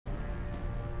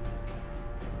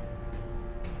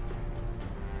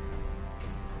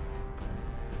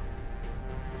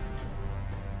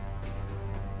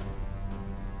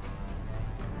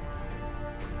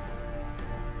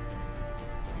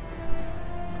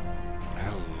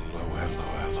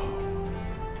hello.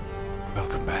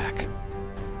 Welcome back to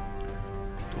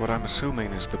what I'm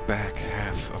assuming is the back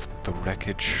half of the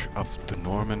wreckage of the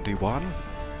Normandy 1.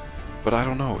 But I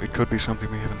don't know, it could be something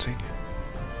we haven't seen yet.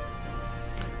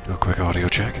 Do a quick audio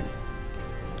check.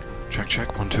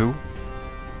 Check, 1, 2.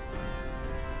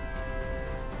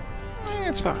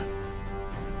 It's fine.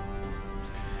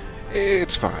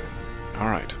 It's fine.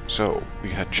 Alright, so we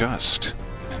had just,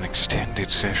 in an extended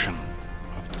session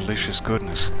of delicious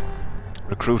goodness,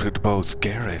 recruited both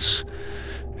Garrus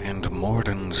and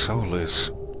Morden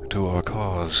Solis to our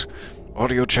cause.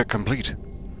 Audio check complete.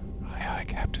 Aye,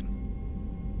 Captain.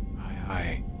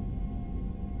 Aye.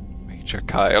 Major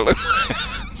Kyle.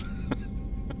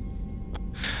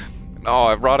 No,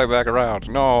 I brought it back around.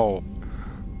 No.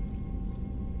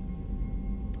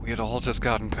 We had all just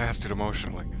gotten past it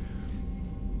emotionally.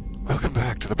 Welcome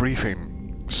back to the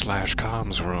briefing /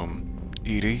 comms room,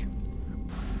 Edie.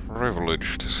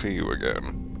 Privileged to see you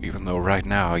again, even though right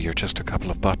now you're just a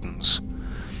couple of buttons.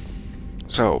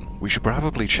 So, we should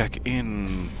probably check in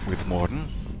with Morden,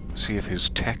 see if his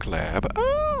tech lab...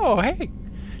 Oh, hey!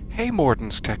 Hey,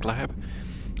 Morden's tech lab.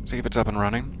 See if it's up and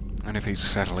running, and if he's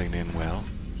settling in well.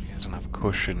 He has enough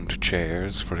cushioned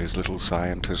chairs for his little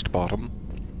scientist bottom.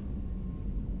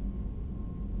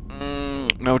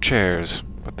 No chairs,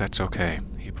 but that's okay.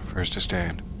 He prefers to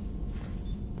stand.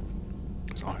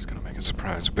 He's always going to make a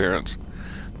surprise appearance.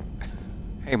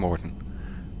 Hey, Morden.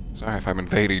 Sorry if I'm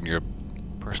invading your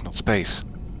personal space.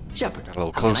 Shepard, Got a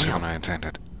little closer than I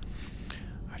intended.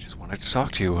 I just wanted to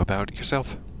talk to you about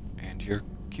yourself and your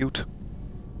cute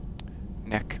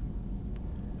neck,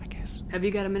 I guess. Have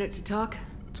you got a minute to talk?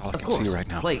 That's all I can see right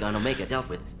now. Plague on Omega dealt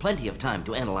with. Plenty of time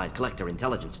to analyze collector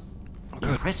intelligence. Oh,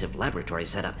 good. Impressive laboratory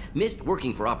setup. Missed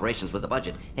working for operations with a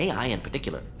budget. AI in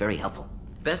particular, very helpful.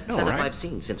 Best setup I've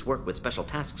seen since work with Special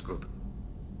Tasks Group.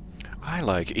 I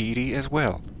like Edie as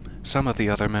well. Some of the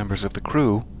other members of the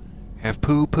crew have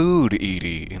poo-pooed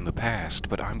Edie in the past,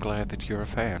 but I'm glad that you're a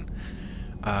fan.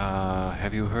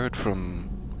 Have you heard from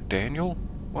Daniel,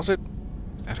 was it?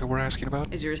 Is that who we're asking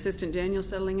about? Is your assistant Daniel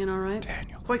settling in all right?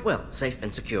 Daniel. Quite well. Safe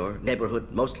and secure.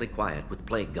 Neighborhood mostly quiet with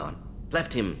Plague gone.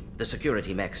 Left him the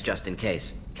security mechs just in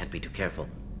case. Can't be too careful.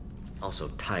 Also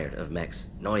tired of mechs.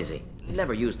 Noisy.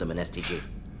 Never used them in STG.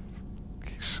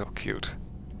 He's so cute.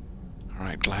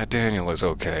 Alright, glad Daniel is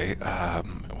okay.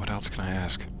 What else can I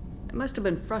ask? It must have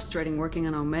been frustrating working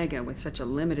on Omega with such a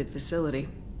limited facility.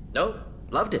 No,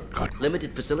 loved it. Good.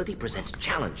 Limited facility presents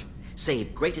challenge.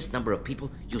 Save greatest number of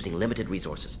people using limited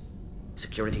resources.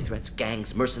 Security threats,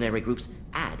 gangs, mercenary groups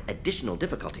add additional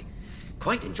difficulty.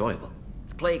 Quite enjoyable.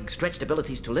 Plague stretched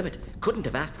abilities to limit. Couldn't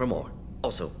have asked for more.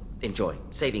 Also, enjoy.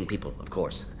 Saving people, of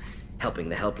course. Helping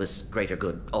the helpless, greater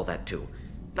good, all that too.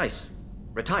 Nice.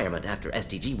 Retirement after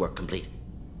SDG work complete.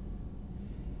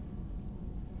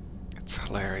 It's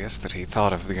hilarious that he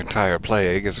thought of the entire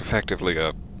plague as effectively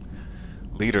a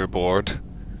leaderboard,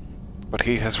 but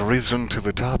he has risen to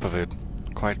the top of it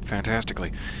quite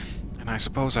fantastically. And I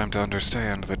suppose I'm to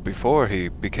understand that before he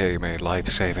became a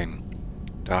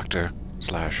life-saving doctor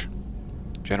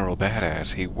 / general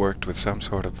badass, he worked with some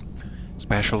sort of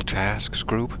special tasks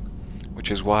group,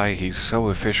 which is why he's so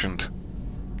efficient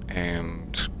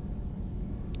and...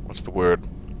 what's the word?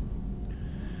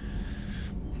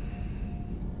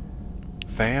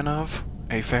 Fan of?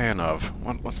 A fan of.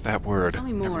 What's that word? Tell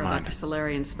me more about the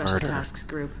Solarian Special Tasks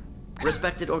Group.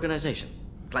 Respected organization.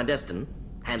 Clandestine.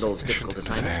 Handles difficult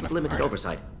assignments with limited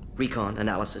oversight. Recon,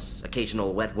 analysis,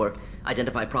 occasional wet work.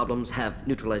 Identify problems, have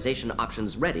neutralization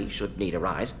options ready should need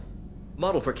arise.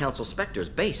 Model for Council Spectres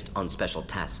based on Special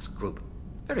Tasks Group.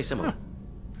 Very similar.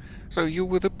 So you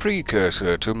were the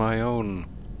precursor to my own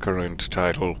current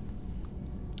title.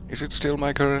 Is it still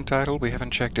my current title? We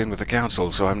haven't checked in with the Council,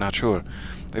 so I'm not sure.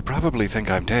 They probably think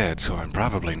I'm dead, so I'm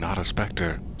probably not a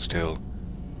Spectre still.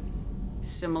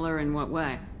 Similar in what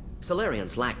way?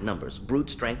 Solarians lack numbers, brute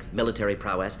strength, military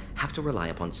prowess, have to rely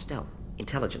upon stealth,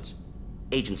 intelligence.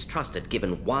 Agents trusted,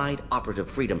 given wide operative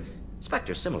freedom.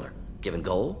 Spectres similar, given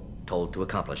goal, told to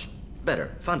accomplish.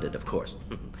 Better, funded, of course.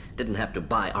 Didn't have to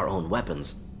buy our own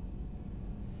weapons.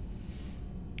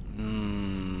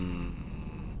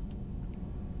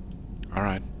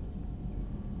 Alright.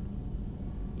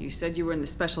 You said you were in the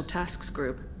Special Tasks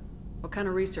Group. What kind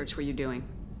of research were you doing?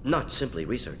 Not simply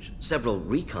research. Several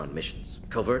recon missions.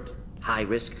 Covert, high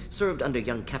risk, served under a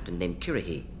young captain named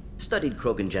Kirihi. Studied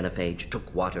Krogan genophage,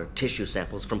 took water, tissue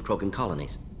samples from Krogan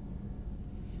colonies.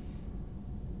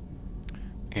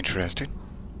 Interesting.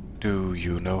 Do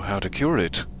you know how to cure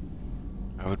it?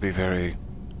 I would be very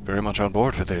much on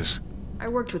board for this. I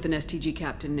worked with an STG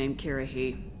captain named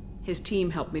Kirihi. His team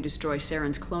helped me destroy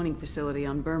Saren's cloning facility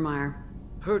on Burmire.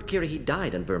 Heard Kirihide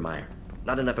died on Vermeer.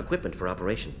 Not enough equipment for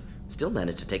operation. Still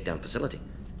managed to take down facility.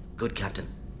 Good captain.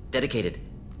 Dedicated.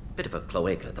 Bit of a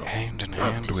cloaca, though. Hand in Loved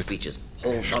hand his with speeches.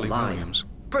 Hold the Ashley line. Williams.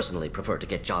 Personally prefer to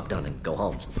get job done and go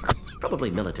home.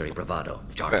 Probably military bravado,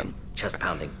 jargon, chest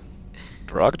pounding.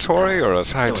 Derogatory or a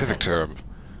scientific offense. term?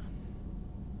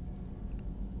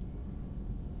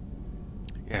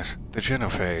 Yes, the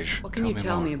genophage. What can you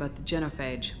tell more. me about the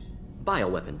genophage?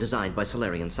 Bioweapon designed by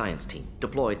Solarian science team,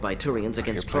 deployed by Turians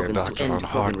against play a Krogans doctor to on end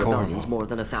Krogan hardcore rebellions mode. more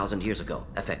than 1,000 years ago.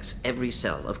 Affects every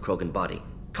cell of Krogan body.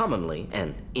 Commonly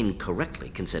and incorrectly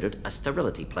considered a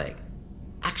sterility plague.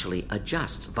 Actually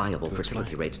adjusts viable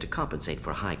fertility rates to compensate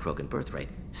for high Krogan birth rate.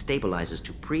 Stabilizes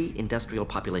to pre-industrial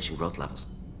population growth levels.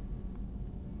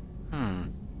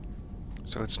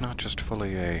 So it's not just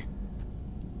fully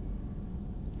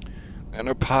an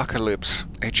apocalypse,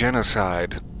 a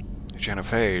genocide, a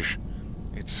genophage.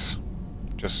 It's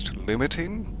just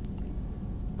limiting,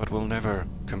 but will never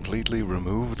completely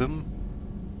remove them.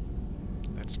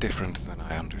 That's different than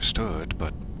I understood,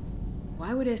 but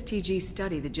Why would STG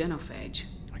study the genophage?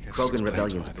 I guess it Krogan explains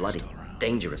rebellion's why they're bloody, still around.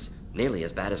 dangerous, nearly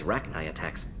as bad as Rachni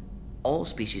attacks. All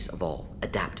species evolve,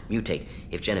 adapt, mutate.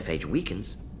 If genophage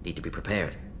weakens, need to be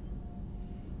prepared.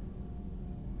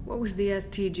 What was the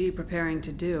STG preparing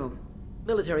to do?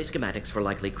 Military schematics for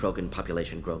likely Krogan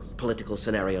population growth, political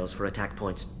scenarios for attack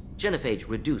points. Genophage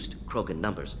reduced Krogan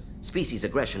numbers. Species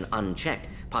aggression unchecked,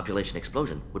 population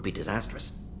explosion would be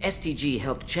disastrous. STG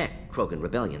helped check Krogan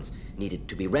rebellions, needed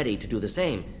to be ready to do the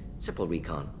same. Simple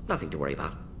recon, nothing to worry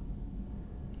about.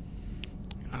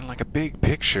 Like a big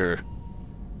picture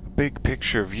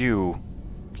view.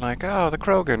 Like, oh, the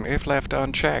Krogan, if left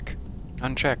unchecked,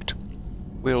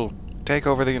 will take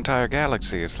over the entire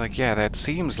galaxy. It's like, yeah, that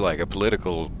seems like a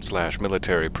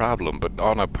political/military problem, but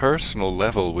on a personal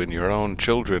level, when your own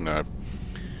children are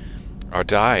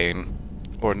dying,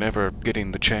 or never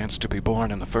getting the chance to be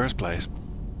born in the first place,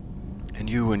 and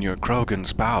you and your Krogan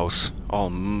spouse, all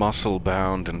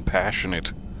muscle-bound and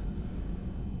passionate,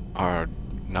 are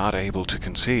not able to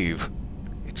conceive,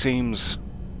 it seems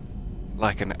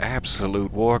like an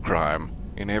absolute war crime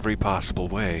in every possible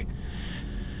way.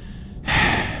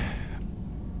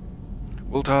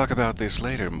 We'll talk about this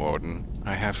later, Morden.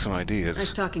 I have some ideas.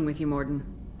 Nice talking with you, Morden.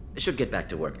 Should get back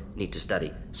to work. Need to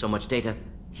study. So much data.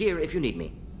 Here if you need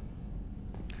me.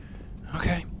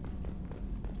 Okay.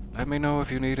 Let me know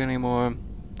if you need any more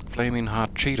flaming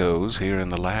hot Cheetos here in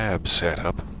the lab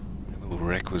setup. We'll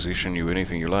requisition you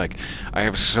anything you like. I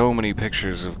have so many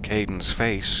pictures of Caden's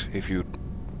face if you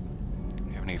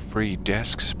have any free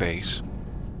desk space.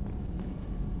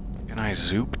 Can I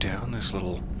zoop down this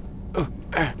little...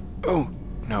 Oh,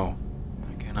 no.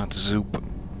 I cannot zoop.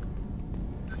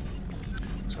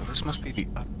 So this must be the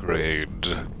upgrade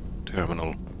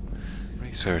terminal.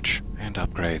 Research and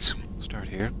upgrades. Start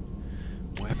here.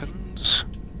 Weapons.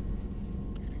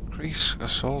 Increase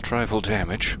assault rifle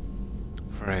damage.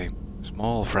 For a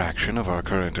small fraction of our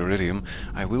current iridium,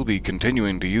 I will be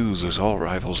continuing to use assault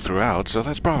rifles throughout, so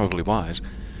that's probably wise.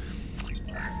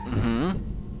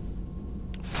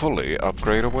 Fully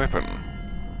upgrade a weapon.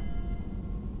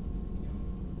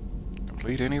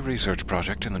 Complete any research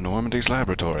project in the Normandy's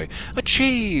laboratory.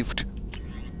 Achieved!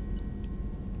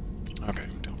 Okay,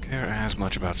 don't care as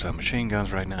much about submachine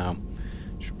guns right now.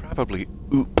 Should probably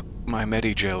oop my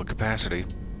Medigel capacity.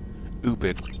 Oop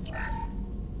it.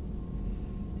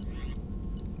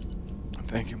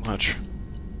 Thank you much.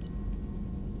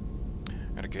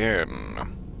 And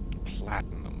again,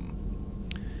 platinum.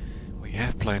 We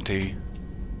have plenty.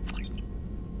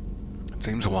 It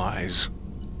seems wise.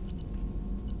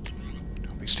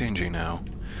 Don't be stingy now.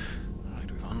 Alright,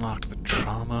 we've unlocked the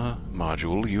trauma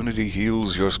module. Unity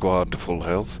heals your squad to full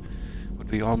health. Would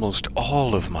be almost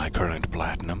all of my current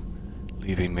platinum,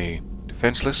 leaving me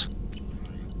defenseless.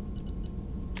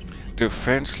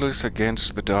 Defenseless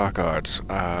against the dark arts.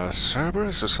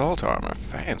 Cerberus assault armor.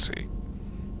 Fancy.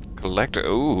 Collector.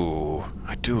 Ooh,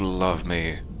 I do love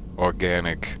me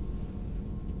organic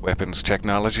weapons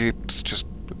technology. It's just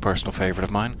a personal favorite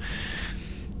of mine.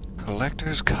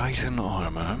 Collector's chitin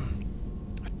armor.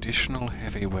 Additional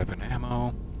heavy weapon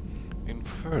ammo.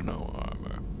 Inferno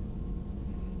armor.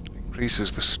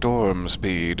 Increases the storm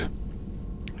speed.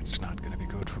 It's not going to be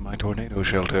good for my tornado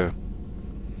shelter.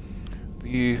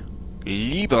 The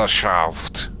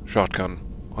Lieberschaft shotgun,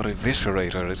 or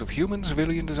eviscerator, is of human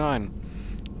civilian design.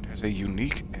 It has a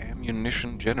unique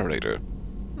ammunition generator.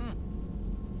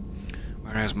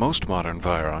 Whereas most modern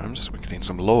firearms, as we contain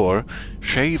some lore,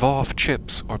 shave off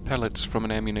chips or pellets from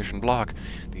an ammunition block,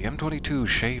 the M22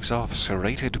 shaves off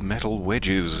serrated metal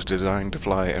wedges designed to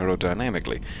fly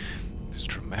aerodynamically. This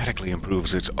dramatically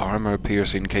improves its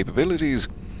armor-piercing capabilities,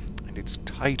 and its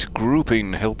tight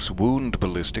grouping helps wound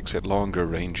ballistics at longer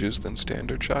ranges than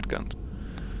standard shotguns.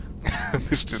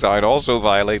 This design also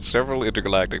violates several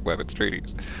intergalactic weapons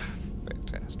treaties.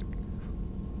 Fantastic.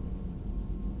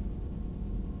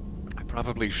 I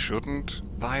probably shouldn't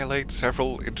violate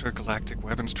several intergalactic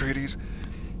weapons treaties,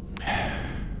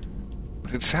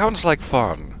 but it sounds like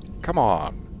fun. Come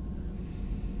on.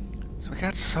 So we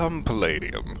got some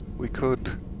palladium we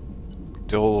could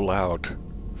dole out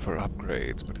for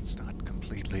upgrades, but it's not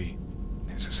completely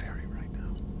necessary right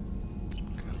now.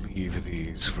 I'm gonna leave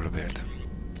these for a bit.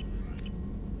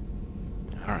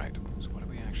 Alright, so what do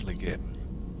we actually get?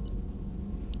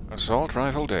 Assault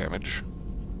rifle damage.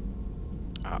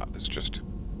 Ah, this just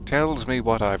tells me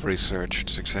what I've researched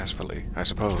successfully, I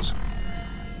suppose.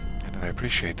 And I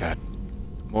appreciate that.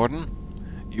 Morden,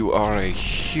 you are a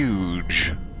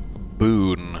huge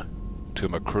boon to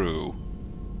my crew.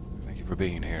 Thank you for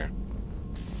being here.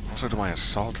 Also to my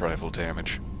assault rifle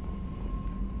damage.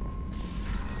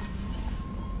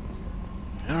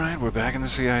 Alright, we're back in the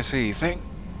CIC. Thank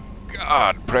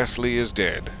God Presley is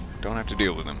dead. Don't have to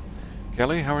deal with him.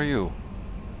 Kelly, how are you?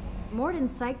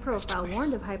 Morden's psych profile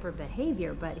warned of hyper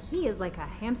behavior, but he is like a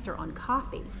hamster on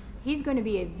coffee. He's going to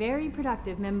be a very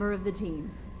productive member of the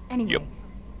team. Anyway, Yep.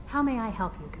 How may I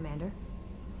help you, Commander?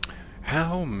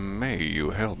 How may you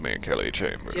help me, Kelly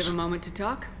Chambers? Do you have a moment to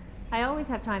talk? I always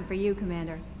have time for you,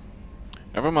 Commander.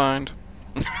 Never mind.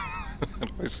 That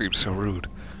always seems so rude.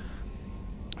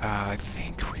 I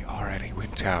think we already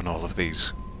went down all of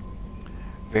these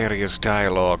various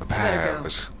dialogue Better go.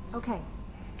 paths. Okay.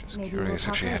 Just Maybe curious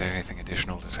we'll if she talk had later. anything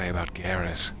additional to say about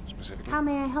Garrus, specifically. How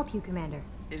may I help you, Commander?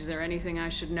 Is there anything I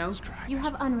should know? Let's try You this.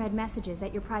 have unread messages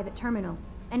at your private terminal.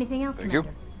 Anything else, Thank you.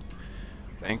 Commander?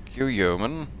 Thank you,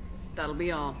 yeoman. That'll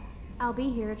be all. I'll be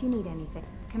here if you need anything.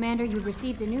 Commander, you've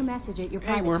received a new message at your Hey,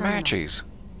 private we're terminal. matchies.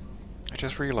 I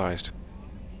just realized.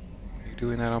 Are you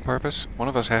doing that on purpose? One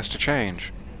of us has to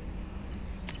change.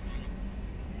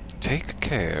 Take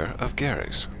care of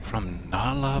Garrus, from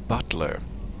Nala Butler.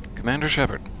 Commander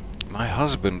Shepard, my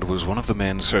husband was one of the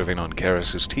men serving on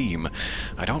Garrus's team.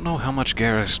 I don't know how much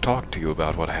Garrus talked to you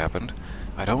about what happened.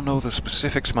 I don't know the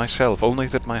specifics myself, only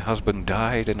that my husband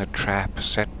died in a trap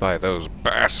set by those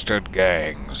bastard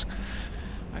gangs.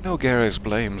 I know Garrus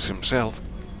blames himself.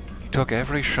 He took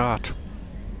every shot.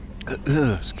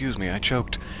 Excuse me, I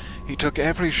choked. He took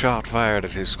every shot fired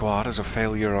at his squad as a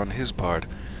failure on his part.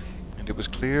 And it was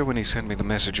clear when he sent me the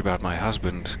message about my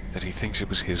husband that he thinks it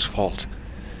was his fault.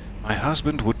 My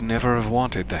husband would never have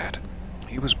wanted that.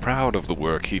 He was proud of the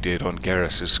work he did on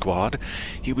Garrus's squad.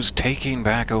 He was taking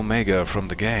back Omega from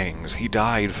the gangs. He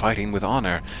died fighting with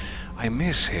honor. I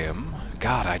miss him.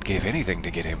 God, I'd give anything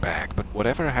to get him back, but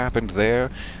whatever happened there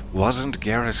wasn't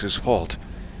Garrus's fault.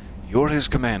 You're his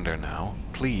commander now.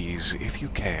 Please, if you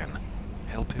can,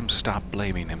 help him stop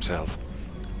blaming himself.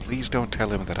 Please don't tell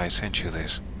him that I sent you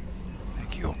this.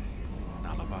 Thank you,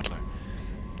 Nala Butler.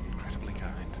 Incredibly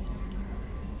kind.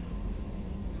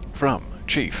 From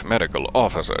Chief Medical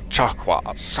Officer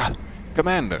Chakwas.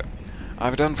 Commander,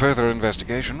 I've done further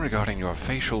investigation regarding your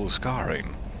facial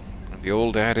scarring. And the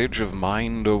old adage of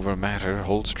mind over matter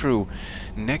holds true.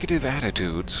 Negative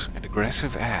attitudes and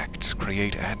aggressive acts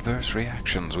create adverse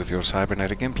reactions with your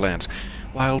cybernetic implants,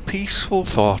 while peaceful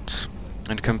thoughts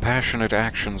and compassionate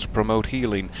actions promote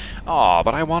healing. Ah,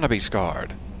 but I want to be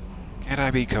scarred. Can't I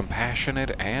be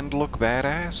compassionate and look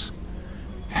badass?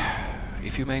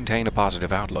 If you maintain a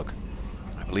positive outlook,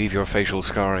 I believe your facial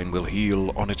scarring will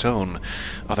heal on its own.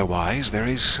 Otherwise, there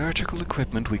is surgical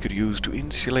equipment we could use to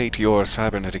insulate your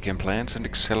cybernetic implants and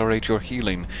accelerate your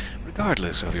healing,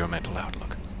 regardless of your mental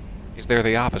outlook. Is there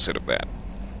the opposite of that?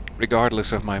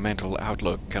 Regardless of my mental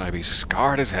outlook, can I be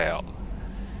scarred as hell?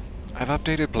 I've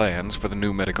updated plans for the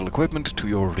new medical equipment to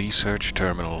your research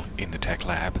terminal in the tech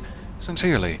lab.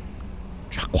 Sincerely,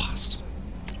 Chakwas.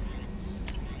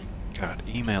 God,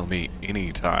 email me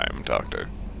anytime, Doctor.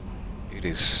 It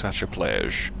is such a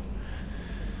pleasure.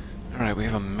 Alright, we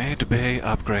have a med bay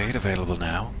upgrade available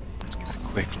now. Let's give it a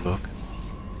quick look.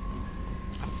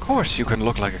 Of course you can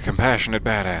look like a compassionate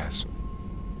badass.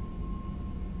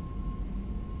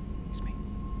 It's me.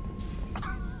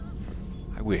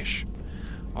 I wish.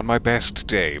 On my best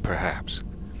day, perhaps.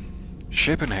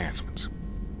 Ship enhancements.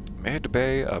 Med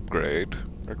bay upgrade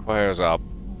requires a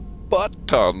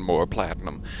butt-ton more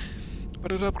platinum,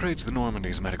 but it upgrades the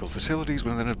Normandy's medical facilities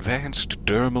with an advanced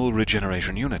dermal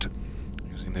regeneration unit.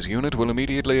 Using this unit will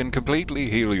immediately and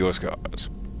completely heal your scars.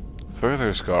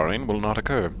 Further scarring will not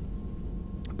occur.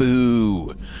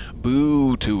 Boo!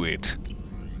 Boo to it.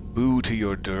 Boo to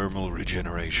your dermal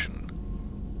regeneration.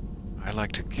 I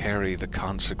like to carry the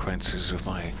consequences of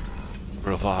my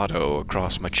bravado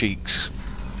across my cheeks.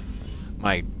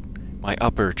 My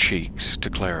upper cheeks, to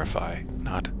clarify,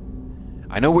 not...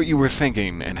 I know what you were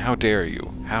thinking, and how dare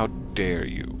you? How dare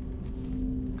you?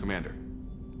 Commander,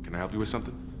 can I help you with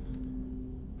something?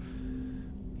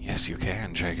 Yes, you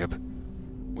can, Jacob.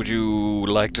 Would you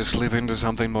like to slip into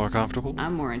something more comfortable?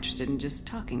 I'm more interested in just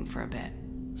talking for a bit.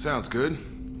 Sounds good.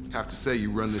 Have to say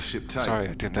you run this ship tight. Sorry,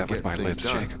 I did that with my lips,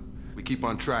 Jacob. We keep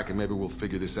on track and maybe we'll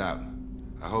figure this out.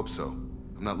 I hope so.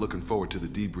 I'm not looking forward to the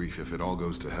debrief if it all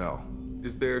goes to hell.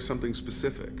 Is there something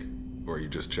specific? Or are you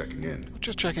just checking in?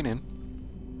 Just checking in.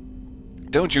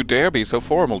 Don't you dare be so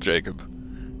formal, Jacob.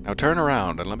 Now turn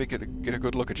around and let me get a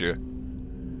good look at you.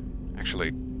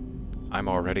 Actually, I'm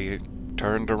already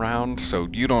turned around, so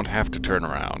you don't have to turn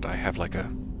around. I have like a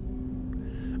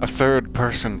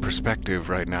third-person perspective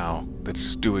right now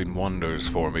that's doing wonders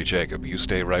for me, Jacob. You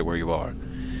stay right where you are.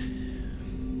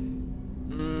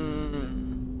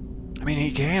 I mean,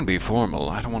 he can be formal.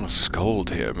 I don't want to scold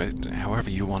him. However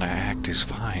you want to act is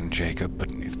fine, Jacob, but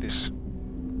if this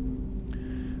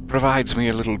provides me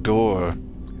a little door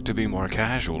to be more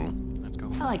casual, let's go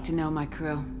for I like to know my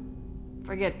crew.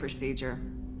 Forget procedure.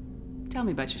 Tell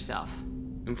me about yourself.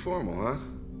 Informal, huh?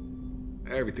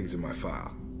 Everything's in my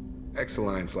file.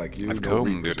 Ex-Alliance like you, I've no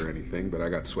combed Reapers it. or anything, but I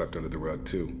got swept under the rug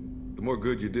too. The more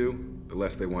good you do, the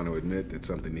less they want to admit that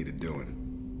something needed doing.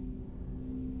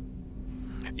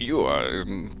 You are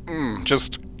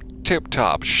just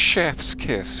tip-top, chef's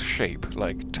kiss shape,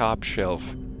 like top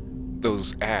shelf.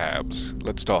 Those abs.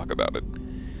 Let's talk about it.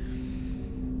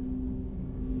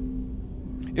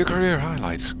 Your career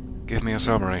highlights. Give me a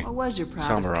summary. What was your proudest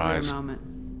Summarize. career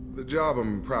moment? The job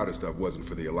I'm proudest of wasn't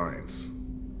for the Alliance.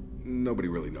 Nobody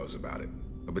really knows about it.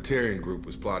 A Batarian group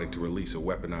was plotting to release a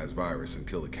weaponized virus and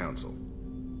kill the Council.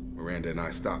 Miranda and I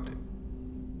stopped it.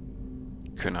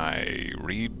 Can I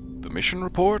read the mission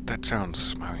report? That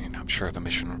sounds... I mean, I'm sure the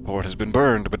mission report has been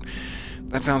burned, but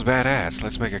that sounds badass.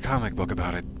 Let's make a comic book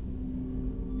about it.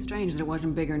 Strange that it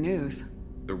wasn't bigger news.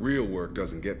 The real work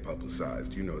doesn't get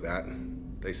publicized, you know that.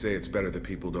 They say it's better that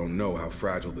people don't know how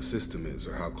fragile the system is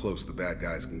or how close the bad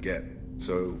guys can get.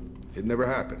 So, it never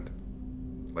happened.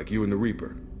 Like you and the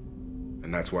Reaper.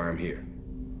 And that's why I'm here.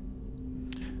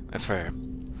 That's fair.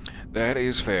 That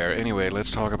is fair. Anyway,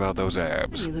 let's talk about those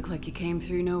abs. You look like you came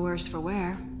through no worse for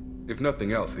wear. If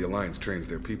nothing else, the Alliance trains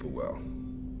their people well.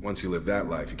 Once you live that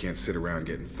life, you can't sit around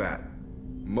getting fat.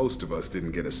 Most of us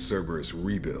didn't get a Cerberus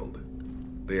rebuild.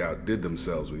 They outdid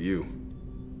themselves with you.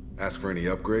 Ask for any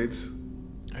upgrades?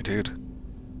 I did.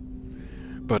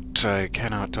 But I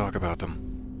cannot talk about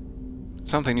them.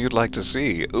 Something you'd like to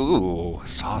see. Ooh,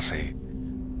 saucy.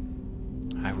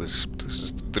 This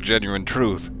is the genuine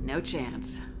truth. No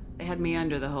chance. They had me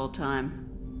under the whole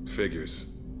time. Figures.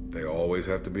 They always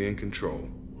have to be in control.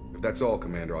 If that's all,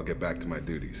 Commander, I'll get back to my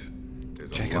duties.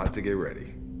 There's Jacob. a lot to get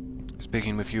ready.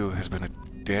 Speaking with you has been a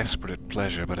desperate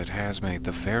pleasure, but it has made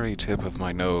the very tip of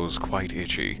my nose quite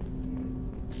itchy.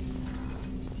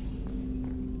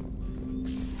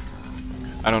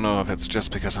 I don't know if it's just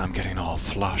because I'm getting all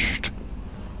flushed,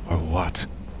 or what.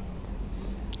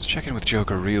 Let's check in with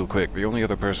Joker real quick. The only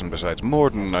other person besides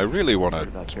Morden I really want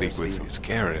to speak with is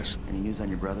Garrus. Any news on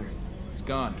your brother? He's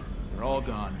gone. They're all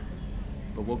gone.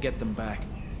 But we'll get them back.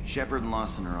 Shepard and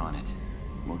Lawson are on it.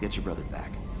 We'll get your brother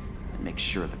back. And make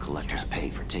sure the collectors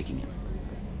pay for taking him.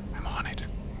 I'm on it.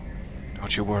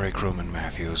 Don't you worry, Crewman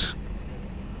Matthews.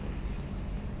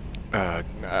 I'm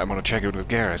gonna check in with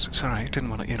Garrus. Sorry, I didn't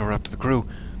want to interrupt the crew.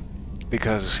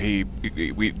 Because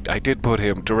I did put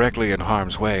him directly in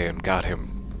harm's way and got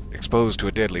him exposed to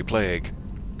a deadly plague,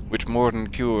 which Morden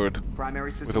cured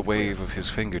Primary with a wave of his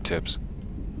fingertips.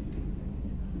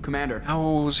 Commander.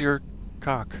 How's your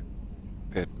cock,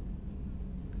 Pit?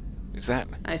 Is that...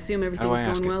 I assume How do I everything's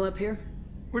ask going it? well up here?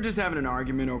 We're just having an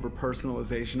argument over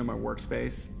personalization of my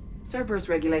workspace. Cerberus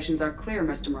regulations are clear,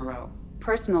 Mr. Moreau.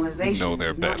 Personalization No, they're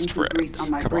does not best include grease friends.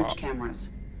 on my Come bridge on. cameras.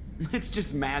 It's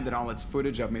just mad that all its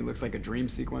footage of me looks like a dream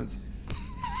sequence.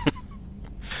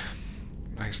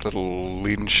 Nice little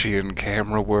Lynchian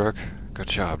camera work. Good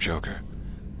job, Joker.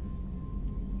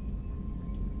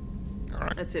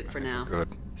 Alright. That's it for now. Good.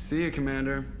 See you,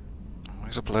 Commander.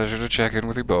 Always a pleasure to check in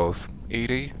with you both.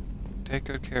 Edie, take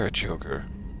good care of Joker.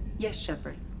 Yes,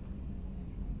 Shepard.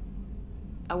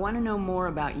 I want to know more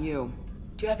about you.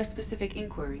 Do you have a specific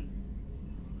inquiry?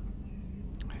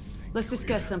 I think Let's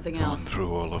discuss we've something gone else.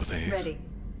 through all of these. Ready.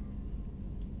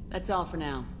 That's all for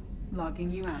now.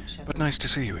 Logging you out, Shepard. But nice to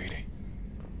see you, Edie.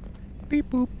 Beep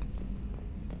boop.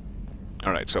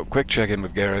 Alright, so quick check-in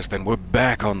with Garrus, then we're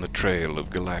back on the trail of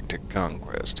galactic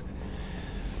conquest.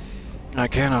 I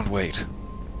cannot wait.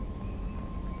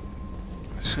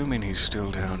 Assuming he's still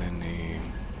down in the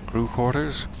crew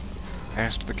quarters,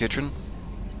 past the kitchen.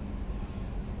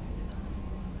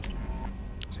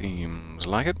 Seems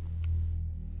like it.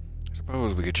 I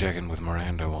suppose we could check in with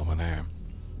Miranda while we're there.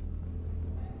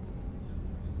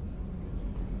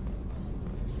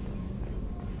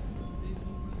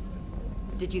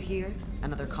 Did you hear?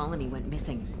 Another colony went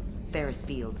missing. Ferris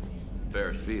Fields.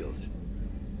 Ferris Fields?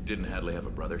 Didn't Hadley have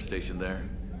a brother stationed there?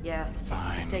 Yeah,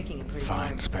 he's taking it pretty Fine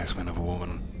hard. specimen of a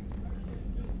woman.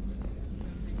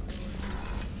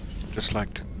 Just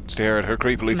like to stare at her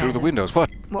creepily through the windows.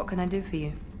 What? What can I do for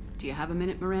you? Do you have a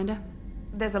minute, Miranda?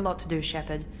 There's a lot to do,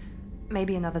 Shepard.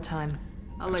 Maybe another time.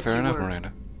 I'll That's let fair you enough, work.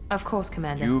 Miranda. Of course,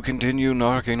 Commander. You continue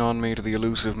narking on me to the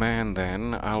elusive man,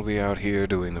 then. I'll be out here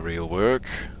doing the real work.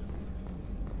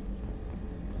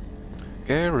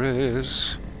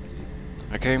 Garrus,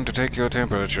 I came to take your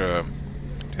temperature.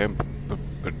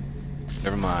 But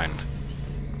never mind.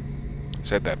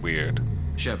 Said that weird.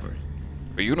 Shepard.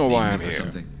 But you know why need I'm me for here.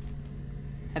 something?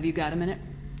 Have you got a minute?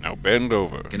 Now bend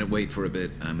over. Can it wait for a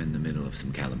bit? I'm in the middle of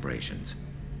some calibrations.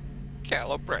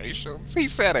 Calibrations. He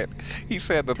said it. He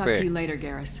said the Talk to you thing. later,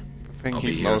 Garrus. The thing I'll be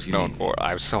he's here if most you known need for.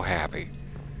 I'm so happy.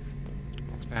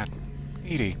 What's that?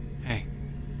 Edie. Hey.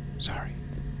 Sorry.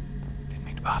 Didn't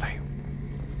mean to bother you.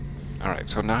 Alright,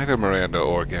 so neither Miranda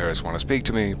or Garrus want to speak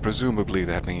to me. Presumably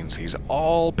that means he's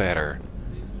all better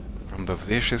from the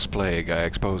vicious plague I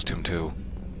exposed him to.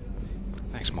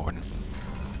 Thanks, Morden.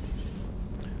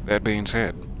 That being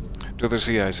said, to the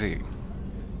CIC.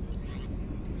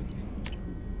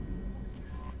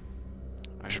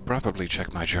 I should probably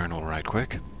check my journal right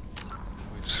quick.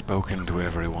 We've spoken to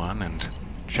everyone and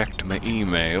checked my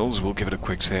emails. We'll give it a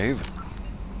quick save.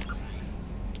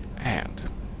 And...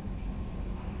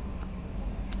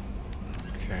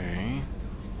 okay...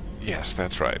 yes,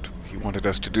 that's right. He wanted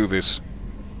us to do this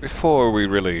before we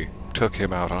really took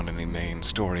him out on any main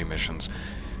story missions,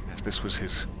 as this was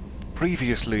his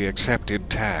previously accepted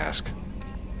task.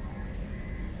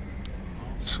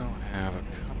 We also have a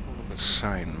couple of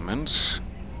assignments.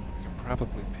 We can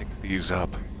probably pick these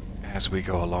up as we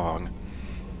go along.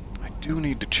 I do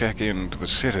need to check into the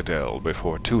Citadel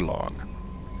before too long.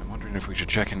 I'm wondering if we should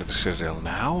check into the Citadel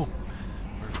now,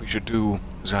 or if we should do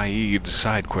Zaid's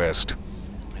side quest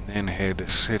and then head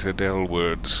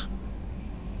Citadel-wards.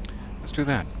 Let's do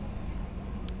that.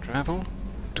 Travel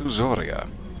to Zoria,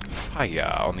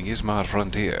 Faya on the Ismar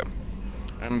frontier,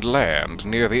 and land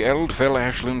near the Eldfell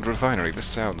Ashland refinery. This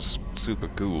sounds super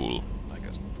cool, like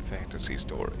a fantasy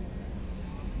story.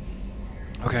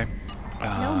 Okay.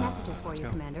 No messages for you,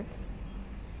 Commander.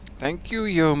 Thank you,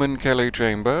 Yeoman Kelly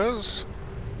Chambers.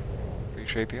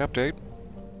 Appreciate the update.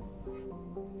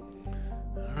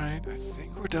 Alright, I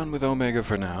think we're done with Omega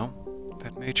for now.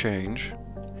 That may change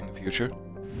in the future.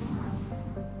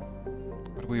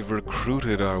 But we've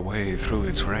recruited our way through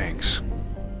its ranks.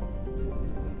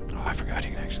 Oh, I forgot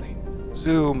you can actually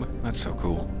zoom. That's so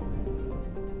cool.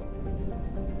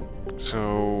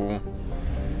 So...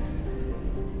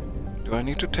 do I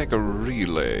need to take a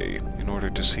relay in order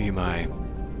to see my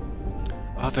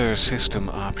other system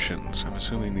options? I'm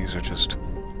assuming these are just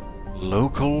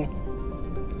local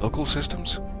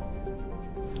systems?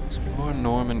 Explore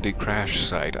Normandy crash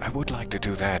site. I would like to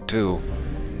do that too.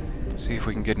 See if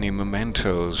we can get any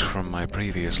mementos from my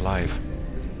previous life.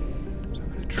 So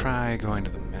I'm going to try going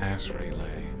to the mass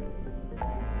relay.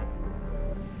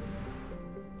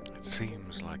 It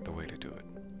seems like the way to do it.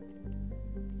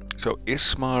 So,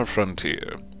 Ismar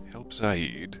Frontier. Help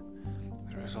Zaid.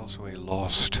 There is also a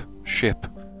lost ship.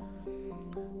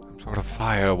 Some sort of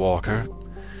firewalker.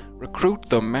 Recruit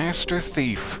the Master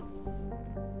Thief.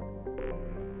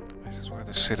 This is where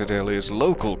the Citadel is.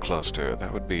 Local cluster.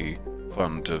 That would be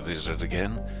fun to visit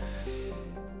again.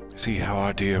 See how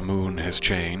our dear moon has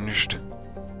changed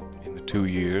in the 2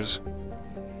 years.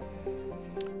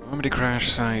 Normandy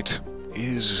crash site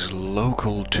is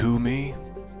local to me.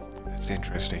 That's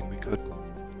interesting. We could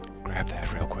grab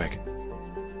that real quick.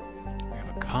 We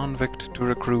have a convict to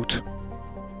recruit.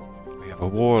 We have a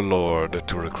warlord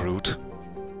to recruit.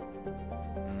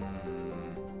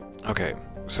 Okay,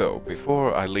 so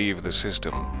before I leave the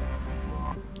system,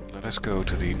 let us go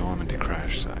to the Normandy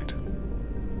crash site.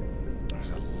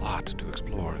 There's a lot to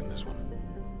explore in this one.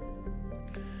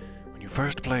 When you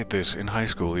first played this in high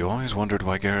school, you always wondered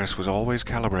why Garrus was always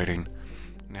calibrating.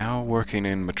 Now working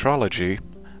in metrology,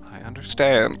 I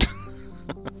understand.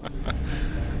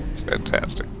 It's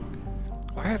fantastic.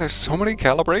 Why are there so many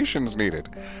calibrations needed?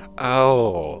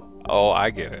 Oh,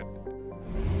 I get it.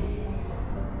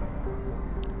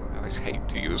 I always hate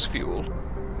to use fuel.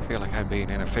 I feel like I'm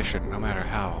being inefficient no matter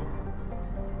how.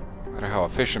 No matter how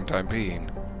efficient I'm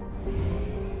being.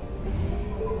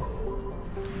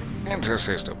 Enter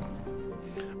system.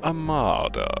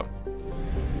 Armada.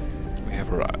 We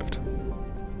have arrived.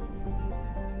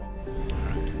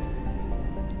 Alright.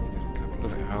 We've got a couple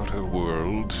of outer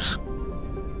worlds.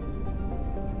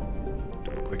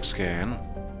 Do a quick scan.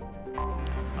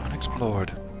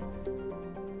 Unexplored.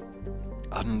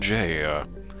 Ungea.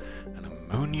 An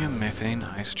ammonia methane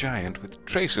ice giant with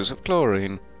traces of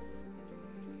chlorine.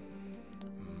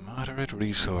 Moderate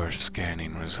resource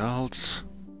scanning results.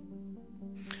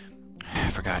 I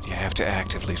forgot you have to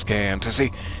actively scan to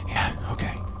see. Yeah,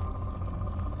 okay.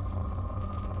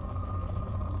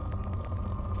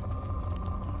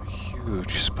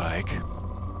 Huge spike.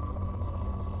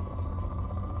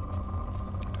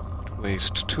 Don't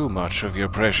waste too much of your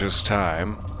precious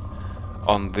time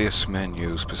on this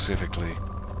menu specifically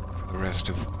for the rest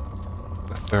of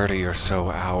the 30 or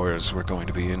so hours we're going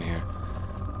to be in here.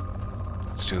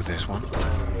 Let's do this one.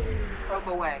 Probe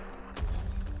away.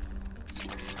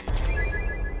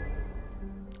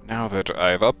 Now that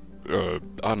I've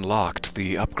unlocked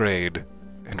the upgrade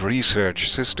and research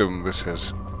system, this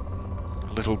has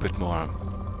a little bit more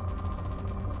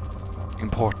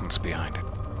importance behind it.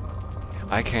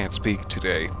 I can't speak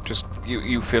today. Just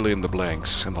you fill in the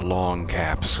blanks and the long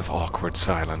gaps of awkward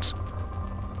silence.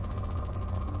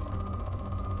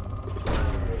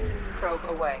 Probe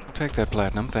away. I'll take that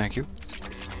platinum, thank you.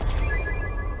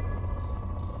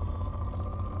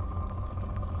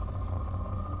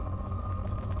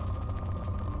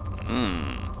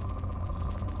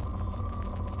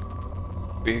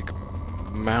 Big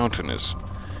mountainous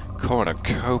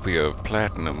cornucopia of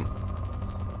platinum.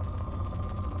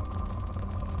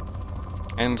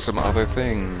 And some other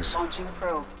things. Launching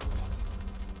probe.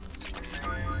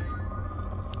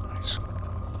 Nice.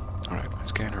 Alright, my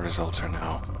scanner results are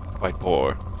now quite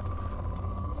poor.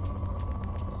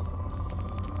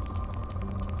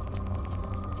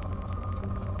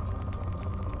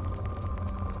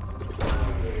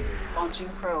 Launching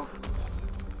probe.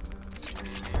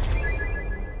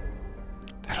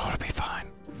 That ought to be fine.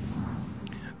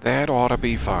 That ought to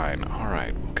be fine.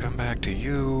 Alright, we'll come back to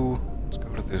you. Let's go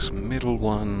to this middle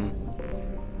one.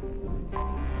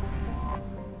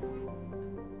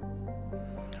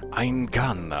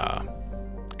 Eingana.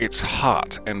 It's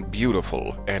hot and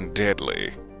beautiful and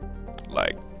deadly.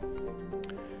 Like,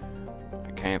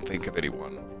 I can't think of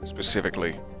anyone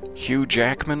specifically. Hugh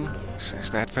Jackman?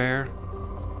 Is that fair?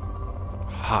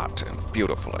 Hot and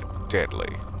beautiful and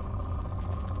deadly.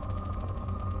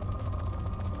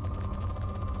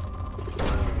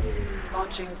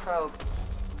 Launching probe.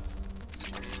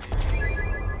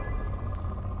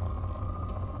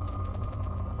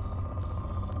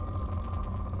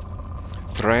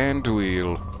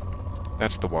 Thranduil.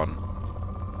 That's the one.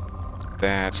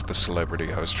 That's the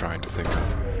celebrity I was trying to think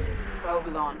of. Probe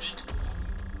launched.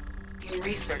 In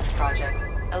research projects,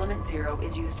 Element Zero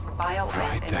is used for bioamp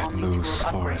Ride and that omni-tool moose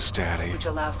for us, upgrades, Daddy. which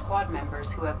allow squad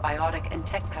members who have biotic and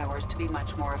tech powers to be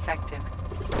much more effective.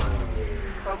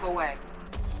 Probe away.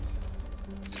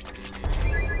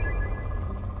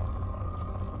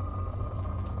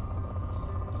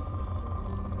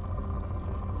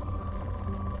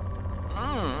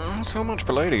 So much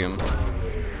palladium.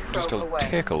 Just a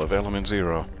tickle of Element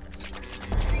Zero.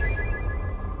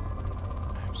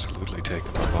 Absolutely take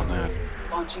them up on that.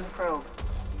 Launching probe.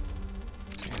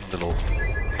 A little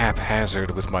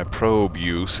haphazard with my probe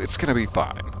use. It's gonna be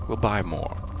fine. We'll buy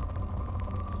more.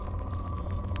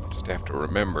 Just have to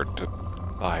remember to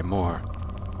buy more.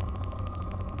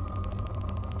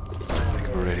 Stick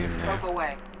iridium there. Probe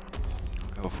away.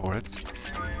 Go for it.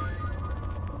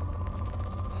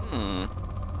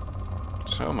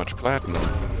 So much platinum.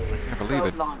 I can't believe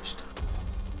it. Probe launched.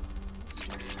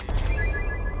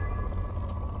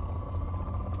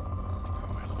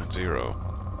 Oh, Element Zero.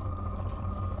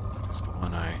 That is the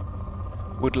one I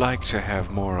would like to have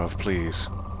more of, please.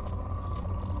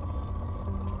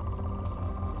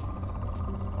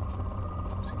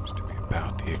 Seems to be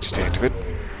about the extent of it.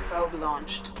 Probe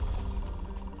launched.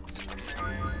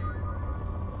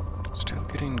 Still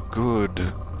getting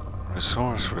good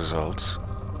resource results.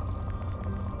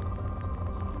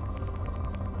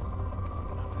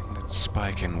 Nothing that's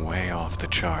spiking way off the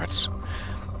charts.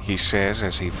 He says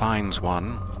as he finds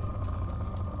one.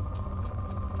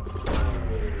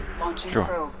 Launching Sure.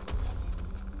 probe.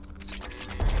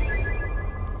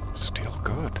 Still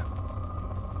good.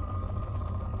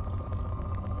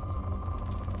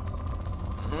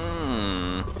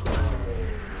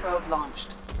 Probe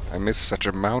launched. I missed such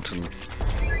a mountain.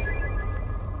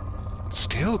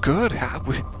 Still good?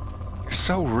 You're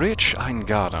so rich,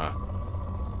 Eingana.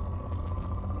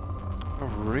 A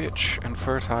rich and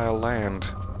fertile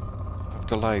land of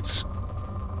delights.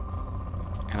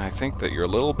 And I think that your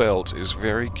little belt is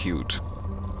very cute,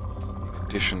 in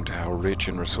addition to how rich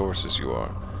in resources you are.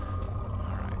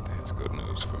 Alright, that's good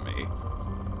news for me.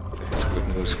 That's good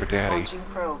news for Daddy. Launching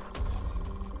probe.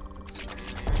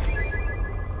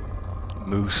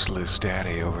 Mooseless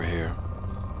Daddy over here.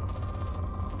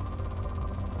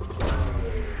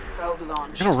 Probe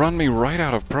launched. You're gonna run me right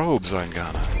out of probes,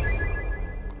 Eingana.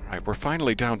 Alright, we're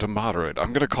finally down to moderate.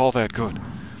 I'm gonna call that good.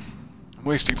 I'm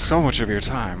wasting so much of your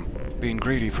time being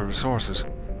greedy for resources.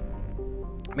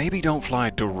 Maybe don't fly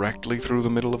directly through the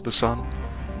middle of the sun.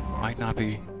 Might not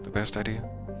be the best idea.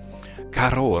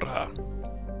 Carora.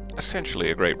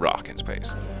 Essentially a great rock in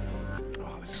space.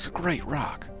 Oh, this is a great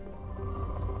rock.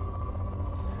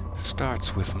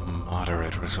 Starts with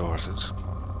moderate resources.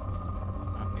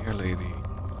 Not nearly the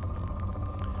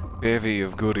bevy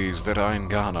of goodies that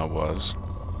Eingana was.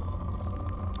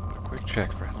 But a quick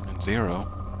check for element 0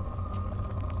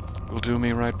 will do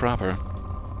me right proper.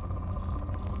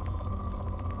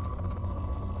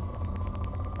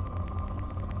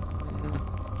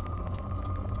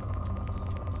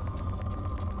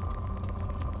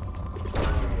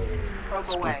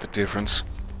 Split the difference.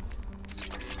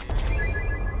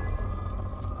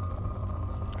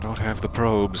 I don't have the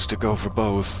probes to go for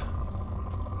both.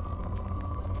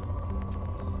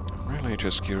 I'm really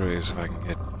just curious if I can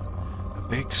get a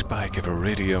big spike of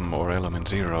iridium or element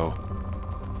 0.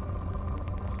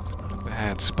 It's not a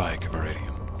bad spike of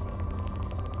iridium.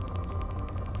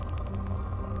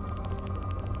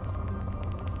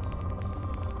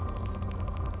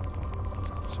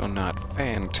 It's also not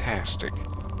fantastic,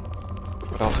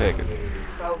 but I'll take it.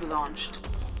 Probe launched.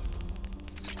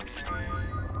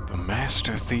 The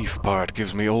Master Thief part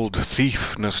gives me old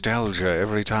thief nostalgia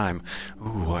every time.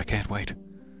 Ooh, I can't wait.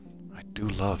 I do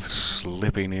love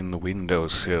slipping in the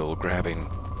windowsill,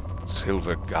 grabbing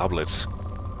silver goblets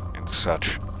and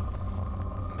such,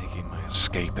 making my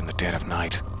escape in the dead of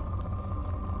night.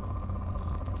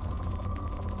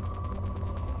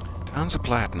 Tons of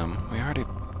platinum. We already,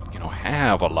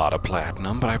 have a lot of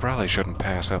platinum, but I probably shouldn't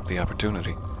pass up the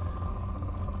opportunity.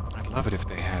 I'd love it if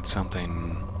they had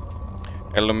something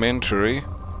elementary.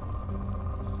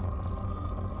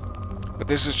 But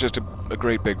this is just a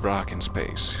great big rock in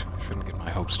space. I shouldn't get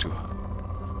my hopes too high.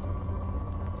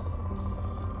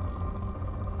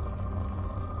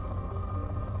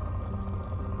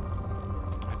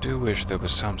 I do wish there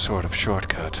was some sort of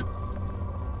shortcut,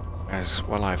 as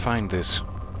while I find this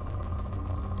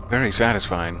very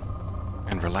satisfying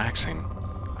and relaxing,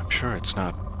 I'm sure it's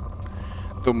not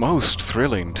the most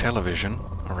thrilling television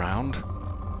around.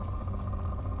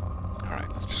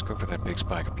 Alright, let's just go for that big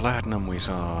spike of platinum we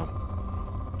saw. I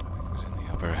think it was in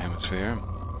the upper hemisphere.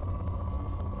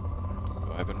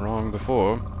 Though I've been wrong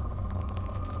before.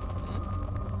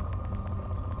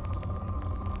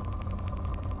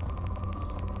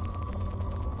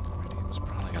 Iridium's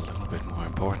probably a little bit more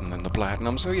important than the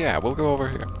platinum, so yeah, we'll go over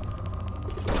here.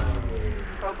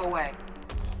 Probe away.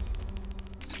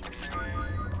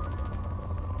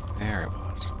 There it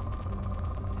was.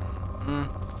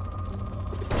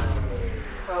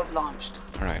 Probe launched.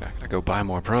 Alright, I gotta go buy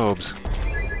more probes.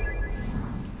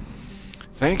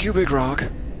 Thank you, Big Rock.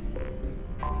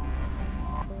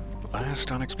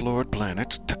 Last unexplored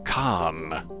planet,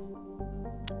 Takan.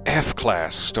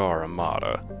 F-class star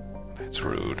Armada. That's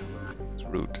rude. It's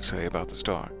rude to say about the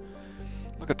star.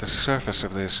 Look at the surface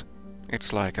of this.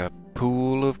 It's like a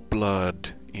pool of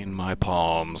blood in my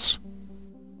palms.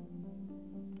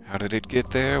 How did it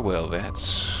get there? Well,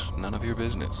 that's none of your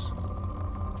business.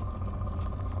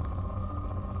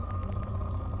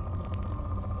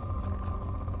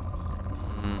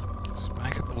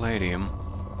 Spike of palladium.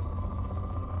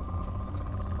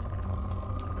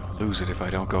 I'm gonna lose it if I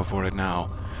don't go for it now.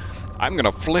 I'm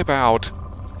gonna flip out.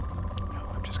 No,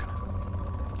 I'm just gonna...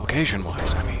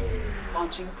 Location-wise, I mean.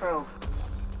 Launching probe.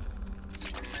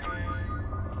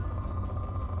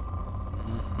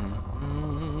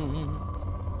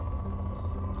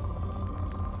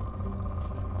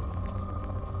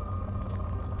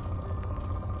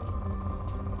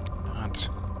 Not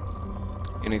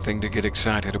anything to get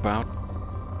excited about.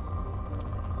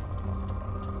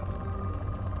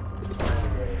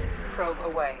 Probe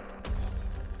away.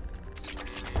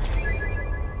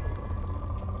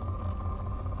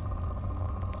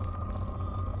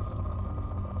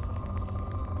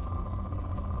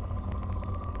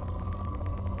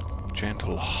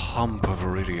 Gentle hump of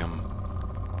iridium.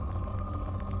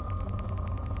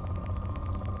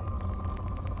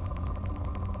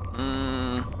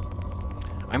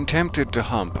 I'm tempted to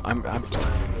hump. I'm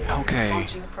okay.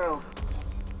 Launching probe.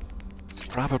 It's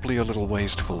probably a little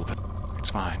wasteful, but it's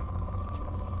fine.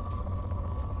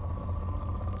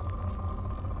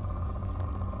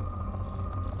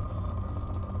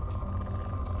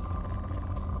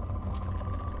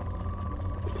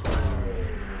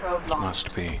 Probe launched.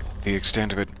 Must be the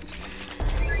extent of it.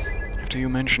 After you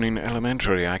mentioning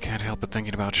Elementary, I can't help but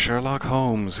thinking about Sherlock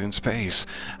Holmes in space.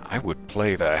 I would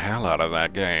play the hell out of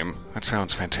that game. That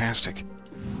sounds fantastic.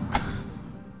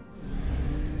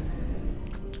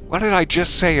 What did I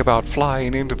just say about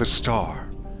flying into the star?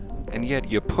 And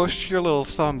yet you pushed your little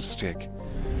thumbstick.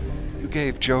 You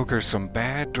gave Joker some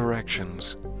bad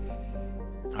directions.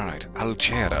 Alright,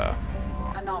 Alcera.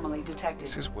 Anomaly detected.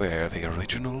 This is where the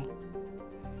original...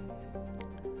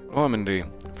 Normandy.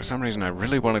 For some reason I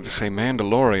really wanted to say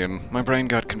Mandalorian. My brain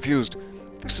got confused.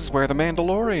 This is where the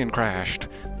Mandalorian crashed.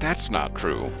 That's not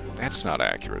true. That's not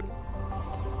accurate.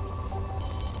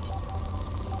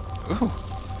 Ooh.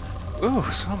 Ooh,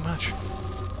 so much.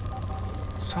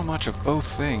 So much of both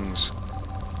things.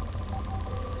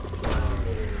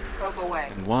 Probe away.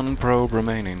 And one probe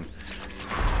remaining.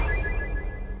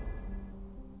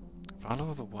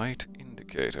 Follow the white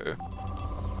indicator. To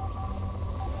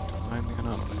find the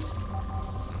anomaly.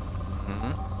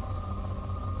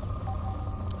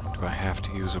 Do I have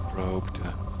to use a probe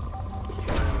to...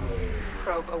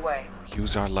 Probe away.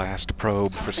 Use our last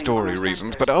probe for Something story on our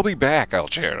reasons, sensors. but I'll be back,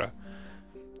 Alcera.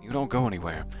 You don't go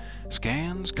anywhere.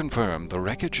 Scans confirm the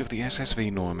wreckage of the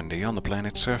SSV Normandy on the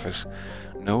planet's surface.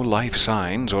 No life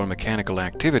signs or mechanical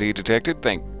activity detected,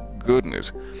 thank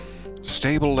goodness.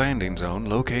 Stable landing zone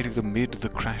located amid the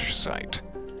crash site.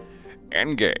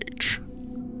 Engage.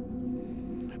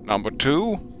 Number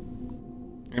 2.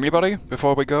 Anybody,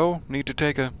 before we go, need to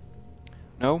take a...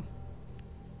 No?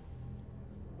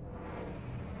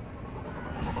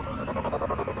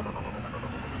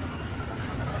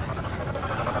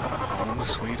 Home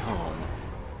sweet home.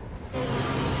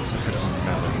 It's a bit of a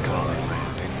melancholy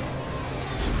landing.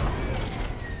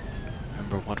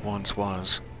 Remember what once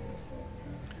was.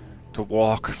 To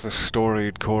walk the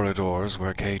storied corridors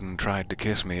where Caden tried to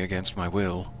kiss me against my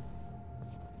will.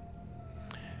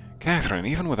 Catherine,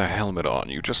 even with a helmet on,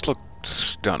 you just look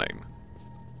stunning.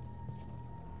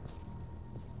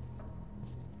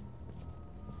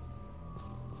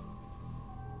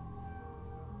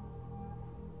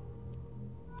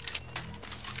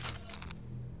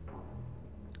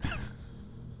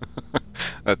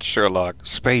 That's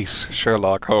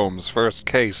Sherlock Holmes' first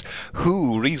case.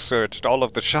 Who researched all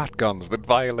of the shotguns that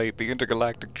violate the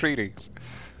intergalactic treaties?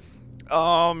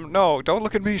 No, don't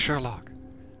look at me, Sherlock.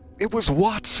 It was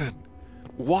Watson.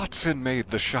 Watson made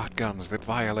the shotguns that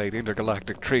violate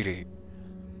intergalactic treaty.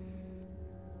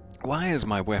 Why is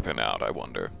my weapon out, I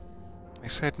wonder? They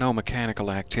said no mechanical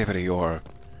activity or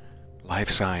life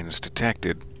signs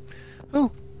detected.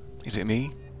 Oh, is it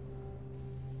me?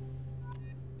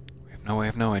 We have no way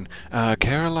of knowing.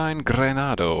 Caroline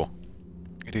Granado.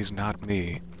 It is not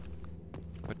me.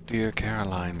 But dear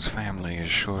Caroline's family is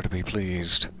sure to be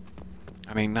pleased.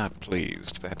 I mean, not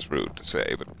pleased, that's rude to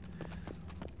say, but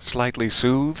slightly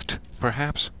soothed,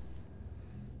 perhaps?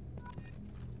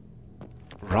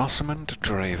 Rosamond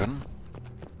Draven.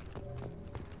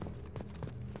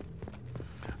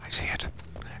 I see it.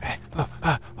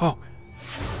 Oh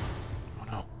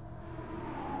no.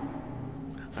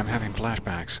 I'm having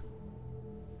flashbacks.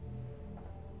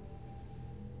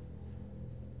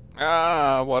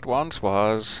 Ah, what once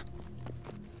was,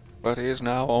 but is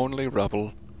now only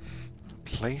rubble.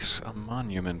 Place a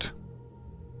monument.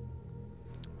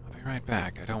 I'll be right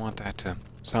back. I don't want that to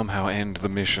somehow end the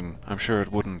mission. I'm sure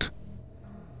it wouldn't.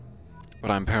 But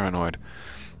I'm paranoid.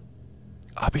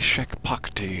 Abhishek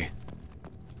Bhakti.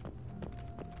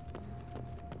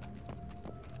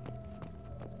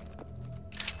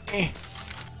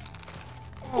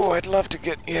 Oh, I'd love to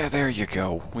get... Yeah, there you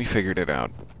go. We figured it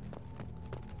out.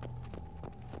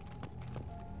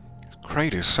 This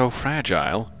crate is so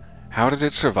fragile. How did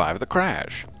it survive the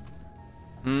crash?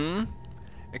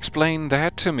 Explain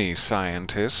that to me,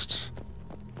 scientists.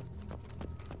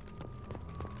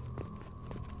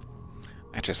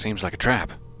 That just seems like a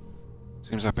trap.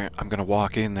 Seems like I'm gonna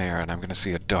walk in there and I'm gonna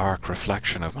see a dark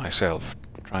reflection of myself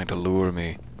trying to lure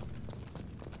me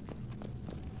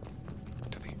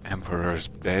to the Emperor's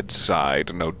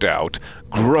bedside, no doubt.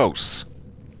 Gross!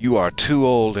 You are too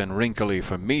old and wrinkly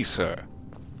for me, sir.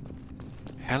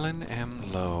 Helen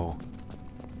M. Lowe.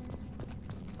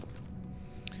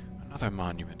 Another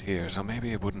monument here, so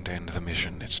maybe it wouldn't end the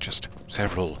mission. It's just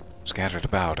several scattered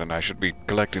about, and I should be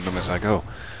collecting them as I go.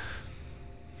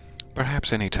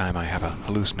 Perhaps any time I have a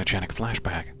hallucinogenic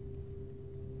flashback.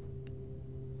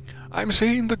 I'm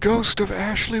seeing the ghost of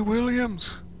Ashley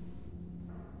Williams.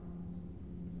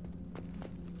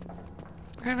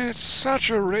 And it's such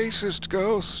a racist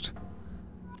ghost.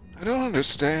 I don't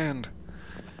understand.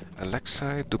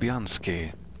 Alexei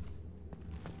Dubyansky.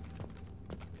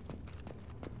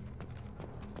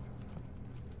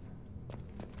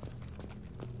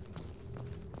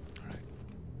 Alright.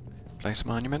 Place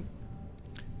monument.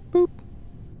 Boop.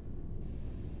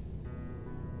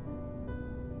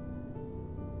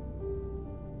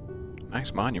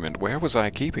 Nice monument. Where was I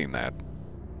keeping that?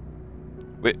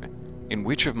 In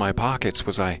which of my pockets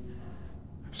was I?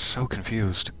 I'm so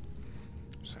confused.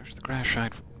 Search the crash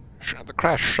site. The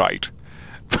crash site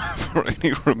for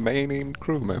any remaining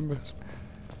crew members.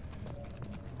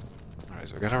 Alright,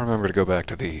 so I gotta remember to go back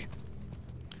to the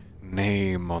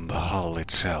name on the hull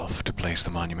itself to place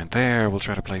the monument there. We'll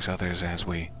try to place others as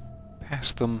we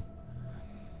pass them.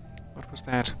 What was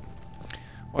that?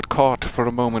 What caught for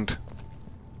a moment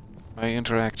my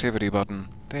interactivity button?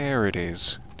 There it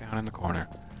is, down in the corner.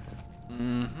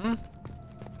 Mm-hmm.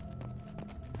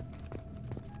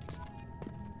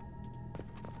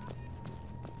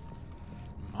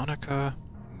 Monica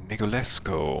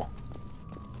Nigulesco.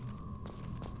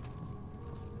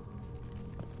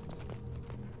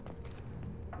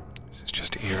 This is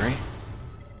just eerie.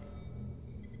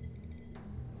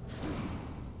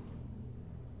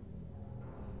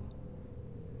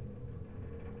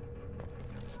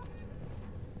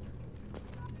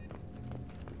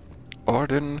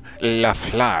 Orden La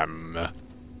Flamme.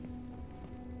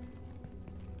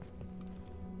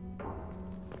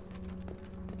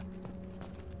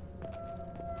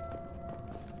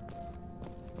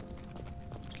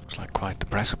 Looks like quite the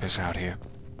precipice out here.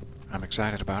 I'm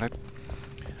excited about it.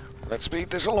 Let's speed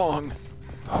this along.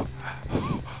 Oh,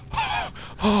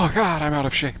 God, I'm out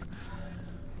of shape.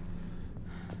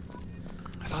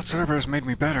 I thought Cerberus made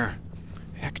me better.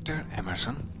 Hector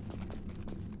Emerson.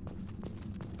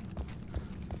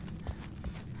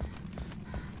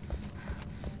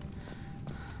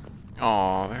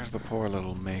 Aw, there's the poor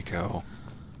little Mako.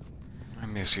 I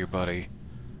miss you, buddy.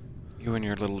 You and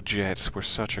your little jets were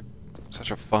such a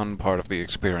fun part of the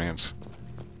experience.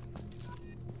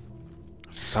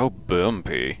 So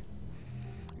bumpy.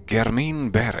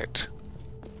 Germaine Barrett.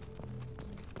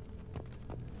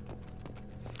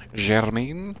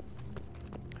 Germaine?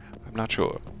 I'm not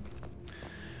sure.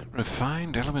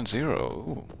 Refined Element Zero.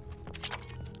 Ooh.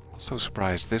 Also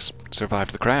surprised this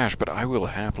survived the crash, but I will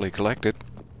happily collect it.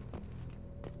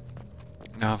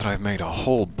 Now that I've made a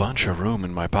whole bunch of room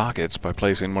in my pockets by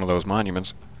placing one of those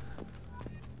monuments.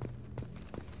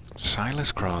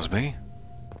 Silas Crosby.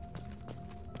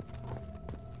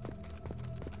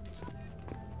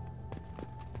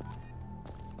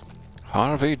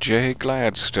 Harvey J.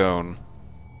 Gladstone.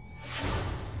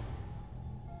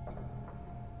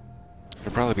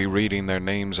 I'd probably be reading their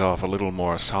names off a little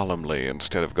more solemnly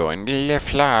instead of going Le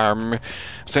Flamme,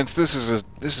 since this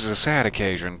is a sad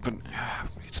occasion, but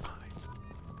it's fine.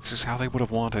 This is how they would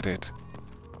have wanted it.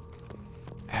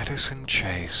 Addison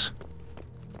Chase.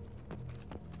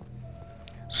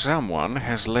 Someone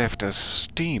has left a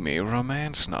steamy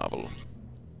romance novel.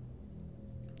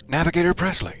 Navigator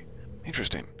Presley.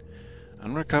 Interesting.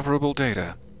 Unrecoverable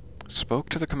data. Spoke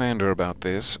to the commander about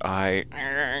this.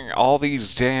 All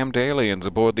these damned aliens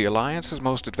aboard the Alliance's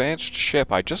most advanced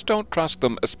ship. I just don't trust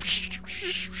them.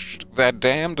 That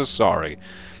damned Asari.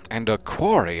 And a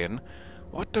Quarian?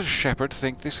 What does Shepard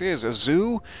think this is? A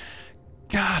zoo?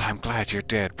 God, I'm glad you're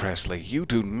dead, Presley. You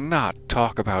do not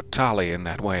talk about Tali in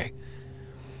that way.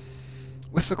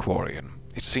 With the Quarian,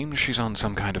 it seems she's on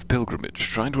some kind of pilgrimage,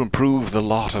 trying to improve the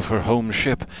lot of her home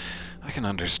ship. I can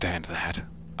understand that.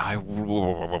 I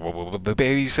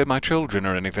babysit my children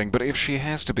or anything, but if she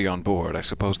has to be on board, I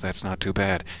suppose that's not too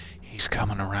bad. He's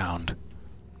coming around.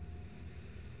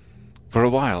 For a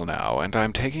while now, and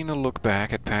I'm taking a look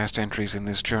back at past entries in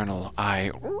this journal.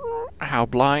 How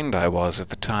blind I was at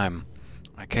the time.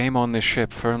 I came on this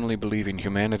ship firmly believing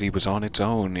humanity was on its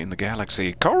own in the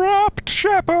galaxy. Corrupt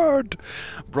Shepard!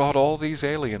 Brought all these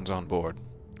aliens on board,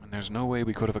 and there's no way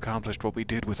we could have accomplished what we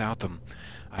did without them.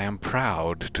 I am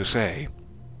proud to say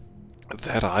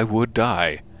that I would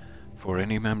die for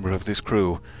any member of this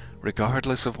crew,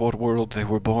 regardless of what world they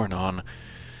were born on.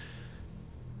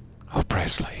 Oh,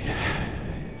 Presley,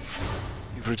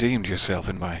 you've redeemed yourself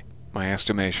in my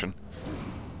estimation.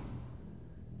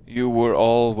 You were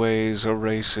always a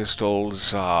racist old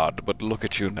sod, but look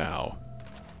at you now.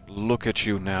 Look at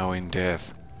you now in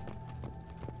death.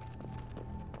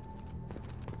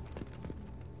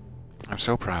 I'm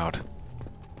so proud.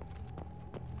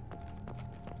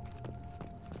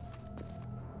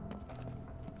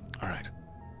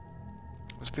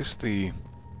 Is this the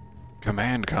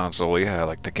command console? Yeah,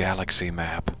 like the galaxy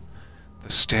map.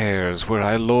 The stairs where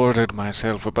I lorded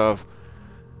myself above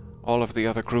all of the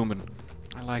other crewmen.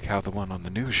 I like how the one on the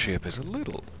new ship is a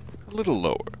little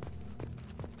lower.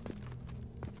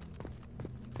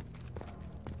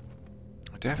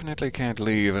 I definitely can't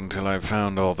leave until I've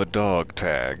found all the dog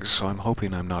tags, so I'm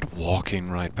hoping I'm not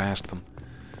walking right past them.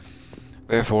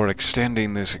 Therefore,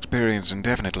 extending this experience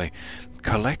indefinitely.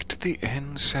 Collect the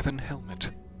N7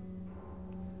 helmet.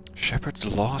 Shepard's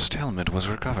lost helmet was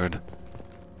recovered.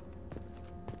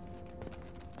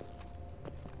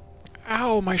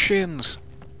 Ow, my shins!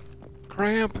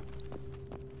 Cramp!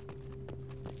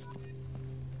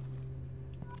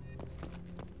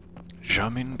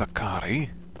 Jamin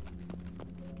Bakari?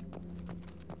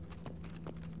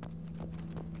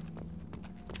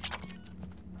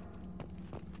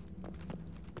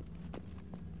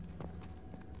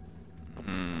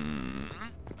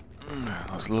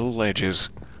 Those little ledges,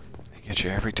 they get you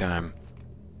every time.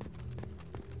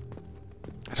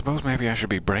 I suppose maybe I should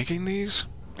be breaking these?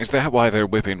 Is that why they're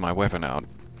whipping my weapon out?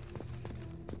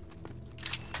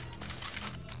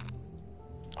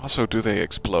 Also, do they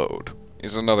explode?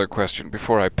 Is another question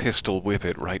before I pistol whip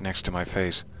it right next to my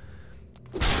face.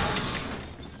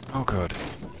 Oh, good.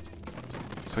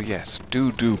 So yes,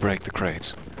 do break the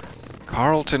crates.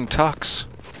 Carlton Tux.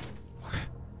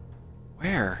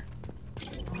 Where?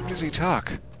 Where does he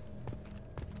tuck?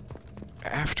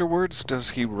 Afterwards, does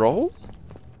he roll?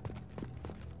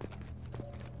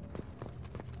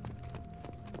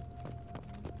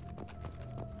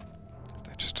 Is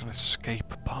that just an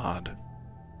escape pod?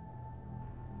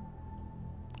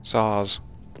 Saws.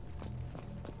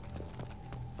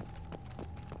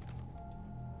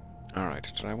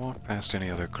 Alright, did I walk past any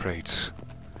other crates?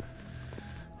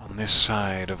 On this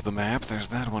side of the map, there's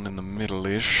that one in the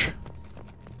middle-ish.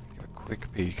 Give a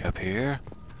quick peek up here.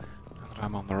 Now that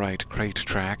I'm on the right crate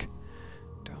track.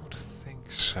 Don't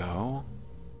think so.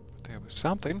 But there was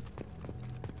something.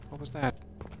 What was that?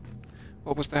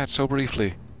 What was that so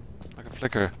briefly? Like a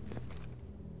flicker.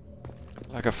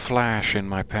 Like a flash in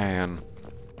my pan.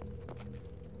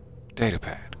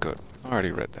 Datapad. Good. I've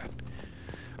already read that.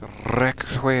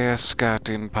 Requiescat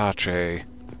in pace.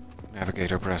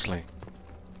 Navigator Presley.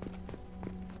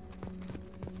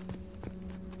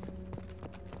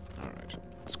 Alright.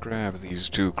 Let's grab these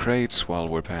two crates while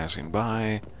we're passing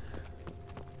by.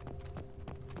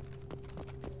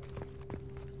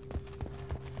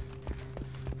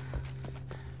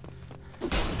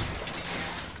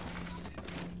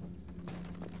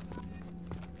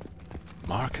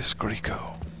 Marcus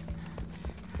Greco.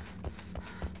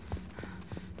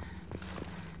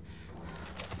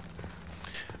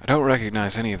 I don't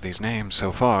recognize any of these names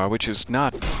so far, which is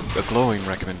not a glowing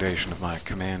recommendation of my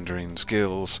commandering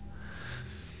skills.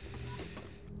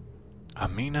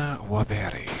 Amina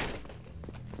Waberi.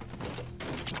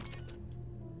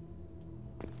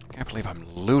 Can't believe I'm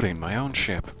looting my own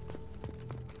ship.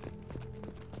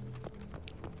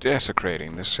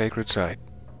 Desecrating this sacred site.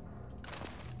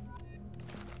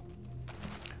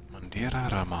 Mandira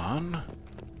Rahman.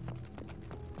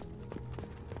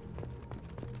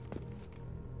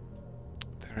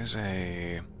 There is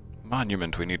a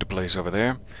monument we need to place over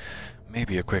there.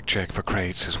 Maybe a quick check for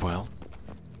crates as well.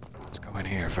 Let's go in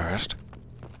here first.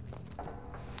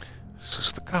 This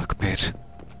is the cockpit.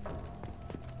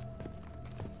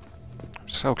 I'm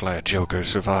so glad Joker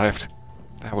survived.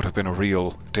 That would have been a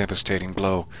real devastating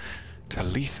blow.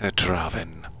 Talitha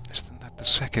Draven. Isn't that the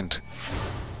second?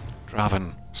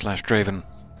 Draven/Draven.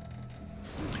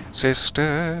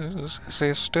 Sisters,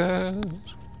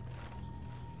 sisters.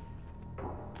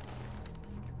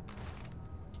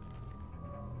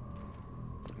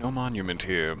 No monument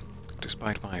here,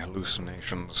 despite my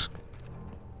hallucinations.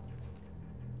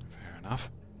 Fair enough.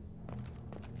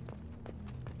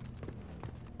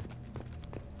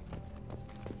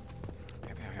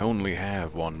 Maybe I only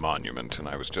have one monument, and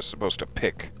I was just supposed to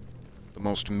pick the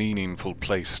most meaningful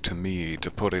place to me to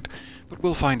put it, but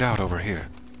we'll find out over here.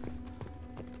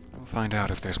 We'll find out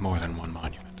if there's more than one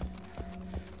monument.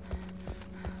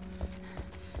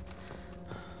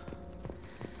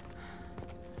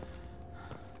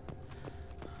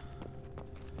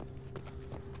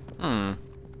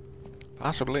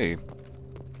 Possibly.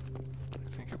 I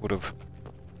think it would have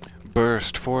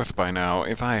burst forth by now.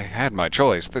 If I had my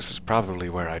choice, this is probably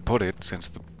where I'd put it, since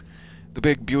the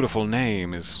big beautiful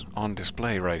name is on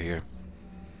display right here.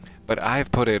 But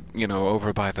I've put it, you know,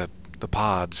 over by the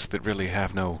pods that really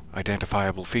have no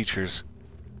identifiable features,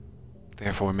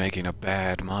 therefore making a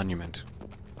bad monument.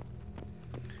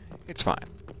 It's fine.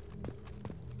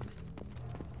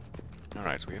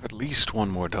 Alright, so we have at least one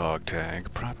more dog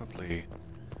tag. Probably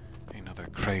another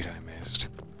crate I missed.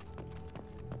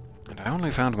 And I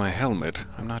only found my helmet.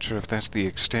 I'm not sure if that's the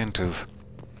extent of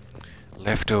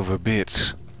leftover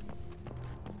bits.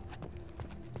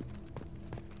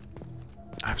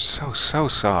 I'm so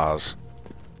soz.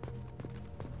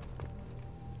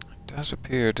 It does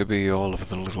appear to be all of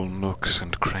the little nooks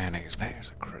and crannies.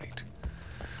 There's a crate.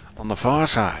 On the far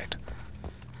side,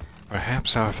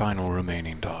 perhaps our final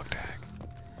remaining dog tag.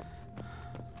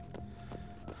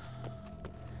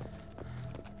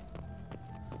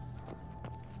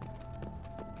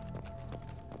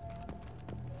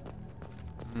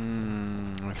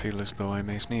 I feel as though I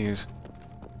may sneeze.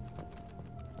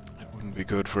 That wouldn't be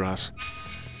good for us.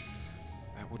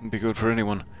 That wouldn't be good for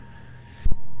anyone.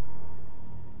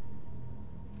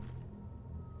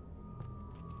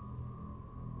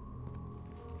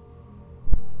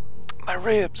 My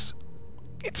ribs!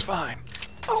 It's fine.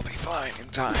 I'll be fine in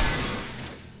time.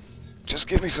 Just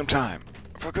give me some time,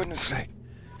 for goodness sake.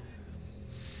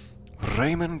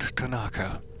 Raymond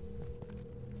Tanaka.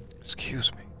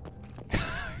 Excuse me.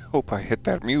 Hope I hit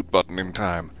that mute button in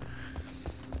time.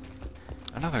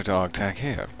 Another dog tag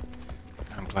here.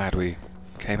 I'm glad we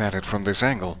came at it from this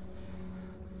angle.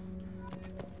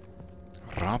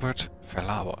 Robert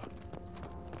Felawa.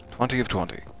 20 of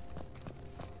 20.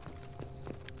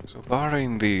 So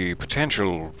barring the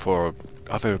potential for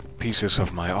other pieces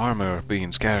of my armor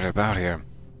being scattered about here,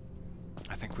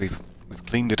 I think we've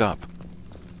cleaned it up.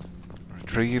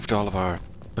 Retrieved all of our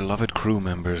beloved crew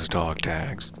members' dog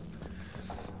tags.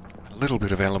 A little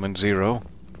bit of element 0,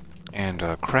 and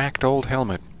a cracked old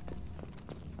helmet,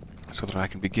 so that I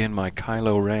can begin my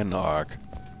Kylo Ren arc.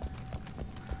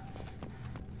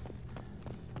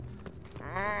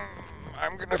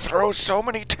 I'm gonna throw so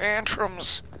many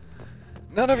tantrums!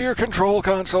 None of your control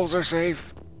consoles are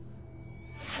safe!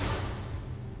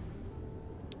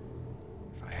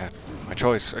 If I had my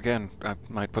choice, again, I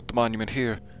might put the monument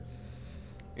here,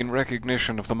 in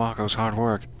recognition of the Mako's hard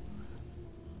work.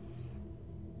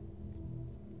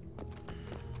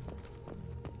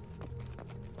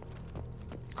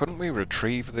 Couldn't we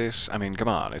retrieve this? I mean, come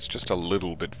on, it's just a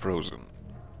little bit frozen.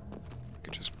 We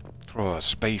could just throw a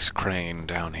space crane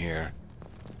down here.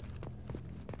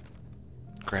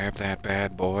 Grab that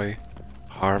bad boy,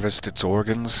 harvest its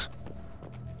organs,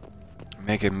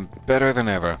 make him better than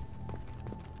ever.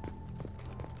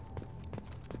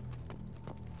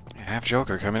 Have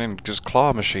Joker come in and just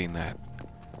claw machine that.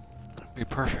 That'd be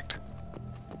perfect.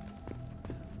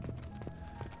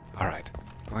 Alright,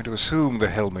 going to assume the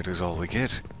helmet is all we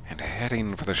get, and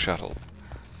heading for the shuttle.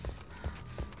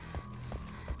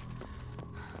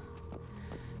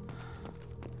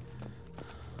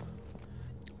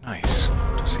 Nice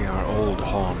to see our old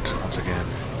haunt once again.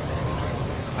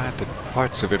 Glad that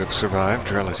parts of it have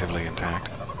survived relatively intact,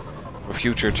 for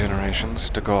future generations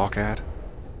to gawk at.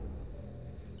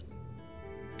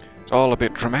 It's all a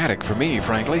bit dramatic for me,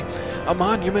 frankly. A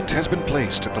monument has been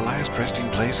placed at the last resting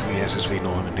place of the SSV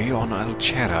Normandy on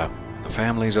Alchera. The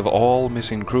families of all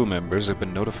missing crew members have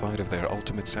been notified of their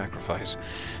ultimate sacrifice.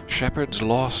 Shepard's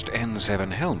lost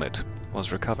N7 helmet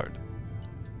was recovered.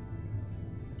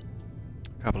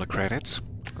 Couple of credits.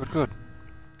 Good.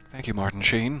 Thank you, Martin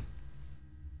Sheen.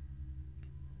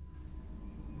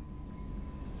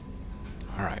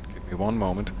 Alright, give me one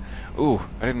moment. Ooh,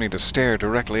 I didn't mean to stare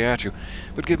directly at you,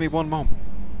 but give me one moment.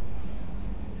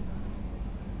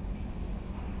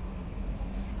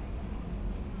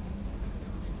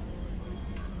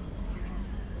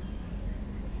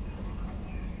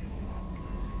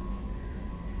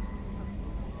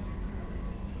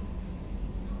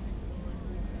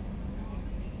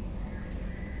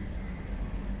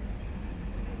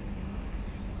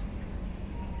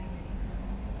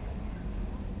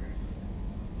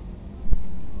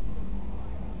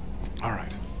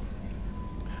 Alright.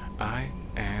 I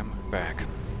am back.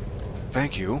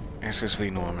 Thank you,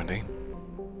 SSV Normandy,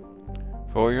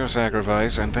 for your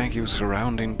sacrifice, and thank you,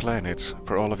 surrounding planets,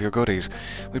 for all of your goodies.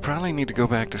 We probably need to go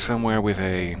back to somewhere with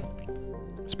a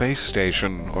space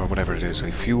station, or whatever it is,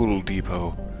 a fuel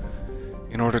depot,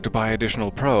 in order to buy additional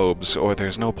probes, or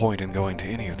there's no point in going to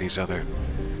any of these other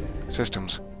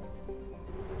systems.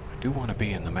 I do want to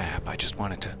be in the map, I just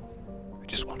wanted to.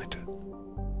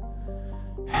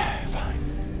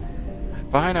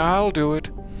 Fine, I'll do it.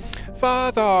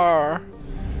 Father!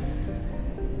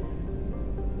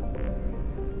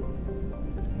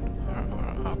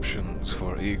 Our options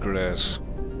for egress.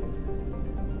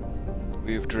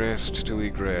 We've dressed to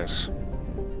egress.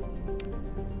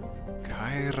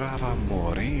 Kairava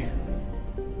Mori.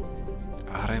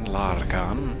 Aren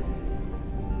Larkan.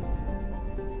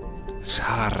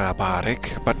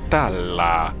 Sarabarik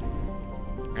Batalla.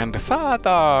 And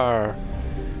Father!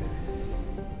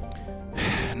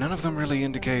 None of them really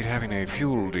indicate having a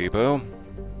fuel depot.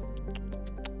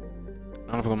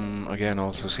 None of them, again,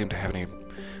 also seem to have any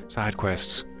side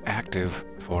quests active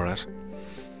for us.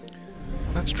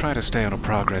 Let's try to stay on a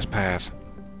progress path.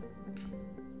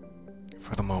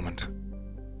 For the moment.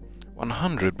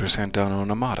 100% done on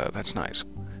Amada, that's nice.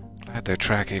 Glad they're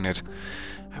tracking it.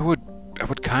 I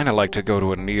would kind of like to go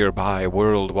to a nearby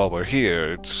world while we're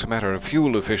here. It's a matter of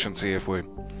fuel efficiency if we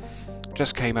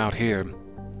just came out here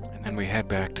and then we head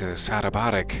back to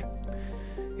Sarabarik.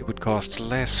 It would cost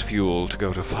less fuel to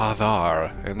go to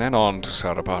Fadar and then on to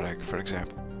Sarabarik, for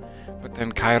example. But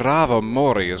then Kairava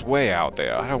Mori is way out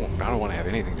there. I don't want to have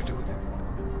anything to do with it.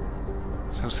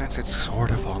 So since it's sort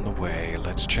of on the way,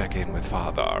 let's check in with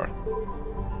Fadar.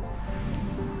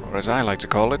 Or as I like to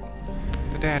call it,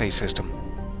 the daddy system.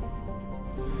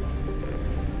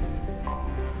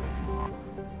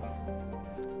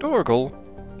 Dorgal,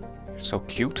 you're so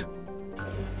cute.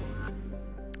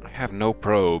 I have no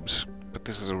probes, but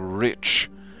this is a rich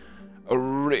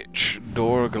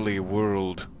Dorgally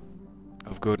world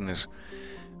of goodness.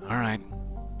 Alright,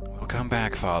 we'll come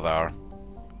back, Fadar.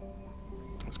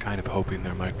 I was kind of hoping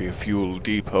there might be a fuel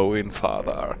depot in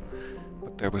Fadar,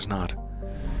 but there was not.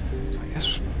 So I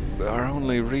guess our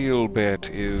only real bet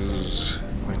is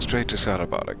going straight to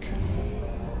Sarabarik.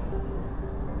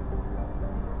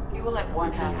 Fuel at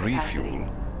 1/2 capacity. Refuel.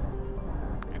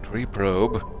 And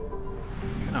reprobe.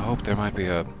 Kinda hope there might be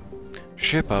a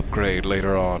ship upgrade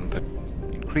later on that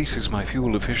increases my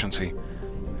fuel efficiency.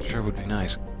 That sure would be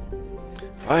nice.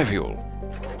 5 fuel.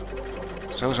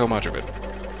 So much of it.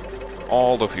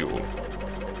 All the fuel. I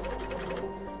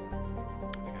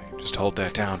think I can just hold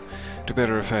that down to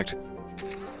better effect.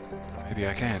 Maybe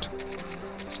I can't.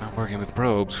 It's not working with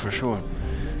probes for sure.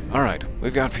 Alright,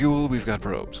 we've got fuel, we've got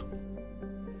probes.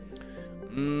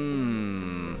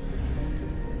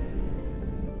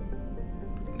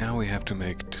 Now we have to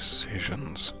make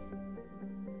decisions,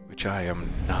 which I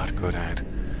am not good at.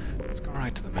 Let's go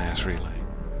right to the mass relay.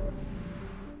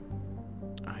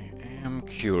 I am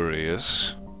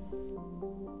curious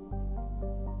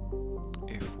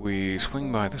if we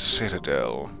swing by the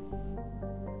Citadel.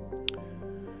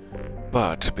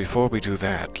 But before we do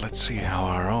that, let's see how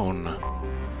our own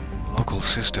local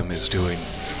system is doing.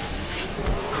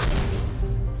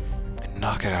 And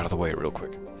knock it out of the way real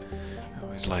quick. I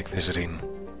always like visiting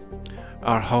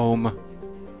our home.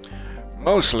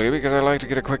 Mostly because I like to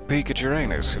get a quick peek at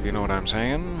Uranus, if you know what I'm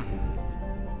saying.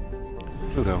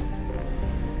 Pluto.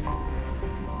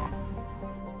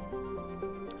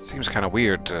 Seems kind of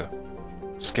weird to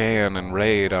scan and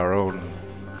raid our own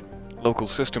local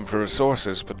system for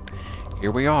resources, but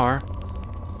here we are.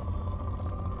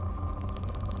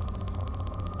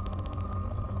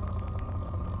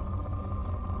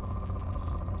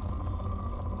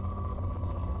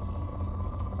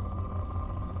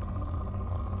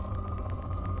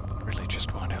 Really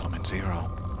just want element 0.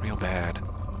 Real bad.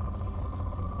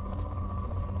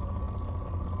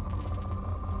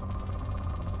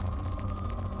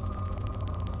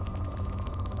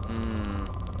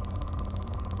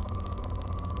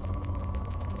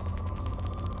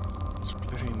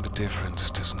 Splitting the difference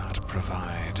does not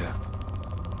provide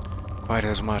quite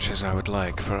as much as I would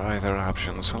like for either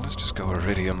option, so let's just go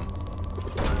Iridium.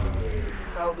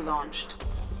 Probe launched.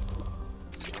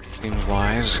 Seems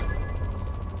wise.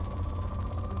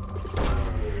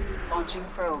 Launching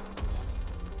probe.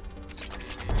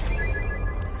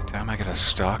 Every time I get a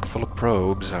stock full of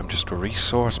probes, I'm just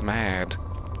resource mad.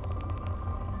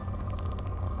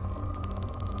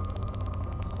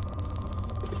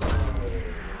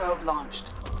 Probe launched.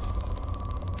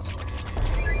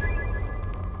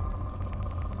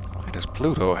 Why does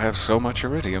Pluto have so much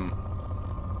Iridium?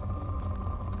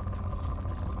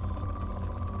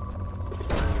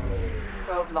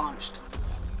 Probe launched.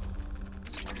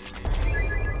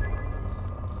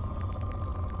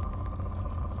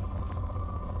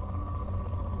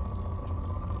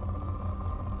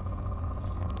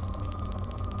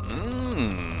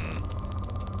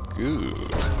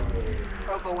 Good.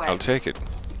 Probe away. I'll take it.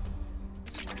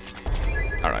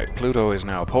 Alright, Pluto is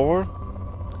now poor.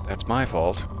 That's my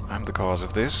fault. I'm the cause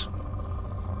of this.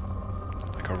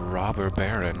 Like a robber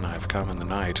baron, I've come in the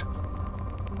night.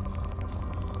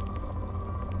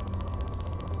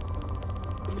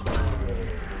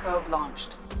 Probe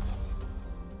launched.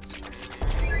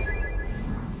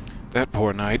 That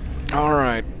poor knight.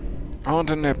 Alright, on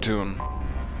to Neptune.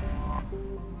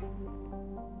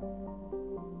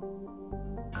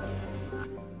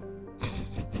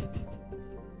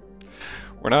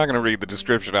 We're not going to read the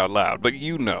description out loud, but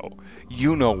you know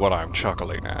what I'm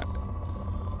chuckling at.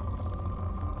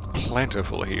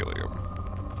 Plentiful helium.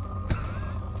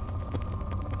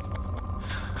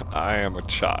 I am a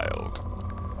child.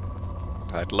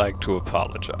 I'd like to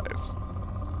apologize.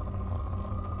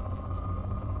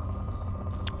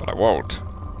 But I won't.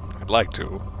 I'd like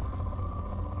to.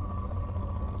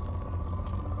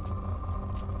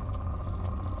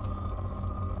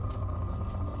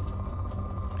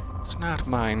 It's not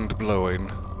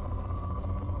mind-blowing.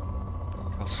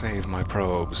 I'll save my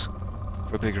probes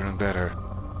for bigger and better.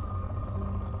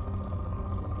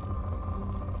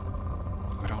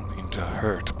 I don't mean to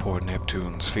hurt poor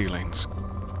Neptune's feelings,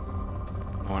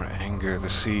 nor anger the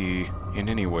sea in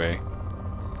any way.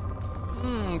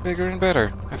 Bigger and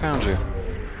better. I found you.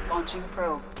 Launching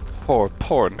probe.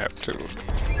 Poor Neptune.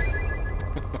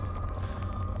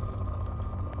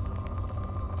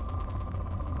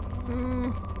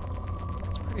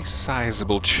 It's a pretty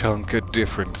sizable chunk of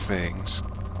different things.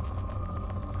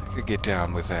 I could get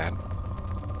down with that.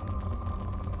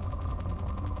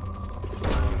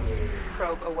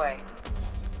 Probe away.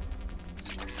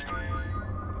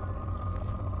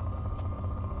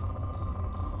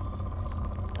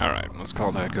 Alright, let's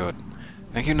call that good.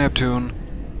 Thank you, Neptune.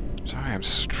 Sorry, I'm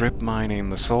strip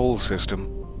mining the Sol system.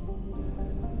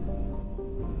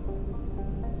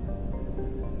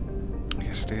 I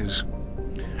guess it is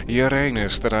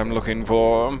Uranus that I'm looking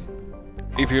for,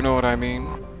 if you know what I mean.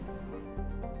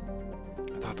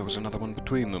 I thought there was another one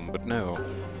between them, but no.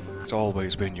 It's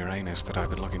always been Uranus that I've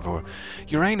been looking for.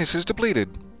 Uranus is depleted.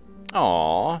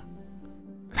 Aww.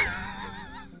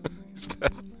 Is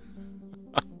that...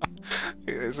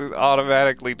 Is it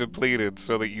automatically depleted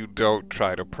so that you don't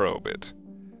try to probe it?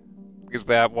 Is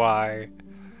that why?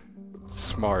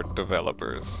 Smart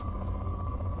developers.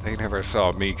 They never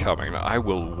saw me coming. I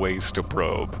will waste a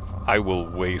probe. I will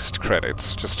waste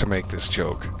credits just to make this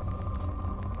joke.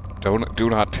 Do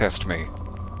not test me.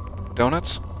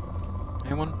 Donuts?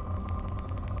 Anyone?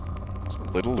 It's a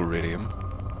little iridium.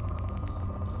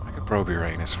 I could probe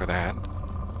Uranus for that.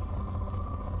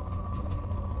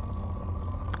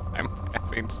 I'm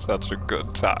having such a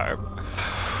good time.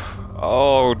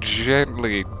 Oh,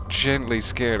 gently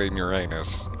scaring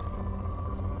Uranus.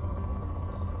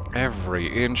 Every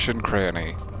inch and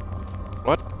cranny.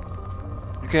 What?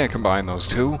 You can't combine those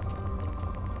two.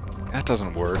 That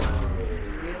doesn't work.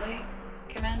 Really,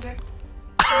 Commander?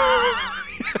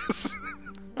 Yes.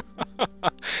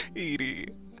 Edie.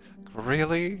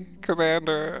 Really,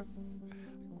 Commander?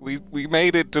 We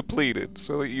made it depleted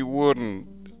so that you wouldn't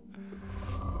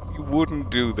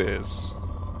do this.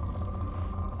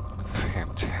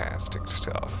 Fantastic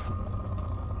stuff.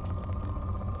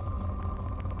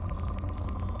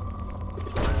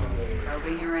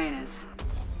 Probing Uranus.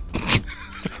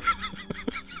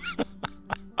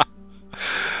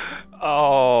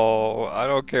 Oh, I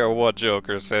don't care what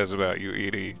Joker says about you,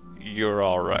 Edie. You're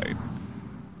alright.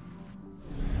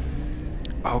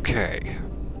 Okay.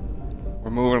 We're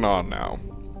moving on now.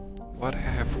 What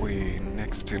have we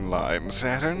next in line?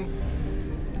 Saturn?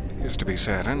 Appears to be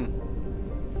Saturn.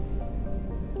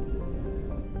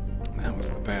 That was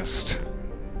the best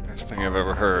thing I've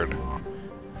ever heard.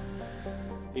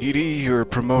 Edie, you're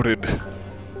promoted.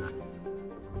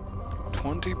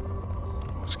 20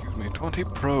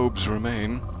 probes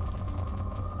remain.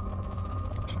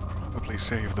 Should probably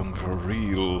save them for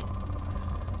real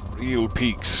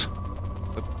peaks.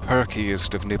 The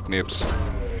perkiest of nip-nips.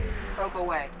 Probe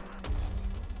away.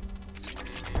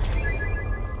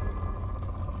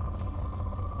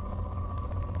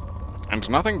 And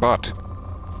nothing but.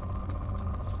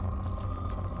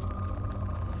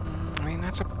 I mean,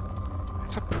 that's a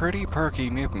pretty perky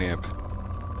nip-nip.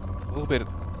 A little bit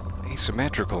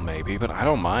asymmetrical, maybe, but I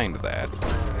don't mind that.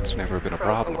 It's never been a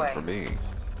problem for me.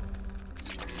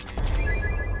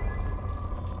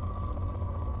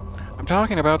 I'm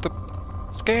talking about the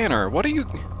scanner. What are you...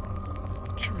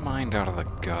 Get your mind out of the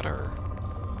gutter.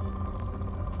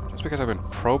 Just because I've been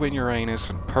probing Uranus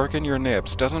and perking your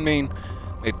nips doesn't mean...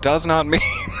 It does not mean...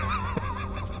 I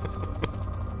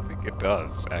think it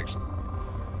does, actually.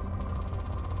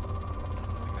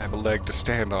 I have a leg to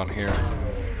stand on here.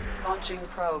 Launching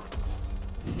probe.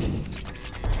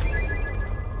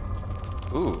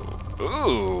 Ooh.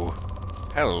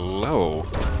 Hello.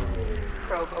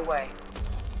 Probe away.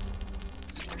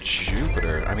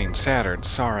 Jupiter. I mean Saturn.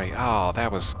 Sorry. Oh,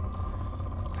 that was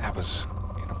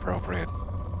inappropriate.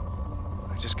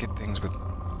 I just get things with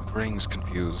rings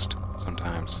confused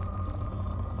sometimes.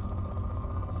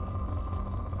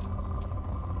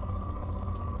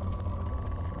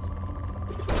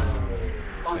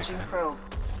 Launching probe.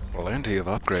 Plenty of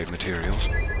upgrade materials.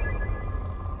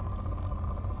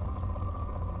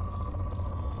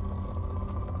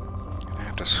 Gonna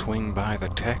have to swing by the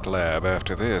tech lab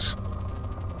after this.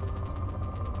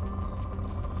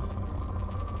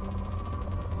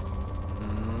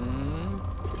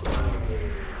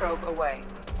 Probe away.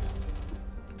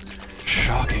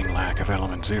 Shocking lack of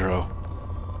Element Zero,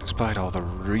 despite all the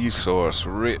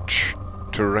resource-rich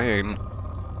terrain.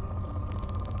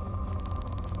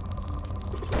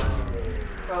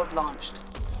 Probe launched.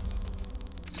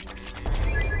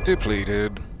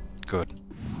 Depleted. Good.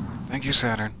 Thank you,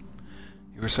 Saturn.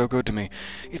 You were so good to me.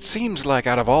 It seems like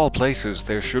out of all places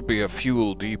there should be a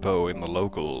fuel depot in the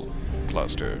local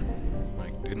cluster.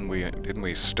 Like, didn't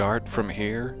we start from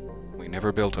here? We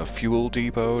never built a fuel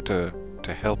depot to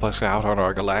help us out on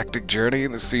our galactic journey?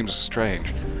 This seems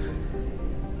strange.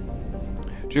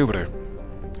 Jupiter.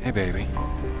 Hey, baby.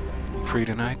 You free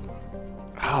tonight?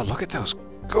 Oh, look at those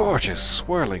gorgeous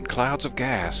swirling clouds of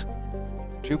gas.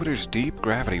 Jupiter's deep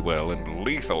gravity well and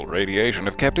lethal radiation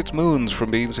have kept its moons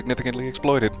from being significantly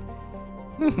exploited.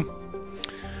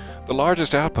 The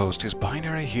largest outpost is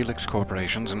Binary Helix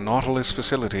Corporation's Nautilus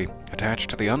facility, attached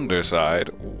to the underside,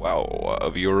 wow,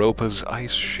 of Europa's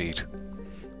ice sheet.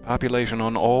 Population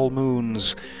on all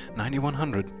moons,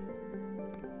 9,100.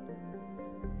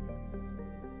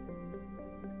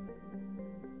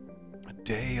 A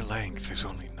day length is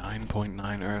only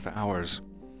 9.9 Earth hours.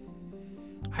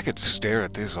 I could stare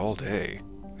at this all day.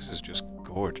 This is just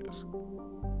gorgeous.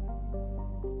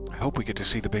 I hope we get to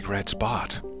see the big red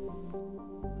spot.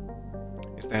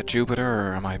 Is that Jupiter,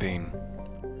 or am I being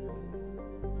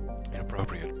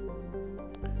inappropriate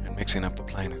and mixing up the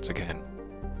planets again?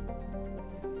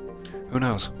 Who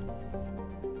knows?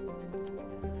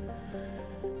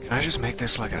 Can I just make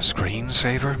this like a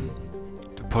screensaver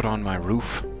to put on my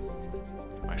roof?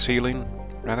 My ceiling,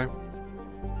 rather?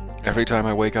 Every time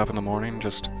I wake up in the morning,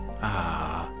 just,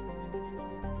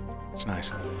 it's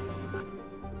nice.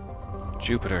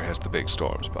 Jupiter has the big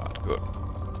storm spot. Good.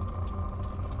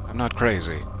 I'm not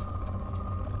crazy.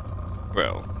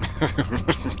 Well.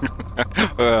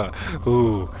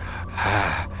 Ooh.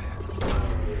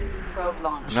 Probe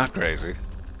launched. I'm not crazy.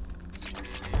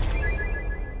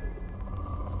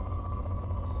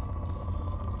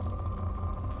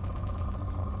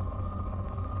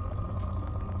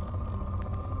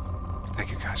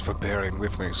 Thank you guys for bearing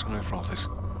with me. Sorry for all this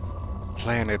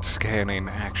planet scanning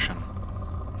action.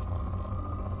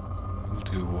 We'll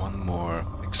do one more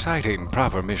exciting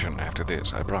proper mission after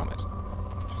this, I promise.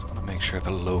 Just want to make sure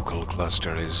the local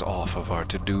cluster is off of our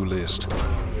to-do list.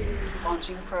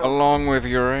 Launching probe. Along with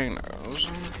Uranus.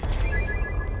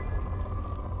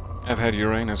 I've had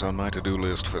Uranus on my to-do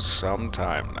list for some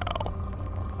time now.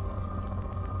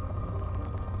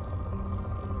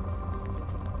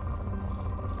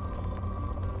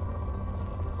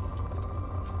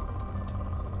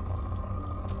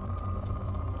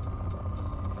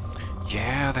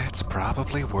 Yeah, that's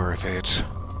probably worth it.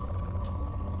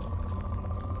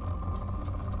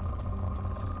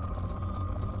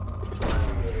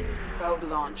 Probe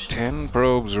launched. 10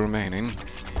 probes remaining.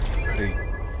 Already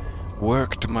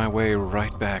worked my way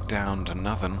right back down to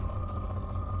nothing.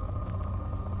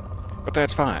 But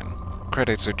that's fine.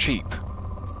 Credits are cheap.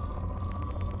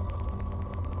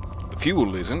 The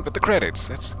fuel isn't, but the credits,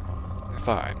 they're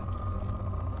fine.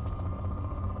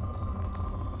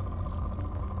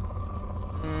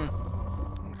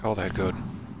 Call that good.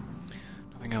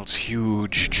 Nothing else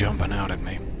huge jumping out at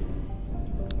me.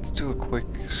 Let's do a quick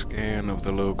scan of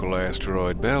the local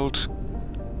asteroid belt,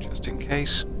 just in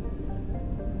case.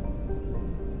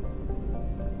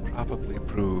 Probably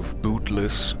prove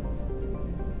bootless.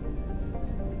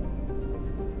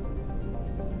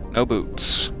 No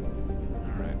boots.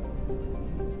 Alright.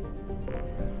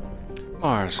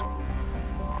 Mars.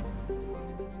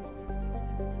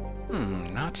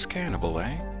 Not scannable,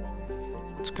 eh?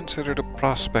 It's considered a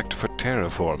prospect for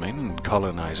terraforming and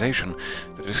colonization.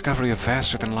 The discovery of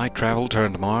faster-than-light travel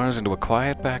turned Mars into a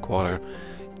quiet backwater.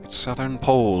 Its southern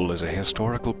pole is a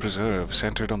historical preserve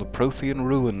centered on the Prothean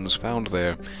ruins found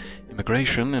there.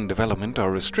 Immigration and development are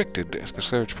restricted as the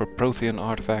search for Prothean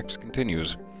artifacts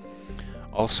continues.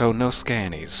 Also, no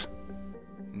scannies.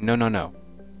 No.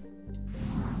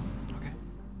 Okay.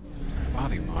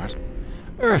 Bother you, Mars.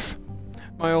 Earth!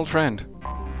 My old friend.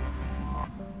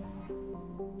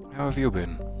 How have you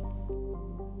been?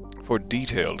 For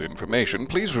detailed information,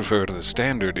 please refer to the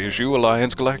Standard Issue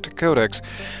Alliance Galactic Codex.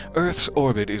 Earth's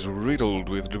orbit is riddled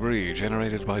with debris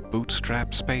generated by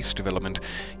bootstrap space development.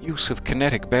 Use of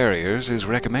kinetic barriers is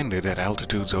recommended at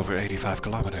altitudes over 85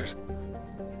 kilometers.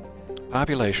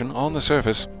 Population on the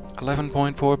surface,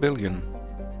 11.4 billion.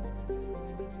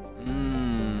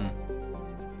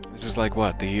 This is like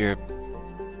what, the year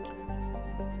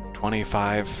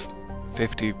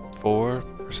 2554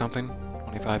 or something?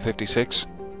 2556?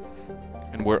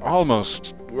 And we're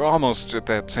almost at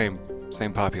that same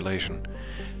population.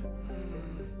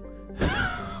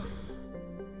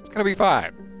 It's gonna be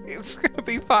fine. It's gonna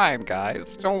be fine,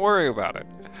 guys. Don't worry about it.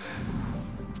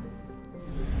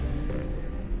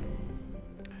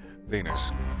 Venus.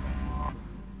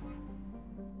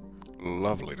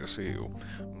 Lovely to see you.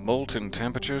 Molten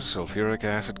temperatures, sulfuric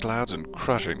acid clouds, and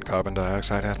crushing carbon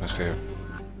dioxide atmosphere.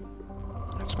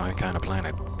 That's my kind of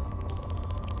planet.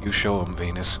 You show 'em,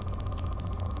 Venus.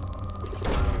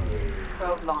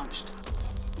 Probe launched.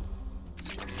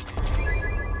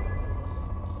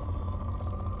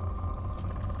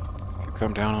 If you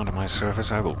come down onto my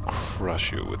surface, I will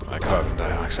crush you with my carbon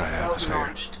dioxide Probe atmosphere.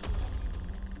 launched.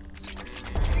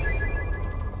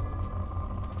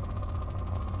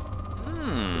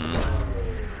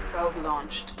 Probe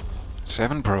launched.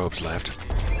 7 probes left.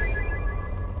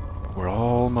 We're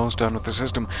almost done with the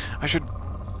system. I should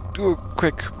do a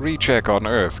quick recheck on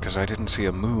Earth, because I didn't see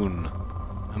a moon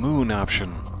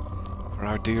option for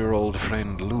our dear old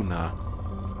friend Luna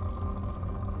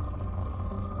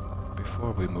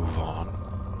before we move on.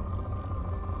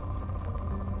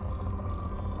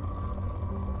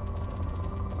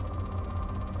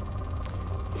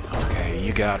 Okay,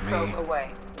 you got me. Probe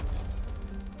away.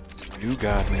 You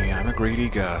got me. I'm a greedy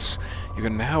Gus. You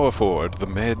can now afford the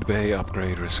Med Bay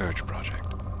Upgrade Research Project.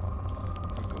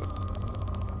 Good.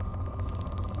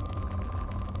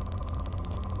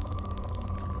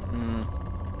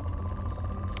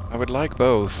 I would like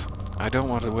both. I don't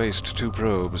want to waste 2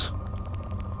 probes.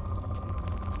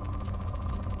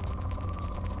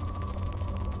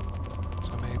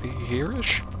 So maybe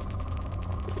here-ish?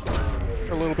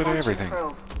 A little bit of everything.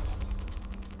 Probe.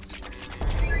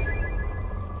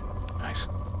 Nice.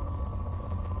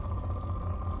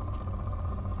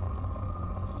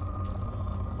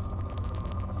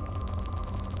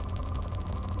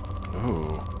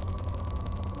 Ooh.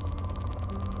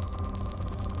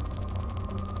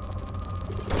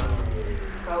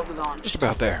 Probe launched. Just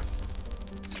about there.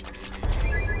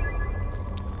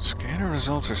 Scanner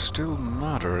results are still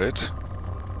moderate.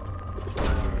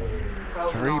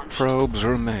 Probe 3 launched. probes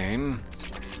remain.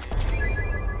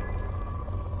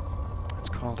 Let's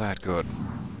call that good.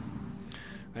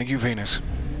 Thank you, Venus.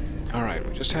 Alright,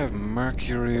 we just have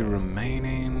Mercury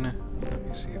remaining. Let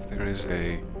me see if there is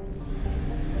a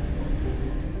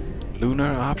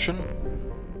lunar option.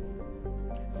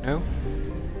 No?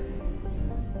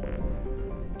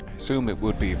 I assume it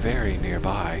would be very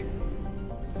nearby.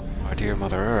 Our dear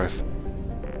Mother Earth.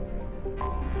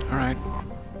 Alright.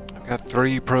 I've got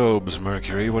 3 probes,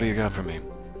 Mercury. What do you got for me?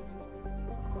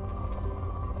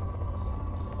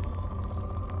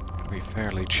 Gotta be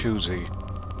fairly choosy.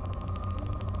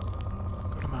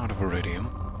 Good amount of iridium.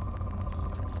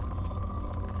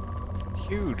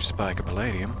 Huge spike of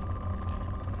palladium.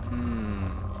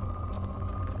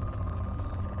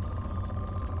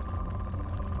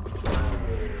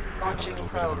 Got a Launching little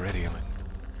bit of probe. iridium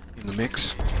in the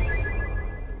mix.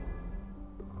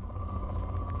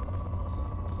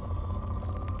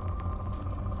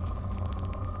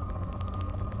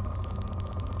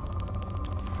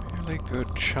 Fairly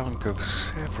good chunk of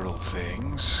several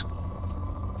things.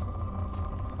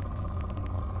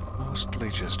 Mostly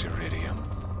just iridium.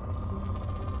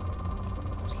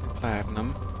 Mostly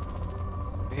platinum.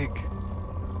 Big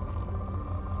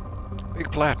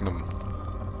platinum.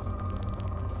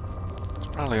 It's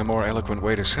probably a more eloquent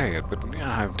way to say it, but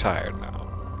yeah, I'm tired now.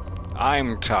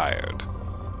 I'm tired.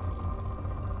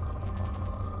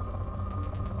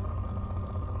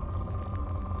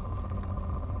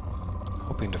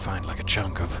 Hoping to find like a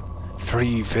chunk of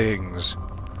 3 things.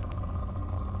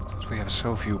 Since we have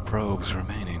so few probes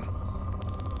remaining,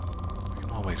 we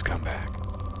can always come back.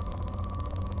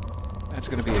 That's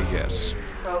gonna be a yes.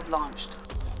 Probe launched.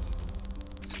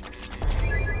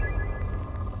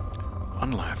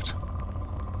 1 left.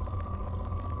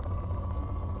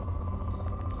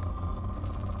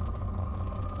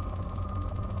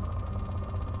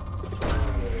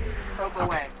 Probe Okay.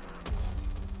 away.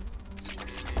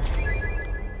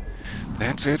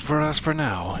 That's it for us for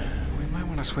now. We might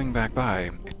want to swing back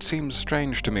by. It seems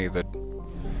strange to me that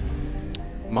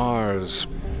Mars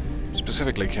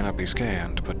specifically cannot be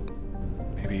scanned, but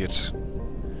maybe it's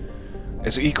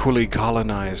as equally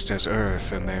colonized as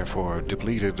Earth and therefore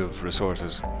depleted of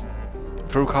resources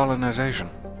through colonization.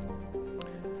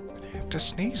 I have to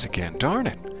sneeze again, darn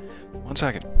it. 1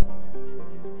 second.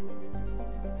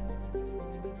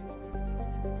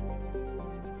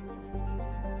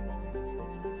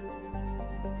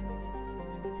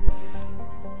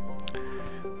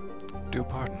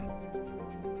 pardon.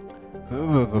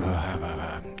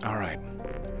 Alright.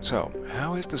 So,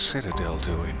 how is the Citadel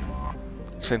doing?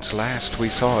 Since last we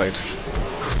saw it,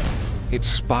 its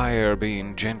spire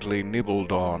being gently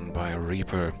nibbled on by a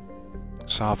Reaper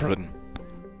Sovereign.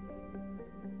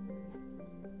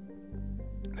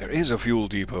 There is a fuel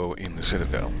depot in the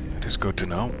Citadel. It is good to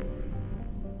know.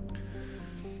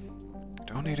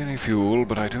 Don't need any fuel,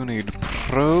 but I do need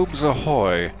probes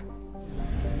ahoy.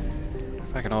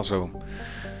 If I can also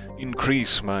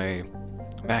increase my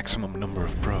maximum number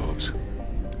of probes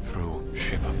through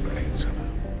ship upgrades somehow.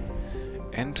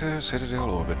 Enter Citadel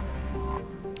orbit.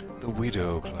 The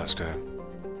Widow Cluster.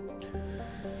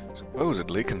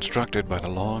 Supposedly constructed by the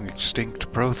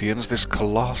long-extinct Protheans, this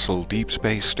colossal deep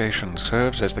space station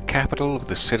serves as the capital of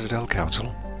the Citadel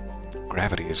Council.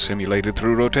 Gravity is simulated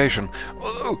through rotation.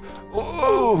 Whoa!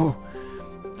 Whoa!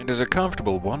 And is a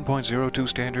comfortable 1.02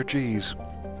 standard Gs.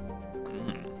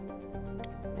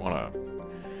 Wanna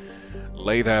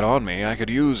lay that on me? I could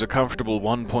use a comfortable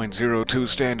 1.02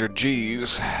 standard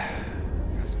Gs.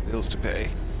 Got some bills to pay.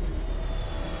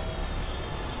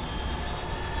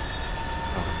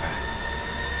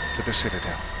 To the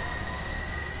Citadel.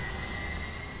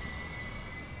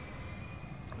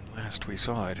 When last we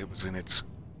saw it, it was in its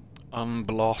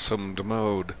unblossomed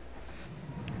mode,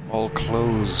 all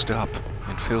closed up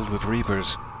and filled with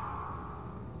Reapers.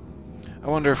 I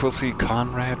wonder if we'll see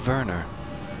Conrad Werner,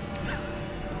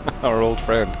 our old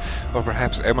friend, or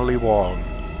perhaps Emily Wong,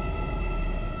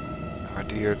 our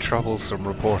dear troublesome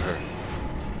reporter.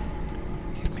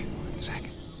 Give me 1 second.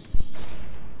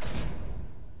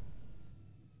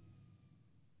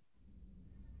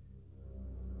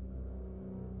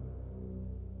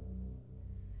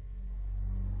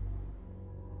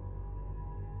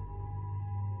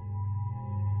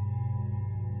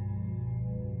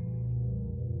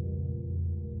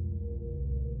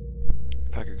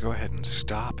 If I could go ahead and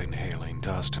stop inhaling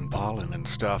dust and pollen and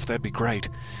stuff, that'd be great.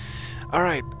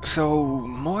 Alright, so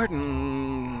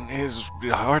Morton is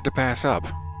hard to pass up.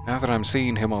 Now that I'm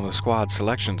seeing him on the squad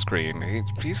selection screen,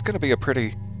 he's going to be a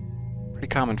pretty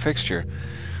common fixture.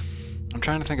 I'm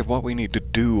trying to think of what we need to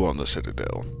do on the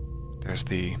Citadel. There's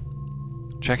the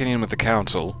checking in with the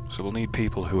Council, so we'll need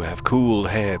people who have cool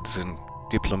heads and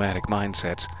diplomatic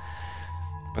mindsets.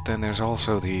 But then there's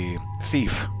also the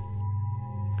thief.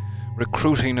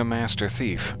 Recruiting a master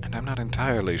thief, and I'm not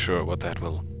entirely sure what that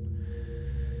will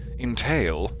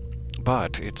entail,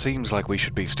 but it seems like we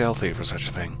should be stealthy for such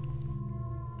a thing.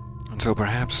 And so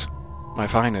perhaps my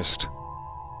finest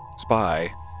spy,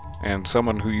 and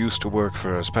someone who used to work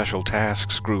for a special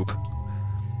tasks group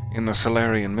in the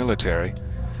Solarian military,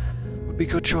 would be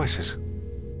good choices.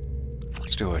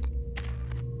 Let's do it.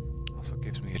 Also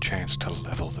gives me a chance to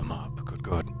level them up.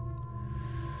 Good.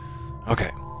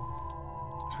 Okay.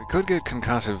 So we could get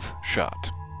concussive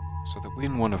shot, so that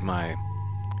when one of my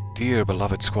dear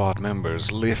beloved squad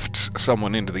members lifts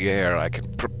someone into the air, I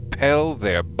can propel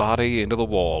their body into the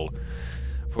wall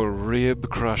for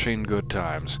rib-crushing good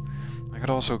times. I could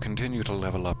also continue to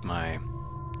level up my...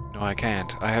 No, I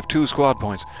can't. I have 2 squad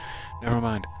points. Never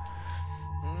mind.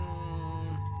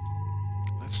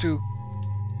 Let's do...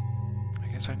 I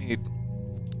guess I need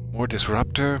more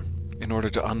Disruptor in order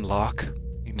to unlock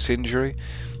Incendiary.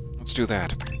 Let's do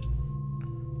that.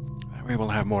 That way we'll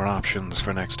have more options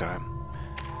for next time.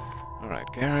 Alright,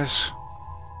 Garrus.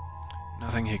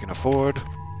 Nothing he can afford.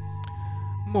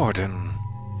 Morden.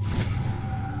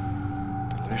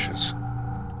 Delicious.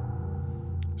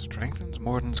 Strengthens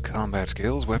Morden's combat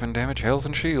skills, weapon damage, health,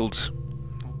 and shields.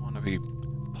 I'll want to be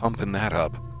pumping that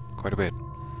up quite a bit.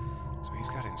 So he's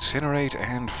got Incinerate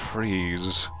and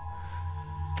Freeze.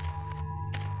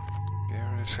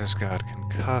 Garrus has got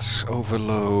Concuss,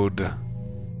 Overload.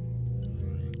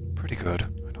 Pretty good.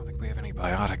 I don't think we have any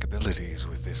biotic abilities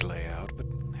with this layout, but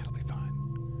that'll be fine.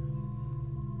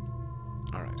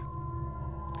 Alright.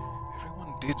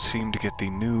 Everyone did seem to get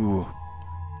the new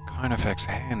Carnifex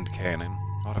hand cannon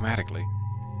automatically,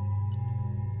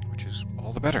 which is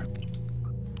all the better.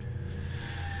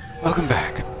 Welcome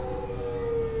back.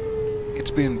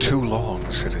 It's been too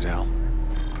long, Citadel.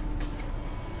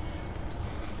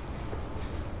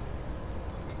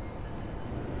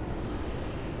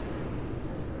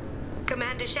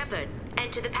 Commander Shepard,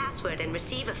 enter the password and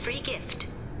receive a free gift.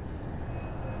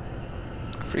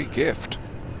 A free gift?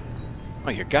 Oh,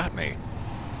 you got me.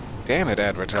 Damn it,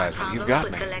 advertisement, you've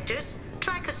got me. Collectors?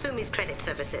 Try Kasumi's credit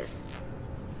services.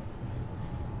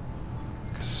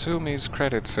 Kasumi's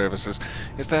credit services.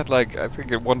 Is that like, I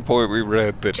think at one point we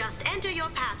read that... Just enter your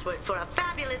password for a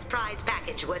fabulous prize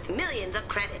package worth millions of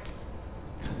credits.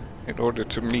 In order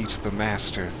to meet the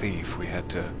Master Thief, we had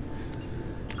to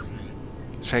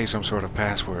say some sort of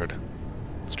password.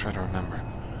 Let's try to remember.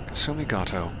 Kasumi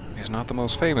Gato is not the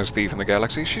most famous thief in the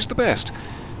galaxy. She's the best.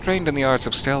 Trained in the arts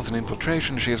of stealth and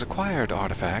infiltration, she has acquired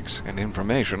artifacts and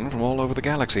information from all over the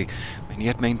galaxy, and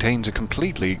yet maintains a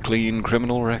completely clean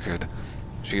criminal record.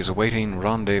 She is awaiting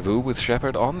rendezvous with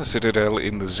Shepard on the Citadel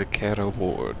in the Zakera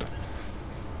ward.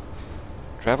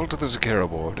 Travel to the Zakera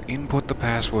ward, input the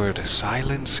password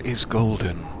 "Silence is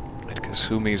Golden" at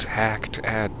Kasumi's hacked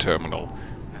ad terminal.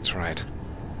 That's right.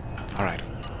 Alright.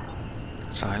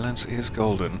 Silence is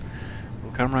golden.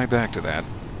 We'll come right back to that.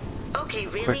 Okay,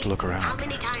 really? Quick look around. How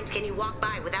many times can you walk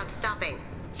by without stopping?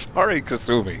 Sorry,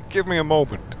 Kasumi. Give me a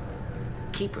moment.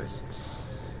 Keepers.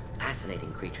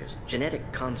 Fascinating creatures.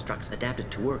 Genetic constructs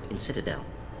adapted to work in Citadel.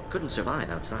 Couldn't survive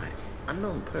outside.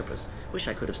 Unknown purpose. Wish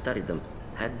I could have studied them.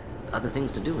 Had other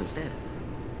things to do instead.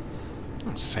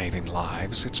 I'm saving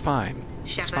lives. It's fine.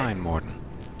 Shepard, it's fine, Morden.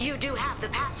 You do have the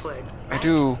password, right? I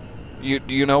do.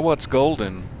 You know what's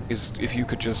golden is if you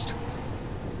could just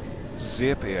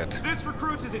zip it. This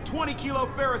recruits is a 20-kilo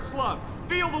ferrous slug.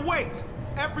 Feel the weight.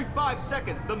 Every 5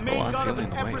 seconds, the main gun of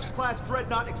an Empress-class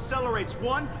dreadnought accelerates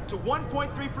 1 to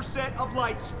 1.3% of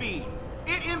light speed.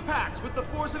 It impacts with the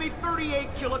force of a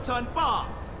 38-kiloton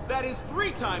bomb. That is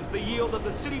 3 times the yield of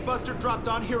the city buster dropped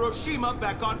on Hiroshima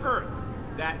back on Earth.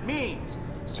 That means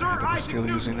Sir Isaac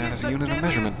Newton is the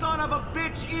deadliest son of a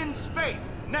bitch in space.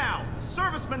 Now,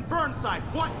 Serviceman Burnside,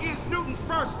 what is Newton's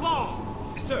first law?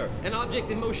 Sir, an object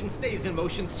in motion stays in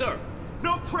motion, sir.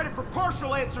 No credit for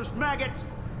partial answers, maggot.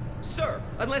 Sir,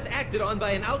 unless acted on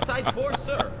by an outside force,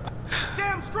 sir.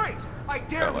 Damn straight! I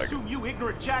dare assume you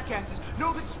ignorant jackasses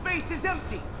know that space is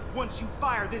empty. Once you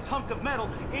fire this hunk of metal,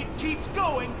 it keeps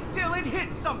going till it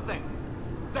hits something.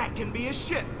 That can be a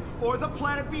ship, or the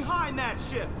planet behind that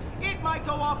ship. It might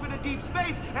go off into deep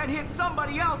space and hit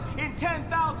somebody else in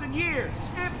 10,000 years.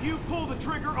 If you pull the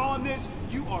trigger on this,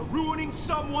 you are ruining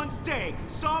someone's day,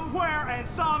 somewhere and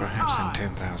sometime. Perhaps in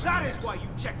 10,000 years. That is why you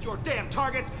check your damn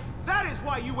targets. That is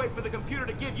why you wait for the computer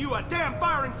to give you a damn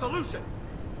firing solution.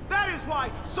 That is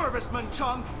why, Serviceman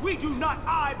Chung, we do not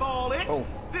eyeball it. Oh,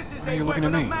 this is why are a you looking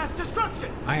at weapon me? of mass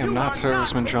destruction. I am You not are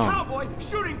Serviceman not a Chung. cowboy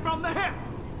shooting from the hip.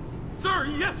 Sir,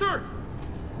 yes, sir.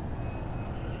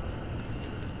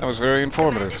 That was very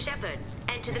informative. Shepherds,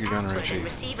 enter the Thank you, Gunnery password and Chief.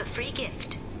 receive a free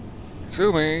gift.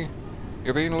 Kasumi,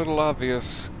 you're being a little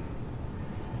obvious.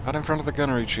 Not in front of the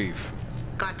gunnery chief.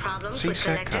 Got problems CSEC with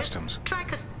collectors? Customs. Try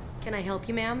Can I help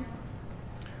you, ma'am?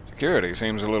 Security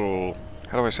seems a little...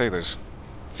 how do I say this?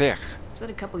 Thick. It's been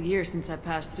a couple years since I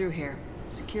passed through here.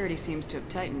 Security seems to have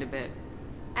tightened a bit.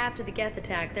 After the Geth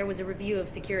attack, there was a review of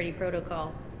security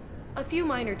protocol. A few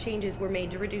minor changes were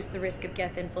made to reduce the risk of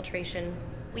Geth infiltration.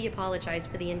 We apologize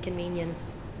for the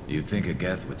inconvenience. You'd think a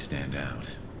Geth would stand out.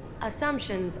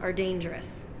 Assumptions are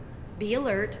dangerous. Be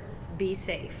alert, be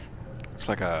safe. It's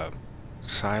like a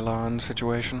Cylon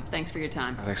situation. Thanks for your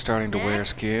time. Are they starting to wear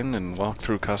skin and walk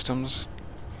through customs?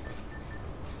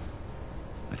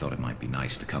 I thought it might be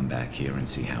nice to come back here and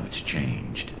see how it's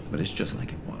changed, but it's just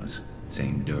like it was.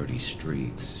 Same dirty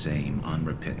streets, same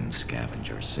unrepentant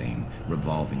scavengers, same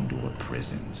revolving door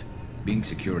prisons. Being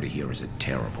security here is a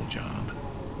terrible job.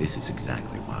 This is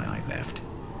exactly why I left.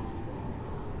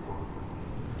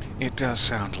 It does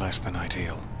sound less than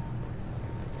ideal.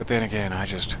 But then again, I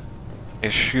just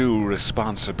eschew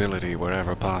responsibility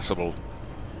wherever possible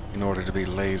in order to be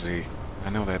lazy. I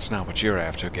know that's not what you're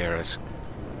after, Garrus.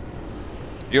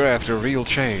 You're after real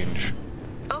change.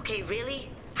 Okay, really?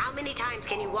 How many times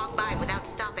can you walk by without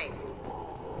stopping?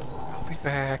 I'll be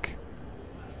back.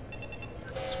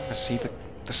 Just want to see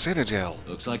the Citadel.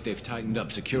 Looks like they've tightened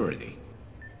up security.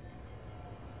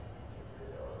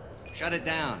 Shut it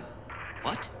down.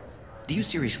 What? Do you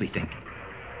seriously think?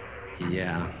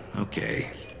 Yeah,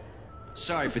 okay.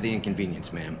 Sorry for the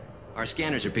inconvenience, ma'am. Our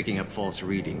scanners are picking up false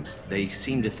readings. They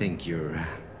seem to think you're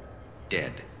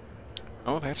dead.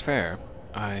 Oh, that's fair.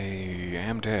 I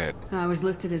am dead. I was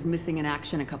listed as missing in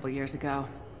action a couple years ago.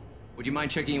 Would you mind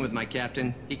checking in with my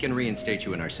captain? He can reinstate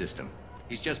you in our system.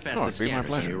 He's just past the it'd be my scanners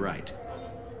on pleasure. your right.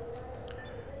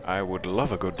 I would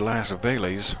love a good glass of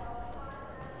Bailey's.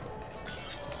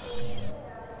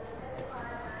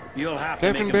 You'll have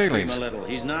Captain to make him Bailey's. scream a little.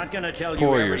 He's not going to tell you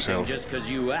Pour everything yourself. just because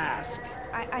you ask.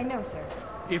 I know, sir.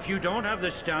 If you don't have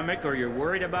the stomach or you're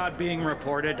worried about being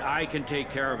reported, I can take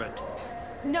care of it.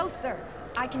 No, sir.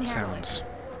 I can handle it. Sounds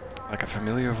like a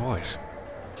familiar voice.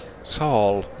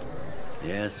 Saul.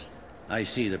 Yes, I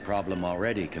see the problem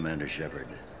already, Commander Shepard.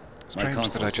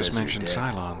 Strange that I just mentioned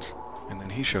Cylons, and then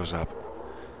he shows up.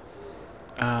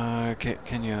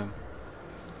 Can you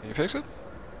fix it?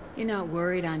 You're not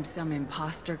worried I'm some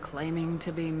imposter claiming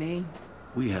to be me?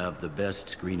 We have the best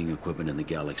screening equipment in the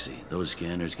galaxy. Those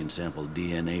scanners can sample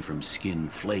DNA from skin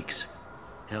flakes.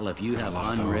 Hell, if you have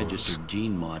unregistered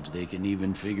gene mods, they can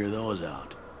even figure those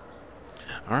out.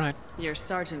 Alright. Your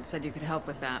sergeant said you could help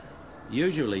with that.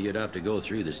 Usually you'd have to go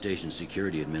through the station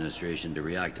security administration to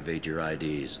reactivate your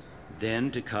IDs.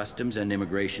 Then to customs and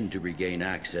immigration to regain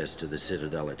access to the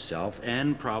Citadel itself,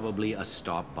 and probably a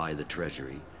stop by the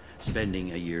Treasury.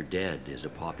 Spending a year dead is a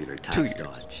popular tax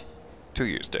dodge. 2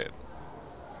 years dead.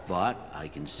 But I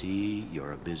can see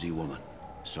you're a busy woman.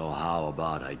 So how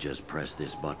about I just press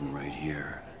this button right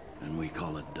here, and we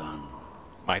call it done?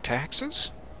 My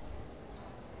taxes?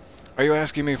 Are you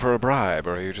asking me for a bribe,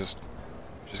 or are you just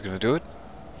gonna do it?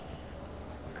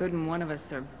 Couldn't one of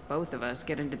us or both of us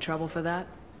get into trouble for that?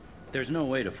 There's no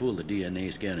way to fool the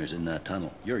DNA scanners in that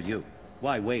tunnel. You're you.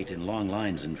 Why wait in long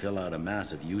lines and fill out a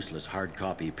massive useless hard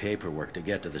copy paperwork to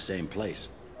get to the same place?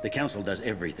 The Council does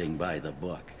everything by the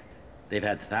book. They've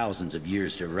had thousands of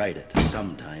years to write it.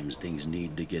 Sometimes things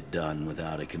need to get done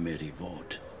without a committee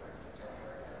vote.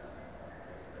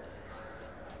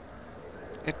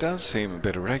 It does seem a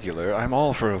bit irregular. I'm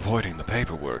all for avoiding the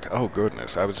paperwork. Oh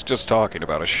goodness, I was just talking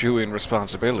about a shoo-in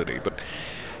responsibility, but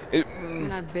You're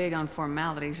not big on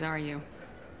formalities, are you?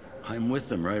 I'm with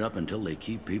them right up until they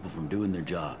keep people from doing their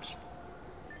jobs.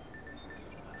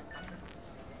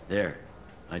 There.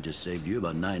 I just saved you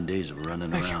about 9 days of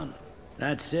running around.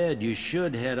 That said, you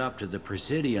should head up to the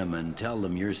Presidium and tell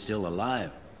them you're still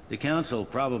alive. The Council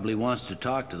probably wants to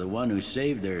talk to the one who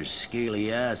saved their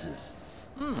scaly asses.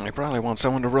 I probably want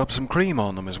someone to rub some cream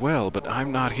on them as well, but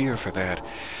I'm not here for that.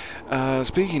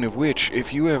 Speaking of which,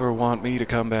 if you ever want me to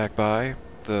come back by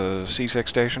the C-Sec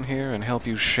station here and help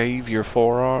you shave your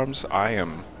forearms,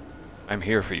 I'm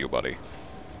here for you, buddy.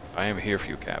 I am here for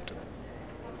you, Captain.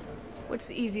 What's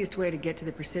the easiest way to get to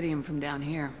the Presidium from down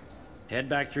here? Head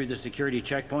back through the security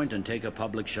checkpoint and take a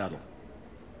public shuttle.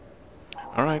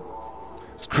 Alright.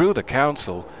 Screw the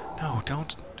Council. No,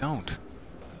 don't.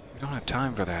 We don't have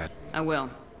time for that. I will.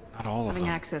 Not all of them. Having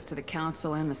access to the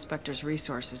Council and the Spectre's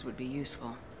resources would be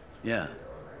useful. Yeah.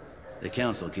 The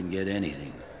Council can get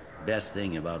anything. Best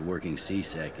thing about working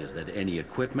C-Sec is that any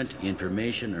equipment,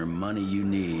 information, or money you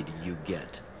need, you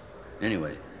get.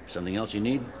 Anyway, something else you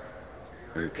need?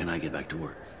 Or can I get back to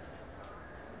work?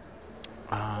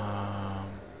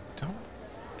 Don't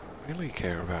really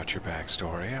care about your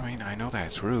backstory. I mean, I know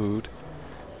that's rude.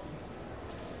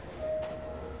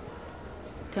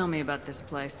 Tell me about this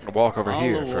place. I'll walk over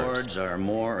here first. All the wards are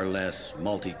more or less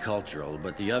multicultural,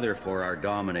 but the other 4 are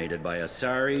dominated by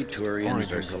Asari,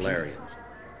 Turians, or Solarians.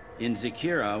 In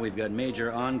Zakira, we've got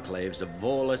major enclaves of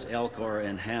Volus, Elcor,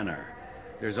 and Hanar.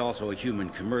 There's also a human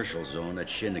commercial zone at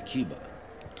Shinakiba.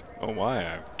 Oh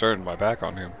my, I've turned my back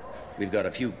on him. We've got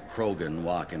a few Krogan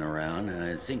walking around, and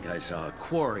I think I saw a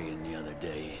Quarian the other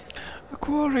day. A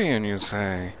Quarian, you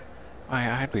say? Why,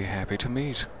 I'd be happy to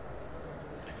meet.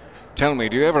 Tell me,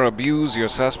 do you ever abuse your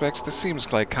suspects? This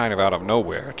seems like kind of out of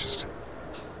nowhere. Just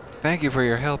thank you for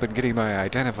your help in getting my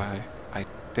identifying...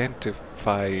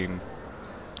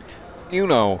 You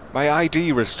know, my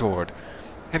ID restored.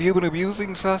 Have you been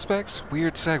abusing suspects?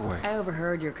 Weird segue. I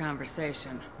overheard your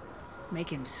conversation. Make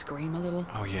him scream a little?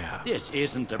 Oh, yeah. This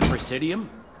isn't the Presidium.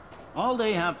 All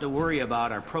they have to worry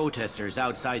about are protesters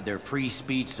outside their free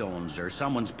speech zones or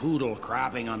someone's poodle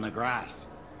crapping on the grass.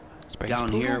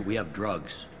 Down here, we have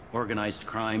drugs, organized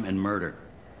crime, and murder.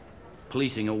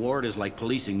 Policing a ward is like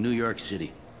policing New York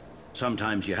City.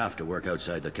 Sometimes you have to work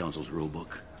outside the Council's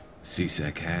rulebook.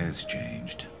 C-Sec has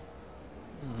changed.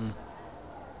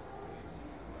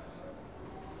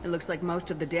 It looks like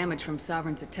most of the damage from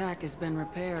Sovereign's attack has been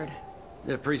repaired.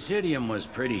 The Presidium was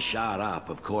pretty shot up.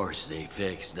 Of course, they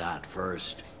fixed that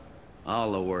first.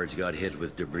 All the wards got hit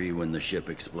with debris when the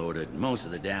ship exploded. Most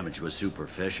of the damage was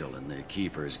superficial, and the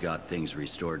Keepers got things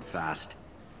restored fast.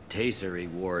 Tasery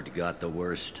Ward got the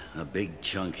worst. A big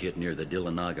chunk hit near the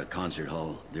Dillanaga concert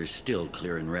hall. They're still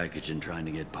clearing wreckage and trying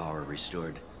to get power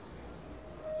restored.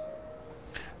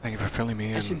 Thank you for filling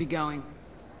me in. I should be going.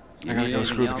 I gotta go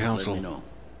screw the Council. Let me know.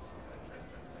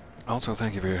 Also,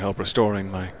 thank you for your help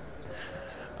restoring my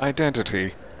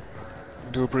identity.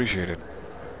 I do appreciate it.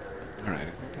 Alright, I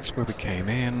think that's where we came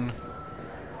in.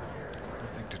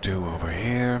 Nothing to do over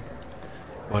here.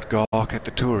 But gawk at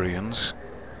the Turians.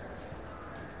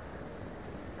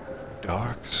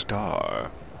 Dark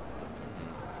Star.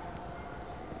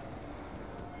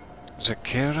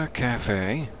 Zakira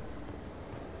Cafe.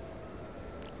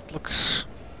 Looks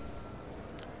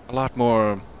a lot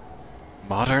more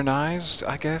modernized,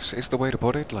 I guess, is the way to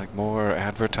put it. Like more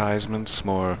advertisements,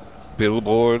 more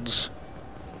billboards,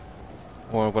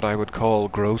 more what I would call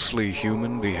grossly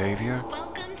human behavior.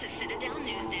 Welcome to Citadel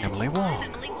Emily Wong.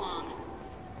 I'm Emily Wong.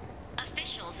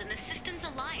 Officials in the Systems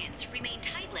Alliance remain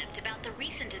tight-lipped about the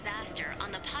recent disaster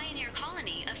on the pioneer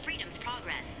colony of Freedom's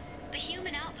Progress. The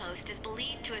human outpost is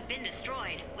believed to have been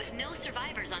destroyed, with no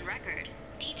survivors on record.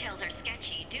 Details are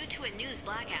sketchy due to a news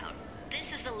blackout.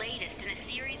 This is the latest in a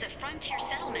series of frontier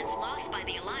settlements lost by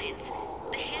the Alliance.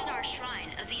 The Hanar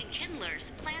Shrine of the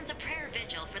Enkindlers plans a prayer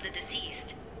vigil for the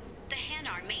deceased. The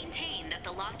Hanar maintain that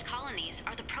the lost colonies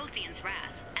are the Protheans'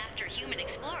 wrath, after human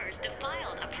explorers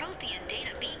defiled a Prothean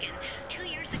data beacon 2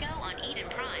 years ago on Eden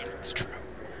Prime. It's true.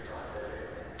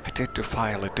 I did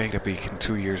defile a data beacon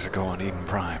 2 years ago on Eden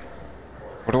Prime.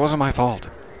 But it wasn't my fault.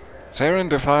 Saren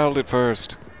defiled it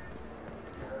first.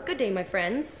 Good day, my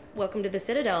friends. Welcome to the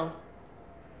Citadel.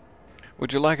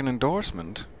 Would you like an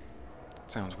endorsement?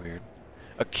 Sounds weird.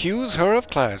 Accuse her of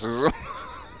classes.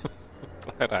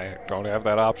 Glad I don't have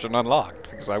that option unlocked,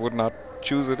 because I would not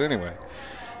choose it anyway.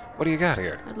 What do you got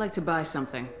here? I'd like to buy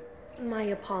something. My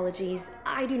apologies.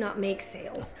 I do not make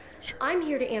sales. I'm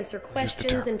here to answer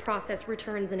questions and process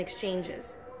returns and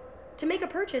exchanges. To make a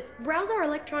purchase, browse our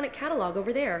electronic catalog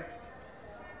over there.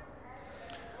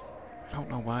 I don't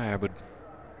know why I would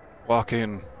walk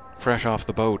in fresh off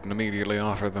the boat and immediately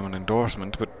offer them an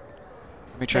endorsement, but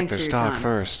let me check their stock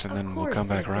first, and then we'll come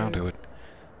back around to it.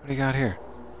 What do you got here?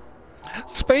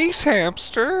 Space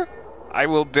Hamster! I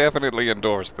will definitely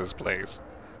endorse this place.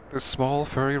 This small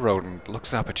furry rodent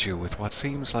looks up at you with what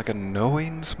seems like a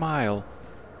knowing smile.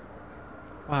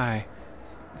 Why?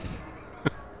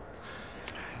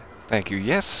 Thank you.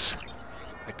 Yes,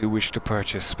 I do wish to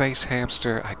purchase Space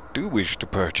Hamster. I do wish to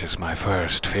purchase my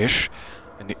first fish,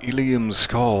 an Ilium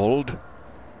scald.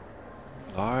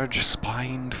 Large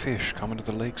spined fish coming to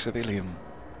the lakes of Ilium.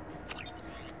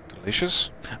 Delicious.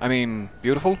 I mean,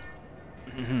 beautiful.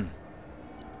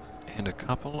 And a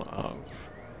couple of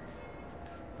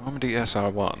Normandy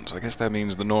SR1s. I guess that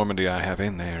means the Normandy I have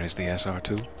in there is the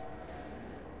SR2.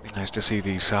 Be nice to see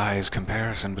the size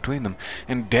comparison between them.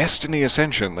 And Destiny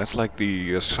Ascension, that's like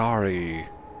the Asari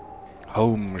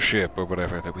home ship or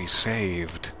whatever that we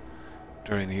saved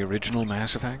during the original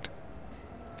Mass Effect.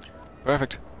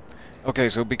 Perfect. Okay,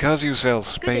 so because you sell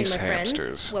space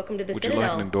hamsters, welcome to the would you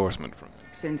like an endorsement from me?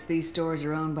 Since these stores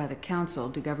are owned by the council,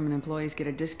 do government employees get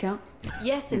a discount?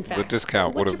 Yes, in fact. The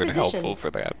discount would have been helpful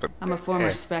for that, but I'm a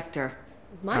former Spectre.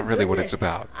 Not really what it's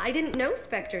about. I didn't know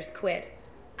Spectres quit.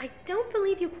 I don't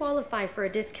believe you qualify for a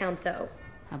discount, though.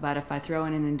 How about if I throw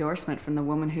in an endorsement from the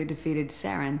woman who defeated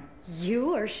Saren?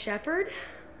 You are Shepard?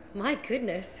 My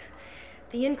goodness.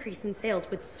 The increase in sales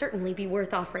would certainly be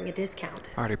worth offering a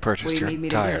discount. Already purchased your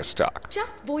entire stock.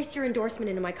 Just voice your endorsement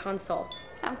into my console.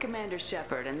 I'm Commander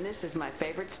Shepard, and this is my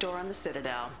favorite store on the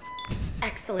Citadel.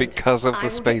 Excellent. Because of the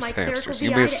space hamsters.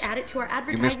 You missed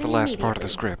the last part of the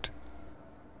script.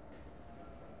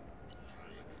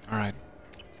 Alright.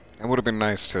 That would have been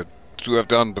nice to have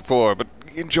done before, but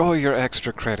enjoy your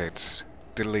extra credits,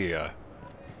 Delia.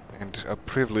 And a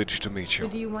privilege to meet you.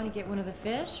 So do you want to get one of the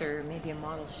fish, or maybe a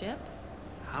model ship?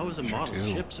 How is a model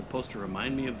ship supposed to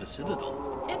remind me of the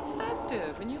Citadel? It's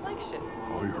festive, and you like ship.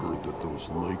 I heard that those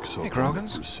lakes up in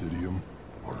Grogans? Presidium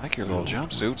are like your little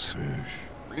jumpsuits.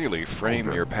 Really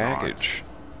frame your package.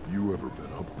 You ever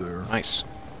been up there? Nice.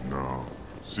 No.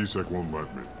 CSEC won't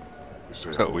let me.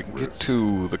 So we can get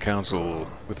to the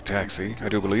council with a taxi, I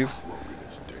do believe.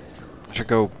 I should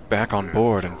go back on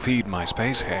board and feed my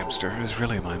space hamster. It is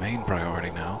really my main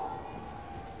priority now.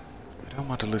 I don't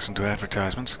want to listen to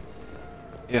advertisements.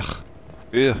 Ugh.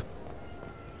 Ugh.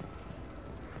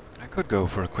 I could go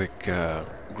for a quick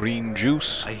green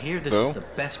juice. I hear this is the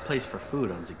best place for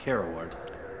food on Zakara Ward.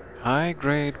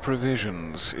 High-grade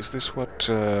provisions. Is this what,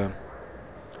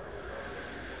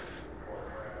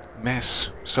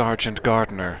 Mess Sergeant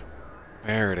Gardner.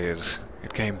 There it is.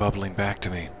 It came bubbling back to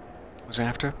me. Was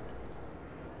after?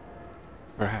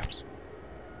 Perhaps.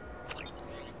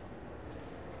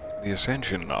 The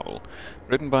Ascension novel,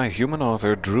 written by human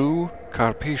author Drew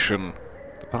Karpyshyn.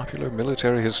 The popular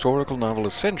military historical novel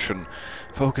Ascension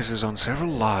focuses on several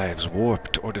lives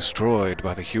warped or destroyed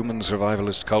by the human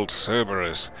survivalist cult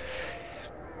Cerberus.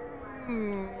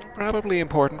 Probably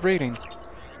important reading,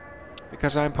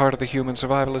 because I'm part of the human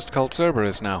survivalist cult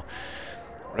Cerberus now.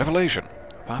 Revelation,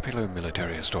 a popular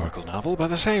military historical novel by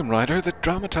the same writer that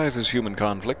dramatizes human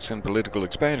conflicts and political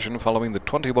expansion following the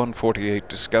 2148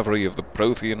 discovery of the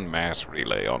Prothean mass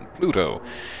relay on Pluto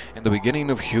and the beginning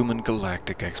of human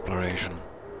galactic exploration.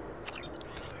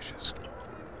 Delicious.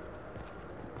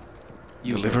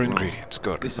 You deliver ingredients.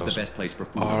 Good. This is the best place for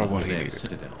food are on what he the needed.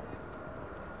 Citadel.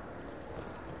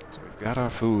 So we've got our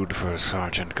food for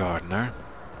Sergeant Gardner.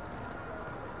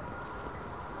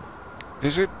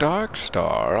 Visit Dark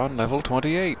Star on level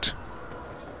 28.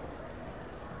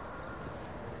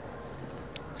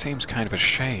 Seems kind of a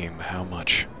shame how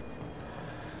much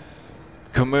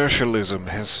commercialism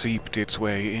has seeped its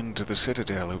way into the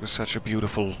Citadel. It was such a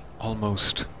beautiful,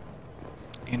 almost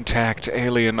intact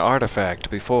alien artifact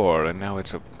before, and now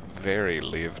it's a very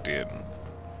lived-in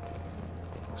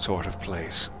sort of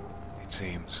place, it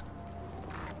seems.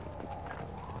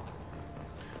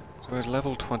 So is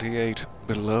level 28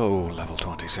 below level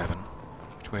 27?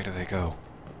 Which way do they go?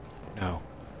 No.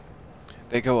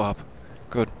 They go up.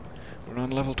 Good. We're on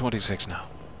level 26 now.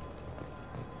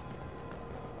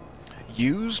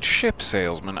 Used ship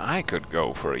salesman. I could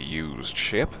go for a used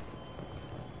ship.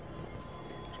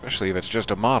 Especially if it's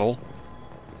just a model.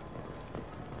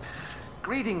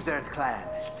 Greetings, Earth Clan.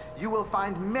 You will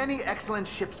find many excellent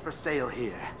ships for sale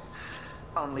here.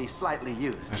 Only slightly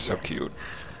used. They're so cute.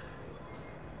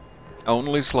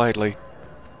 Only slightly.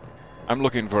 I'm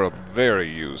looking for a very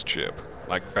used ship.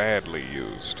 Like badly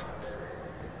used.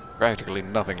 Practically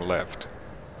nothing left.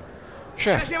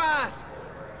 Chef!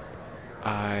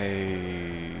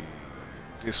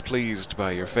 Displeased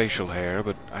by your facial hair,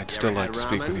 but I'd still like to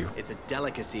speak with you. It's a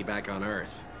delicacy back on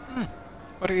Earth.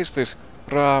 What is this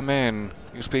ramen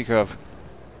you speak of?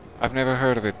 I've never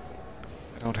heard of it.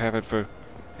 I don't have it for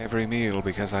every meal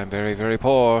because I'm very, very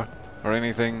poor, or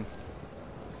anything.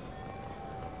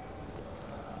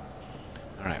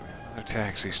 Alright, another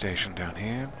taxi station down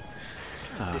here.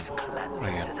 This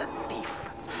clanless is a thief.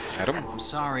 Adam? I'm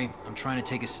sorry. I'm trying to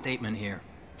take a statement here.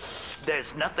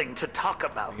 There's nothing to talk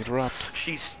about. Interrupt.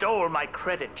 She stole my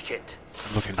credit shit.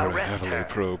 Looking very Arrest heavily her.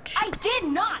 probed. I did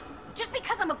not! Just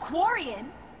because I'm a Quarian!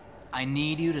 I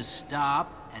need you to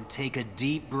stop and take a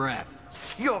deep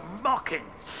breath. You're mocking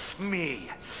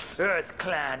me, Earth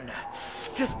Clan.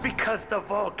 Just because the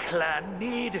Vol Clan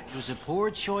need... It was a poor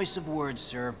choice of words,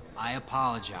 sir. I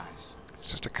apologize. It's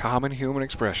just a common human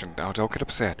expression. Now, don't get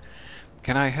upset.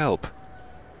 Can I help?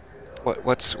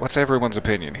 What's everyone's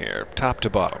opinion here? Top to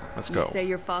bottom. Let's go. You say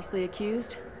you're falsely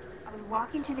accused? I was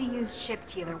walking to the used ship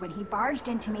dealer when he barged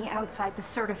into me outside the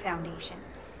Serta Foundation.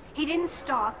 He didn't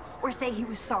stop or say he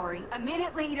was sorry. A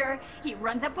minute later, he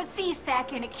runs up with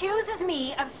C-Sec and accuses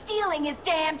me of stealing his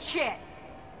damn chit.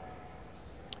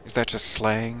 Is that just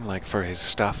slang, like for his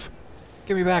stuff?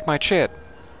 Give me back my chit.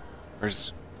 Or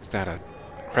is that a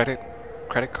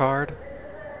credit card?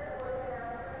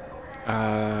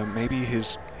 Maybe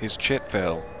his chit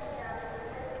fell.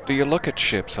 Do you look at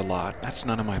ships a lot? That's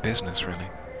none of my business, really.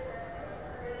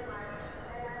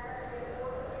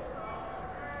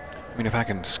 I mean, if I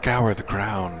can scour the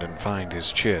ground and find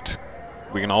his chit,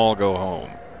 we can all go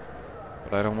home.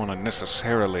 But I don't want to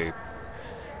necessarily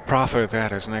proffer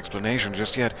that as an explanation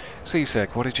just yet.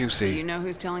 C-Sec, what did you see? Do you know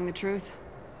who's telling the truth?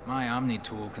 My Omni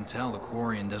tool can tell the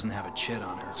Quarian doesn't have a chit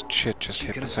on her. His chit just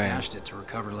hit the fan. She could have stashed it to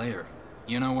recover later.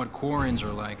 You know what Quarians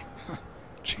are like.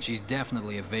 She's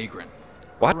definitely a vagrant.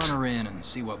 What? Run her in and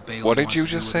see what Bailey What did wants you to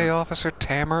do just with say, her. Officer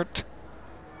Tammert?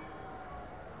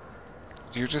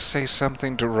 Did you just say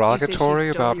something derogatory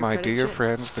about my dear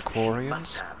friends, the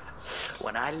Quarians?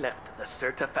 When I left the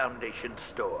Serta Foundation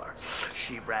store,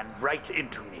 she ran right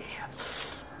into me.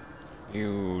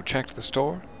 You checked the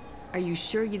store? Are you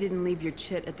sure you didn't leave your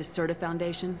chit at the Serta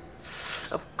Foundation?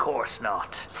 Of course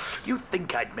not. You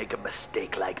think I'd make a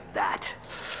mistake like that?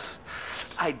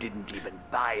 I didn't even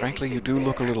buy Frankly, you anything do there.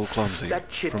 look a little clumsy That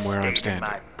chit from where I'm stayed in standing.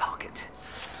 my pocket.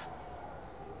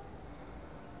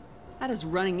 How does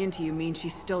running into you mean she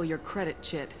stole your credit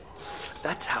chit?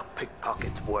 That's how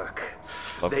pickpockets work.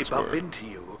 Love They this bump word. into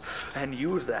you and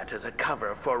use that as a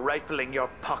cover for rifling your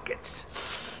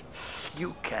pockets.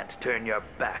 You can't turn your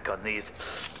back on these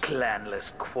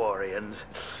clanless Quarians.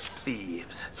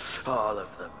 Thieves. All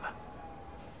of them.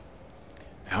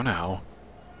 Now.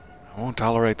 I won't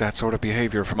tolerate that sort of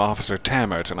behavior from Officer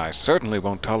Tammert, and I certainly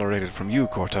won't tolerate it from you,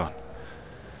 Corton.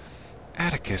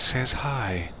 Atticus says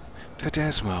hi to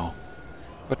Desmo,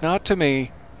 but not to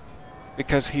me,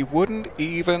 because he wouldn't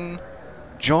even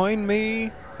join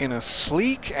me in a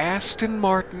sleek Aston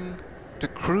Martin to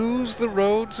cruise the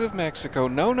roads of Mexico.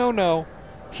 No, no, no.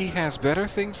 He has better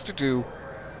things to do.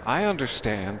 I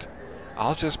understand.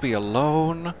 I'll just be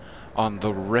alone on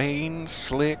the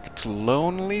rain-slicked,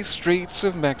 lonely streets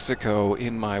of Mexico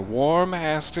in my warm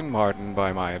Aston Martin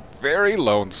by my very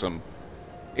lonesome.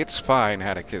 It's fine,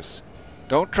 Atticus.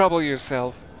 Don't trouble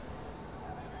yourself.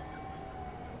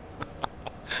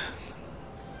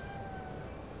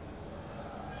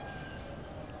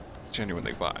 It's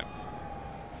genuinely fine.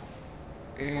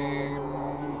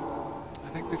 I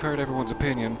think we've heard everyone's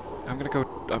opinion. I'm gonna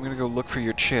go look for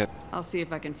your chit. I'll see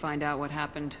if I can find out what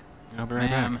happened. I'll be right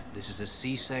back. Ma'am, this is a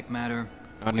CSEC matter.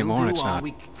 Not anymore, it's not.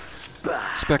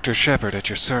 Inspector Shepard at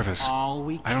your service.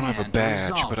 I don't have a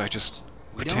badge, but I just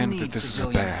pretend that this is a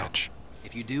badge.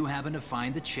 If you do happen to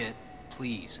find the chit,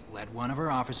 please let one of our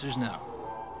officers know.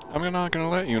 I'm not gonna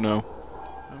let you know.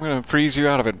 I'm gonna freeze you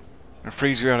out of it. And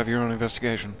freeze you out of your own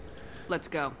investigation. Let's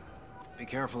go. Be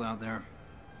careful out there.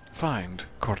 Find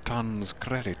Cortan's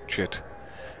credit chit.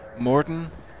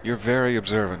 Morton, you're very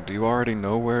observant. Do you already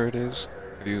know where it is?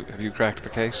 Have you cracked the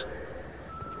case?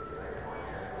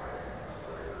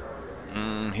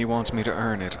 He wants me to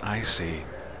earn it. I see.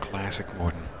 Classic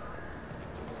Morton.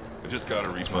 I just got a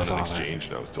refund in exchange,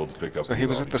 and I was told to pick up. So he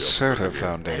was at the Serta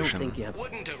Foundation.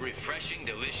 Wouldn't a refreshing,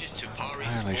 delicious Tupari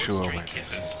Entirely sports sure drink hit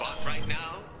the spot right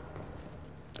now?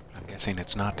 I'm guessing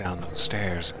it's not down those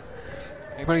stairs.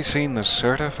 Anybody seen the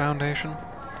Serta Foundation?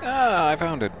 Ah, I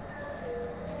found it.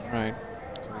 Right.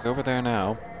 So he's over there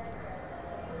now.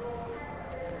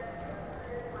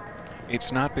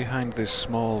 It's not behind this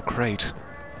small crate.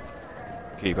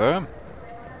 Keeper?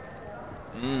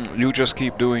 You just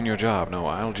keep doing your job. No,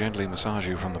 I'll gently massage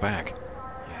you from the back.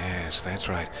 Yes, that's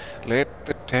right. Let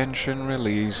the tension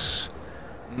release.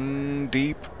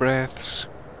 Deep breaths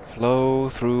flow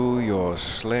through your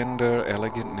slender,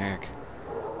 elegant neck.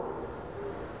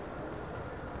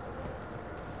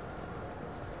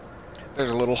 There's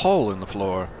a little hole in the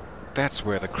floor. That's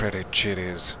where the credit chit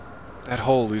is. That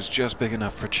hole is just big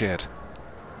enough for Chet.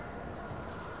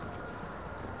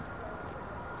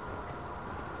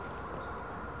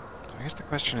 I guess the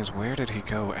question is, where did he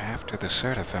go after the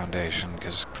Serta Foundation?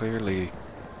 Because clearly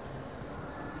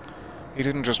he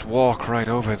didn't just walk right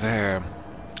over there.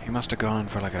 He must have gone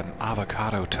for like an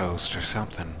avocado toast or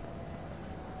something.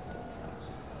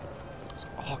 There's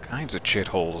all kinds of chit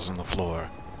holes in the floor.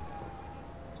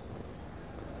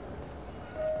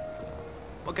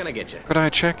 What can I get you? Could I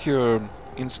check your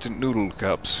instant noodle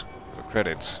cups for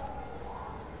credits? Is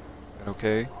that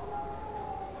okay?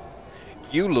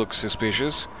 You look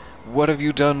suspicious. What have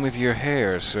you done with your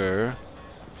hair, sir?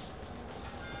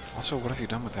 Also, what have you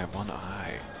done with that one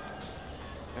eye?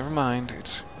 Never mind,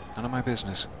 it's none of my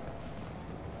business.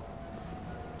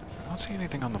 I don't see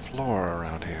anything on the floor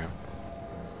around here.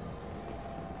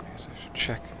 Guess I should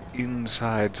check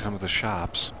inside some of the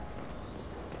shops.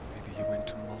 Maybe you went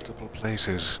to multiple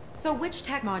places. So which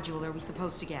tech module are we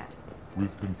supposed to get?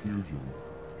 With confusion.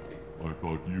 I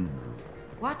thought you knew.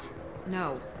 What?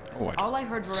 No. Oh, all I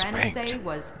heard Verana say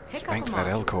was pick up a that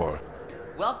L-core.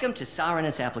 Welcome to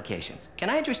Saranus Applications. Can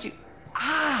I interest you?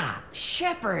 Ah,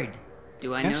 Shepard!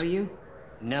 Do I know you?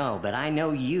 No, but I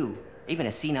know you. Even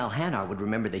a senile Hanar would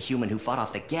remember the human who fought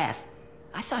off the Geth.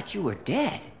 I thought you were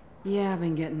dead. Yeah, I've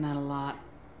been getting that a lot.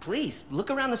 Please, look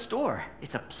around the store.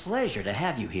 It's a pleasure to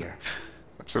have you here.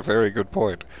 That's a very good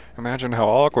point. Imagine how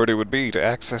awkward it would be to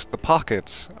access the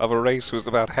pockets of a race who's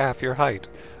about half your height.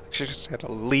 You just had to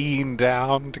lean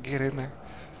down to get in there.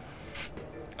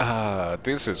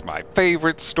 This is my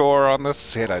favorite store on the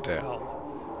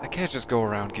Citadel. I can't just go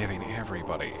around giving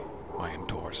everybody my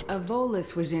endorsement.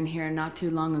 Avolis was in here not too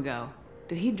long ago.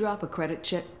 Did he drop a credit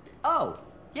chit? Oh,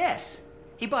 yes.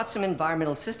 He bought some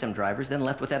environmental system drivers, then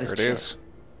left without his chip. There it is.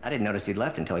 I didn't notice he'd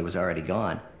left until he was already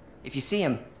gone. If you see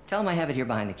him, tell him I have it here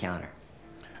behind the counter.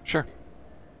 Sure.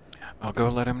 I'll go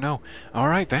let him know. All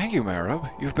right, thank you, Marab.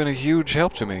 You've been a huge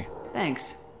help to me.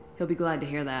 Thanks. He'll be glad to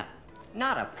hear that.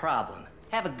 Not a problem.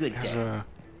 Have a good day.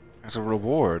 As a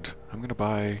reward, I'm gonna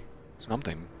buy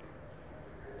something.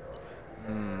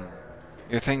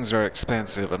 Your things are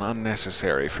expensive and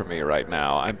unnecessary for me right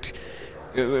now.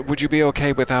 Would you be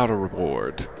okay without a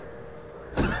reward?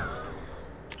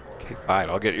 Okay, fine.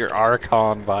 I'll get your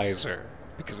Archon visor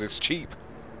because it's cheap.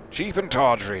 Cheap and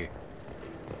tawdry.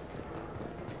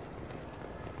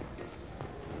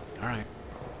 Alright.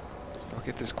 Let's go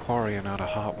get this Quarian out of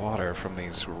hot water from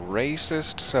these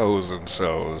racist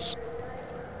so's-and-so's.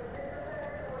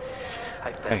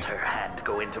 I felt her hand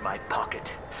go into my pocket.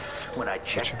 When I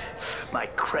checked, my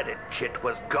credit chit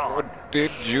was gone. Did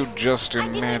you just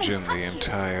imagine the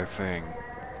entire thing?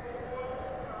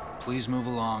 Please move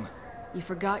along. You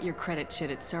forgot your credit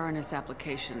chit at Saranus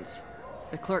Applications.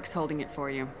 The clerk's holding it for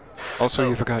you. Also,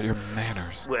 you forgot your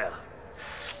manners. Well,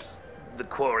 the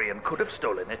Quarian could have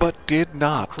stolen it. But did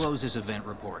not. I'll close this event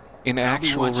report. In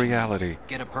actual reality.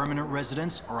 Get a permanent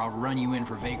residence, or I'll run you in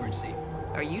for vagrancy.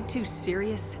 Are you two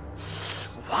serious?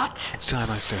 What? It's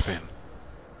time I step in.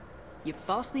 You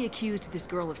falsely accused this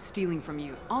girl of stealing from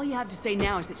you. All you have to say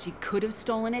now is that she could have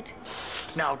stolen it.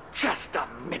 Now, just a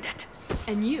minute.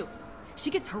 And you.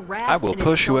 She gets harassed. I will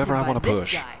push whoever I want to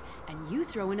push. Guy, and you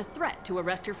throw in a threat to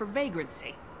arrest her for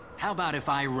vagrancy. How about if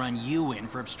I run you in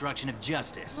for obstruction of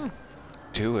justice?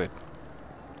 Do it.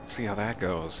 See how that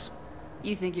goes.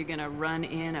 You think you're gonna run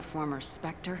in a former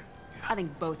Spectre? I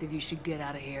think both of you should get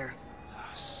out of here.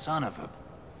 Son of a...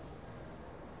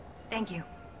 Thank you.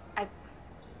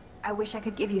 I wish I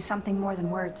could give you something more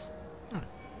than words.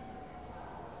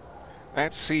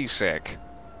 That Seasick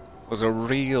was a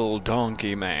real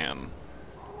donkey man.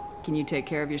 Can you take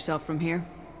care of yourself from here?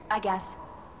 I guess.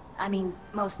 I mean,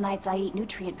 most nights I eat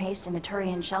nutrient paste in a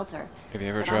Turian shelter. Have you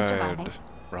ever but I'm tried surviving.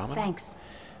 ramen? Thanks.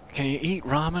 Can you eat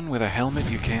ramen with a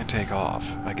helmet you can't take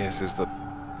off? I guess is the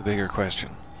bigger question.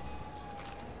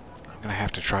 I'm gonna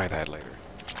have to try that later.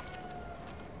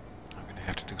 I'm gonna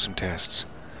have to do some tests.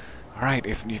 Alright,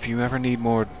 if you ever need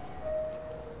more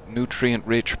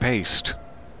nutrient-rich paste,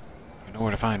 you know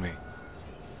where to find me.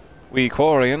 We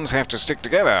Quarians have to stick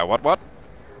together. What?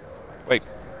 Wait,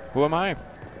 who am I?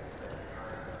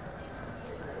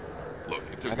 Look,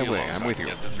 it took By the me a way, long I'm time with to you.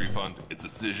 get this refund. It's a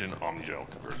Cision Omnigel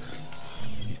converter.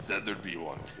 He said there'd be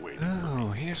one waiting for me.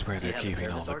 Oh, here's where they're You have a keeping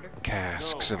all service the order?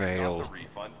 casks No, of I got ale. the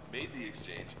refund, made the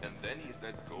exchange, and then he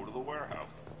said go to the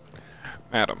warehouse.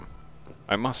 Madam,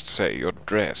 I must say your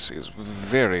dress is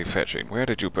very fetching. Where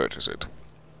did you purchase it?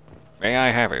 May I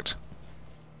have it?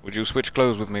 Would you switch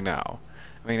clothes with me now?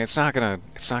 I mean, it's not gonna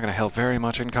help very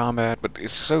much in combat, but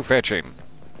it's so fetching.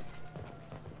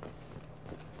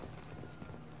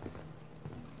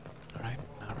 Alright,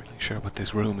 not really sure what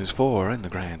this room is for in the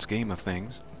grand scheme of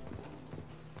things.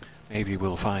 Maybe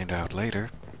we'll find out later,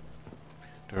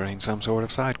 during some sort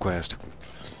of side quest.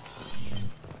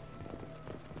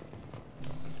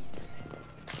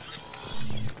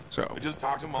 So,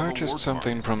 purchased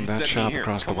something from that shop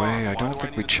across the way. I don't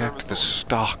think we checked the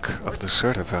stock of the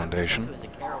Serta Foundation,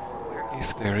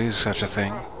 if there is such a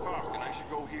thing.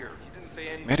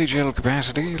 Medigel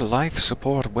capacity, life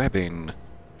support webbing.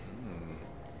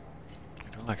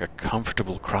 I do like a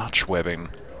comfortable crotch webbing.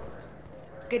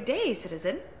 Good day,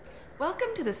 citizen.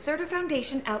 Welcome to the Serta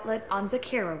Foundation outlet on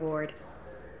Zakera Ward.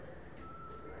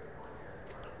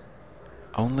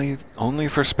 Only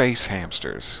for space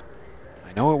hamsters.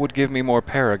 I know it would give me more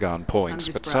Paragon points,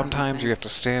 but sometimes you have to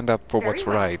stand up for what's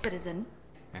right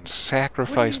and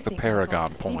sacrifice the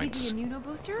Paragon points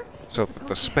so that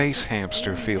the space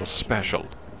hamster feels special.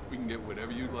 We can get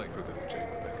whatever you'd like for little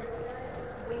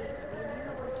chambermaid.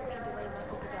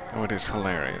 Oh, it is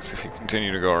hilarious if you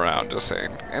continue to go around just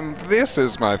saying, and this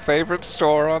is my favorite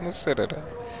store on the Citadel,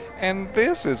 and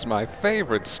this is my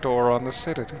favorite store on the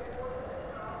Citadel.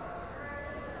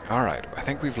 Alright, I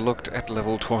think we've looked at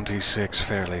level 26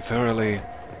 fairly thoroughly.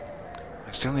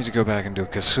 I still need to go back and do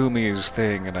Kasumi's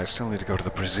thing, and I still need to go to the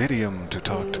Presidium to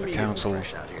talk to the Council. I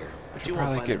should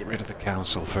probably get rid of the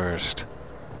Council first.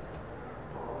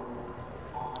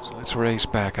 So let's race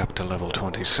back up to level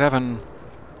 27,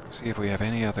 see if we have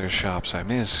any other shops I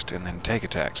missed, and then take a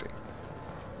taxi.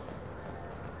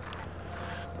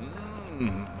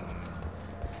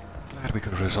 Glad we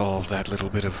could resolve that little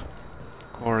bit of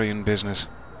Quarian business.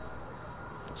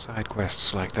 Side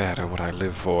quests like that are what I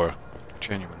live for,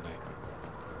 genuinely.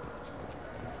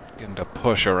 Getting to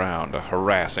push around a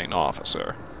harassing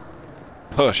officer.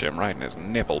 Push him right in his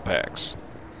nipple pecs.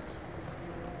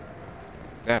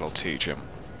 That'll teach him.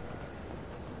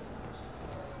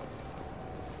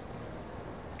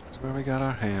 That's where we got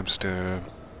our hamster.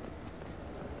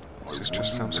 This is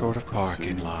just some sort of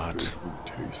parking lot.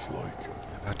 How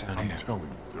about down here? I'm telling you,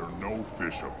 there are no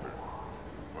fish up there.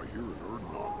 I hear an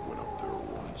Erdnot went up there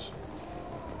once.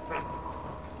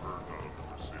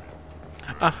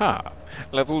 Aha!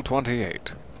 Level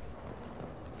 28.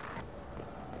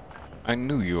 I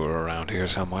knew you were around here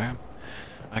somewhere.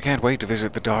 I can't wait to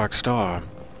visit the Dark Star.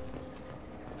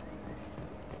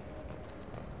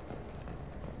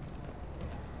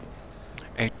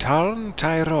 A Tarn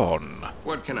Tyrone.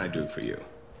 What can I do for you?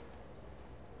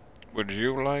 Would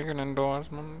you like an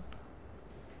endorsement?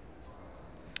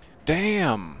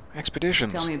 Damn!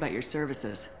 Expeditions. Tell me about your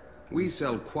services. We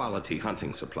sell quality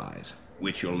hunting supplies,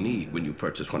 which you'll need when you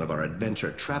purchase one of our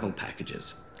adventure travel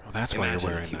packages. Oh, that's why you're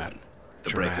wearing that The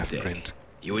break of giraffe day. print.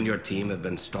 You and your team have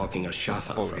been stalking a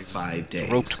Shatha for 5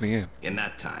 days. Roped me in. In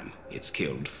that time, it's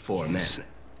killed 4 men.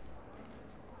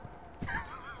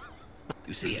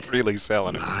 You see it? Really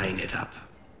selling it. Line it up.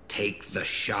 Take the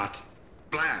shot.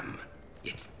 Blam!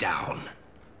 It's down.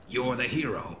 You're the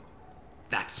hero.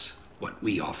 That's what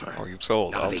we offer. Oh, you've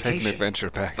sold. Not a I'll take an vacation, adventure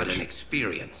package. but an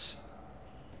experience.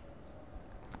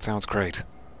 That sounds great.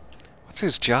 What's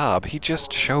his job? He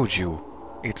just showed you.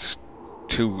 It's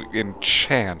to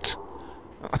enchant.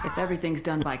 If everything's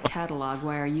done by catalog,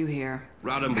 why are you here?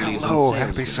 Rodham believes Hello, in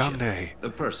happy salesmanship, Sunday. The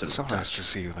personal So touch. nice to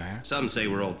see you there. Some say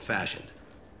we're old-fashioned.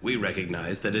 We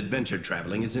recognize that adventure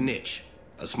traveling is a niche,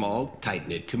 A small,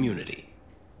 tight-knit community.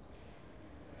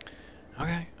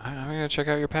 Okay, I'm gonna check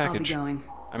out your package. I'll be going.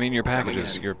 I mean your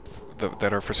packages,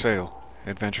 that are for sale,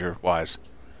 adventure-wise.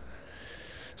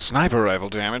 Sniper rifle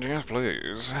damage, yes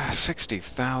please.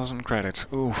 60,000 credits.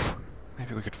 Oof.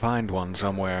 Maybe we could find one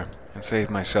somewhere and save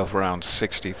myself around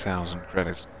 60,000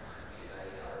 credits.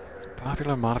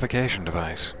 Popular modification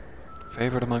device.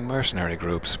 Favored among mercenary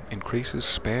groups. Increases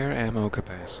spare ammo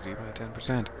capacity by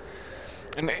 10%.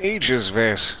 An Aegis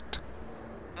vest.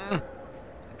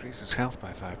 Increases health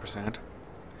by 5%.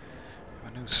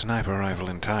 A new sniper rifle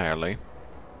entirely.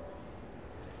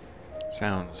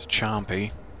 Sounds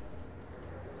chompy.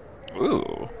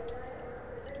 Ooh.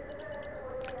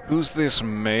 Who's this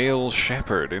male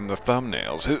shepherd in the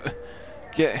thumbnails? Who?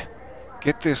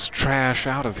 Get this trash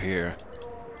out of here.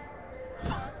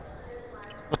 I'm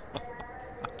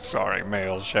sorry,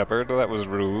 male shepherd. That was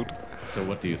rude. So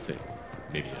what do you think?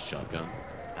 Maybe a shotgun?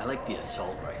 I like the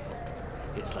assault rifle.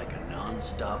 It's like a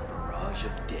non-stop barrage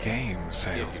of death. Game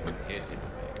salesman.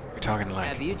 We're talking like...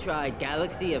 Have you tried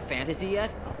Galaxy of Fantasy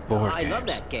yet? Board I games. love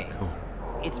that game. Cool.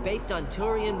 It's based on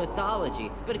Turian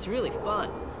mythology, but it's really fun.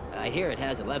 I hear it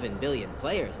has 11 billion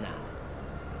players now.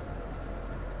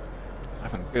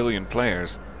 11 billion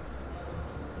players.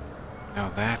 Now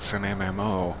that's an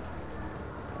MMO.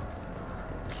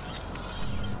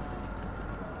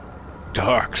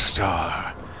 Dark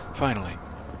Star. Finally.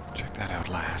 Check that out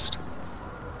last.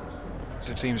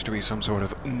 It seems to be some sort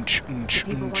of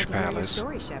palace.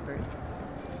 Story, Shepard.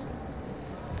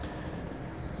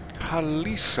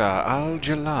 Khalisa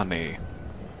Al-Jalani.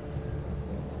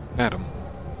 Madam.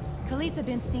 Khalisa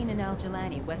been seen in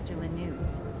Al-Jalani, Westerland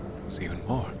News. There's even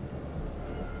more.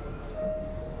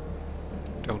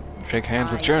 Don't shake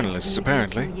hands with journalists,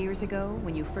 apparently. 2 years ago,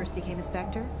 when you first became a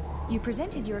Spectre, you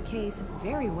presented your case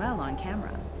very well on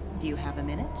camera. Do you have a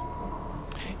minute?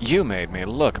 You made me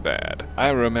look bad. I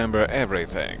remember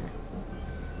everything.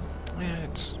 Yeah,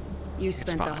 You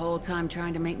spent the whole time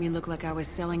trying to make me look like I was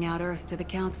selling out Earth to the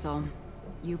Council.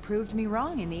 You proved me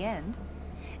wrong in the end.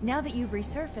 Now that you've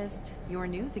resurfaced, you're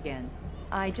news again.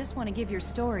 I just want to give your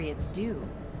story its due.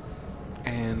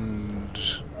 And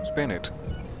spin it.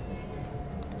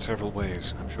 In several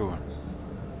ways, I'm sure.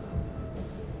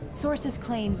 Sources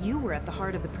claim you were at the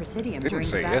heart of the Presidium Didn't during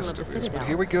say the Battle yes of to the this, Citadel. but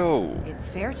here we go. It's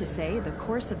fair to say the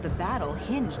course of the battle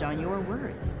hinged on your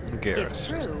words. Garrus.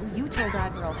 If true, you told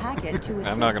Admiral Hackett to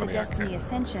assist the Destiny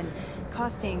Ascension,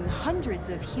 costing hundreds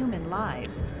of human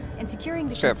lives, and securing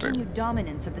the continued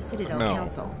dominance of the Citadel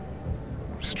Council.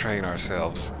 Restrain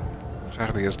ourselves. Try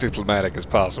to be as diplomatic as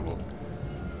possible.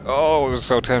 Oh, it was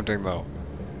so tempting, though.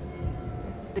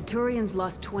 The Turians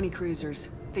lost 20 cruisers.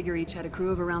 Figure each had a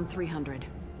crew of around 300.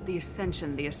 The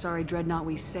Ascension, the Asari dreadnought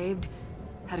we saved,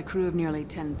 had a crew of nearly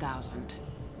 10,000.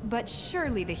 But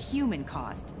surely the human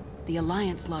cost. The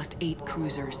Alliance lost 8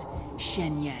 cruisers.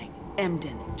 Shenyang,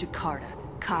 Emden, Jakarta,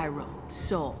 Cairo,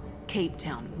 Seoul, Cape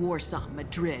Town, Warsaw,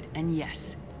 Madrid, and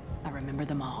yes, I remember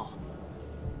them all.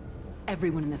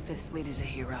 Everyone in the Fifth Fleet is a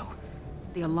hero.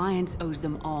 The Alliance owes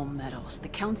them all medals. The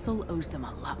Council owes them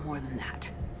a lot more than that.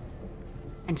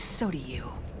 And so do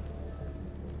you.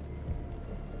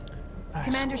 Nice.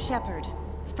 Commander Shepard,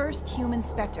 first human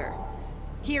Spectre,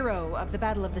 hero of the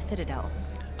Battle of the Citadel.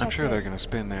 I'm sure they're going to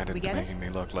spin that We into get it? making me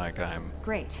look like I'm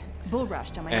Great. Bull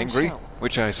rushed on my angry, own show.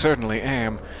 which I certainly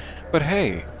am. But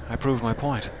hey, I proved my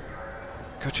point.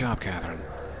 Good job, Catherine.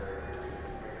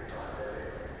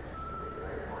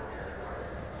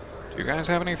 Do you guys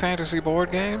have any fantasy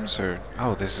board games? Or,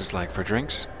 oh, this is like for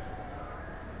drinks?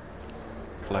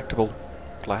 Collectible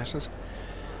glasses?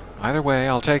 Either way,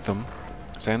 I'll take them.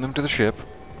 Send them to the ship.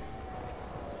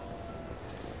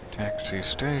 Taxi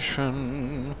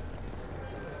station.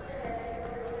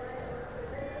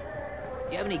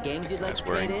 Do you have any games you'd like to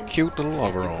wearing trade in? cute little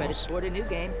Add 2 overalls. credits toward a new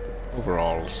game.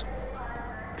 Overalls.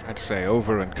 Tried to say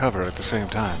over and cover at the same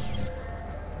time.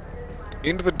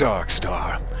 Into the Dark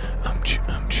Star.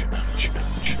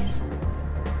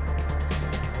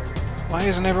 Why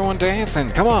isn't everyone dancing?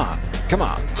 Come on! Come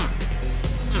on!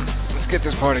 Let's get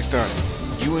this party started.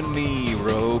 You and me,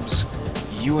 Robes.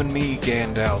 You and me,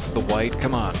 Gandalf the White.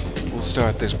 Come on. We'll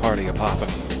start this party a-poppin'.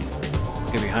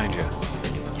 Get behind you.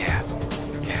 Yeah.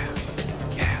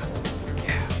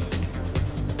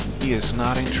 He is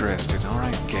not interested.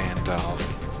 Alright, Gandalf.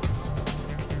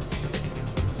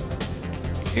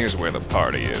 Here's where the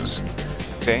party is.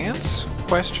 Dance?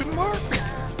 Question mark?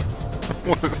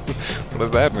 What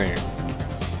does that mean?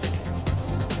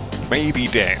 Maybe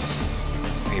dance.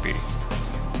 Maybe.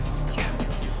 Yeah.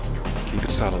 Keep it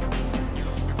subtle.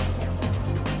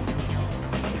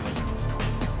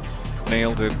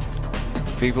 Nailed it.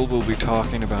 People will be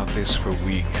talking about this for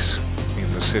weeks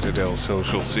in the Citadel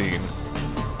social scene.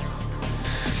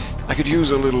 I could use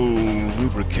a little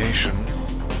lubrication.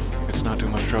 It's not too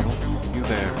much trouble. You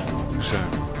there, you sir.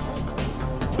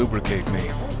 Lubricate me.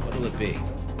 What'll it be?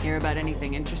 Hear about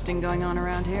anything interesting going on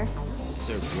around here?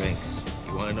 Serve drinks.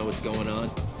 You want to know what's going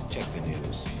on? Check the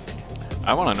news.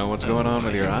 I want to know what's going on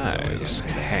with your eyes,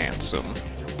 handsome.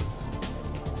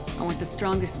 I want the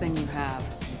strongest thing you have.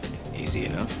 Easy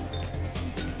enough.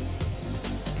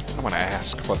 I want to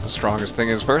ask what the strongest thing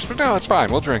is first, but no, it's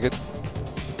fine. We'll drink it.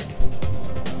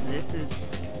 This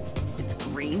is... it's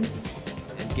green?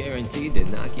 And guaranteed to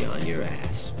knock you on your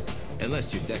ass.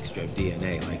 Unless you're Dextro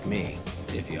DNA like me.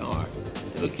 If you are,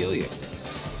 it'll kill you.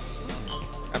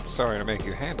 I'm sorry to make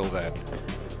you handle that.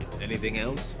 Anything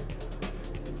else?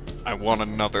 I want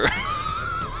another.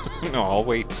 No, I'll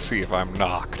wait to see if I'm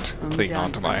knocked. Cling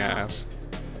onto my ass.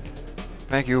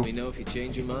 Thank you. Let me know if you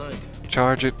change your mind.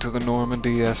 Charge it to the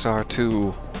Normandy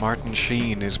SR2. Martin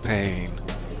Sheen is paying.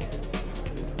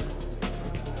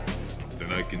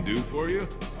 Something I can do for you?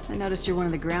 I noticed you're one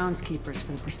of the groundskeepers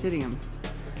for the Presidium.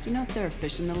 Do you know if there are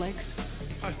fish in the lakes?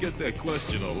 I get that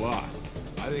question a lot.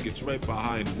 I think it's right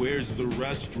behind where's the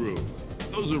restroom.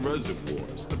 Those are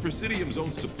reservoirs, the Presidium's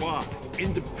own supply,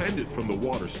 independent from the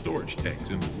water storage tanks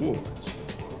in the wards.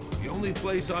 The only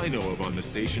place I know of on the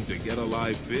station to get a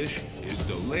live fish is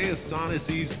Delea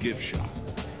Sonesi's gift shop.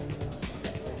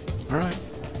 Alright.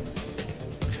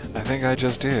 I think I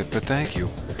just did, but thank you.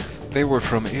 They were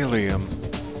from Ilium.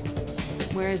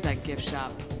 Where is that gift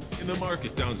shop? In the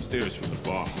market downstairs from the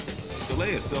bar.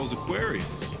 Delea sells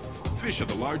aquariums. Fish are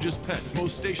the largest pets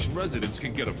most station residents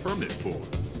can get a permit for.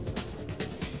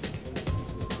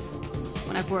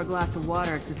 When I pour a glass of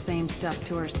water, it's the same stuff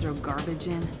tourists throw garbage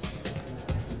in?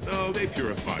 No, they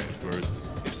purify it first.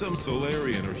 If some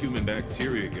Solarian or human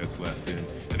bacteria gets left in,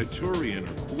 and a Turian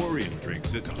or Quarian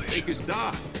drinks it, they could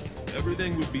die.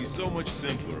 Everything would be so much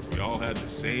simpler if we all had the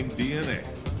same DNA.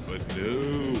 But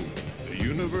no, the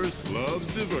universe loves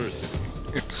diversity.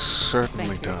 It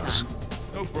certainly does.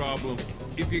 No problem.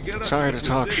 If you get up Sorry to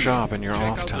talk city, shop in your check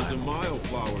off out time. the DeMille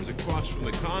flowers across from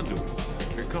the conduit.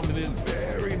 They're coming in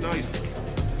very nicely.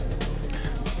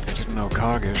 I didn't know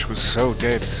Kargish was so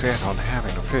dead set on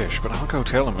having a fish, but I'll go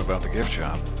tell him about the gift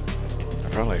shop. I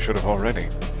probably should have already.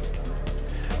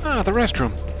 Ah, the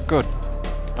restroom. Good.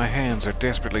 My hands are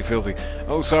desperately filthy.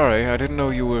 Oh, sorry, I didn't know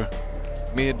you were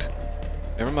mid.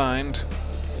 Never mind.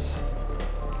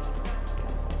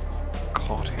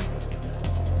 Caught him.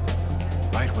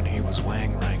 Right when he was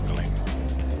wang-wrangling.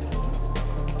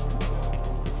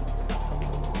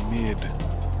 Mid.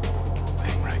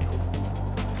 Wang-wrangle.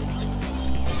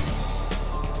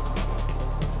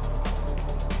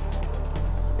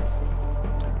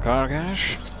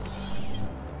 Kargash?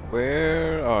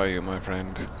 Where are you, my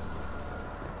friend?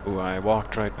 Who I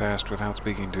walked right past without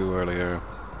speaking to earlier.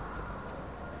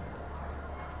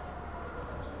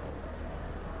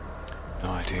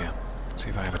 No idea. See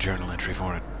if I have a journal entry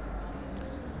for it.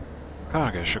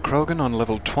 Kargash, a Krogan on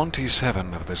level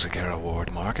 27 of the Zagara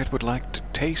Ward Market would like to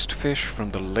taste fish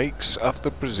from the lakes of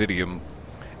the Presidium.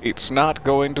 It's not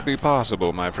going to be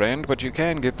possible, my friend, but you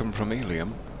can get them from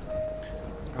Ilium.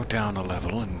 Go down a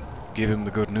level and give him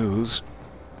the good news.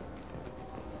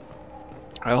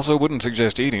 I also wouldn't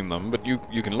suggest eating them, but you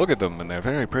can look at them and they're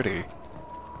very pretty.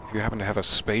 If you happen to have a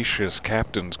spacious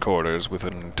captain's quarters with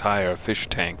an entire fish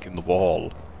tank in the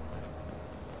wall.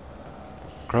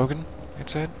 Krogan, it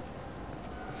said?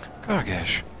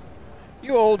 Kargash,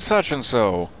 you old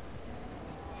such-and-so.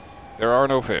 There are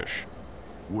no fish.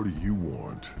 What do you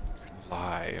want?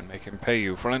 Lie and make him pay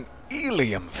you for an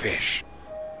Ilium fish.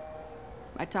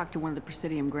 I talked to one of the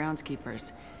Presidium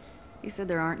groundskeepers. He said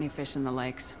there aren't any fish in the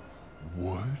lakes.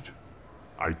 What?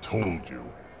 I told you.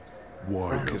 Why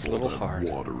Broke his have little all that heart.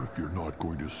 water if you're not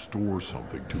going to store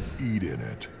something to eat in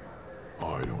it?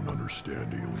 I don't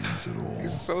understand aliens at all.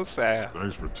 He's so sad.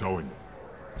 Thanks for telling me.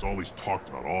 It's all he's talked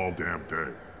about all damn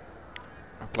day.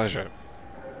 A pleasure.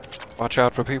 Watch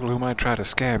out for people who might try to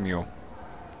scam you.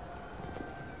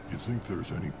 You think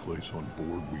there's any place on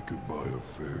board we could buy a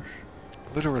fish?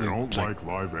 Literally, I don't like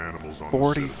live animals on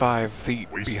 45 feet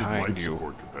Wasted behind life you.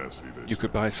 support capacity, they You say.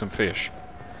 could buy some fish.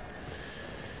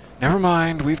 Never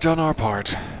mind, we've done our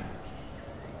part.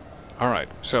 Alright,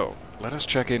 so, let us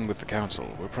check in with the council.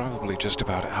 We're probably just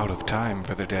about out of time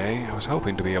for the day. I was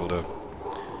hoping to be able to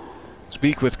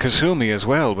speak with Kasumi as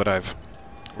well, but I've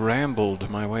rambled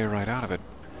my way right out of it.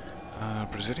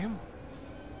 Presidium?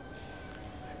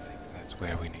 I think that's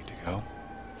where we need to go.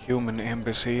 Human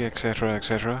embassy, etc.,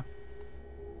 etc.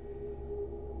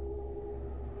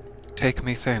 Take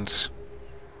me thence.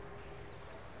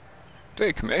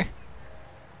 mistake me.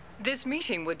 This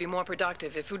meeting would be more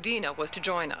productive if Udina was to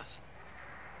join us.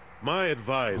 My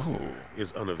advisor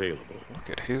is unavailable. Look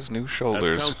at his new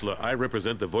shoulders. As counselor, I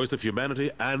represent the voice of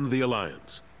humanity and the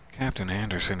Alliance. Captain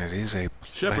Anderson, it is a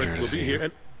pleasure Shepard will be here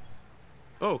and...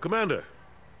 Oh, Commander.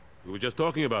 We were just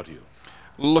talking about you.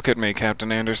 Look at me,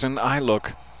 Captain Anderson. I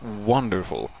look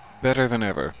wonderful. Better than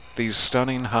ever. These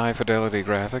stunning high-fidelity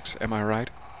graphics, am I right?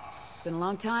 It's been a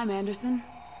long time, Anderson.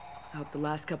 I hope the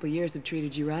last couple years have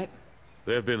treated you right.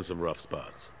 There have been some rough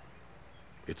spots.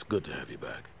 It's good to have you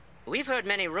back. We've heard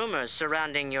many rumors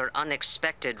surrounding your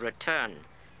unexpected return.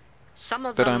 Some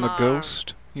of that them I'm a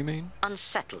ghost, you mean?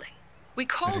 Unsettling. We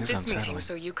called this meeting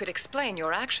so you could explain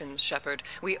your actions, Shepard.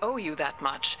 We owe you that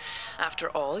much. After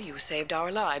all, you saved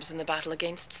our lives in the battle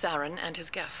against Saren and his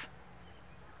Geth.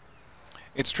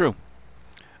 It's true.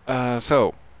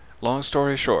 So, long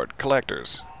story short,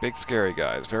 collectors, big scary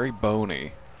guys, very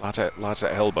bony, lots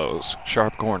of elbows,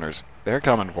 sharp corners. They're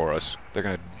coming for us. They're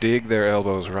gonna dig their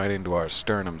elbows right into our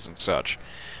sternums and such.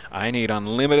 I need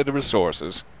unlimited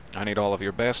resources. I need all of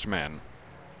your best men.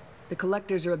 The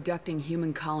collectors are abducting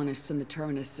human colonists in the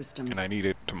Terminus systems. And I need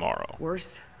it tomorrow.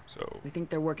 Worse, so we think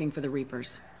they're working for the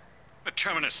Reapers. The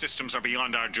Terminus systems are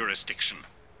beyond our jurisdiction.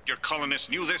 Your colonists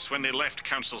knew this when they left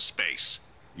Council space.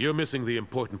 You're missing the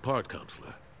important part,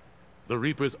 Counselor. The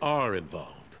Reapers are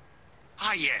involved.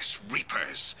 Ah yes,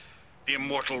 Reapers. The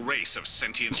immortal race of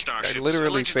sentient starships. I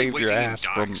literally saved your ass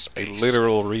from a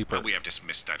literal Reaper. But we have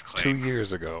dismissed that claim. 2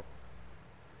 years ago.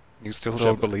 You still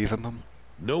don't believe in them?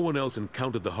 No one else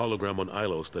encountered the hologram on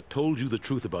Ilos that told you the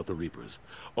truth about the Reapers.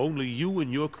 Only you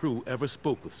and your crew ever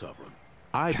spoke with Sovereign.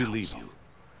 I believe you.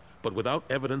 But without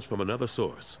evidence from another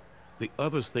source, the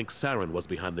others think Saren was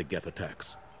behind the Geth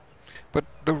attacks. But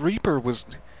the Reaper was...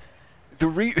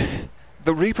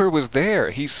 The Reaper was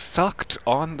there. He sucked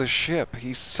on the ship.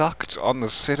 He sucked on the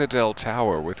Citadel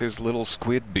Tower with his little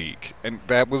squid beak. And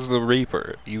that was the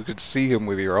Reaper. You could see him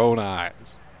with your own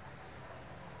eyes.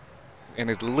 And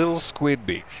his little squid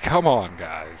beak. Come on,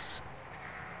 guys.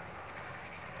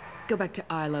 Go back to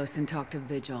Ilos and talk to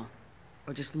Vigil.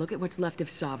 Or just look at what's left of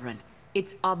Sovereign.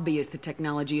 It's obvious the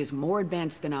technology is more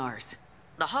advanced than ours.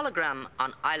 The hologram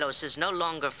on Ilos is no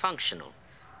longer functional.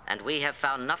 And we have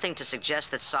found nothing to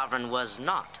suggest that Sovereign was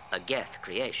not a Geth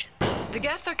creation. The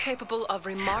Geth are capable of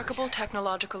remarkable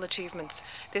technological achievements.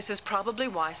 This is probably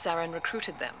why Saren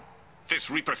recruited them. This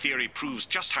Reaper theory proves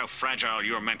just how fragile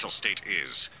your mental state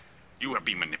is. You have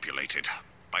been manipulated.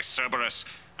 By Cerberus,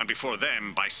 and before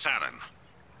them, by Saren.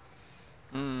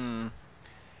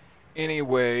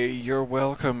 Anyway, you're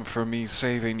welcome for me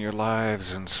saving your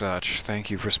lives and such. Thank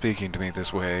you for speaking to me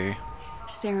this way.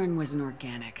 Saren was an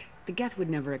organic. The Geth would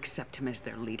never accept him as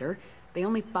their leader. They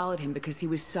only followed him because he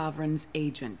was Sovereign's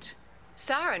agent.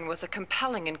 Saren was a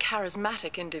compelling and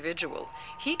charismatic individual.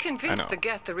 He convinced the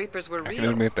Geth the Reapers were real. I can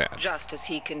admit that. Just as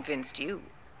he convinced you.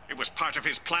 It was part of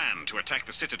his plan to attack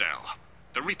the Citadel.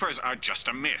 The Reapers are just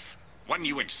a myth, one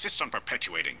you insist on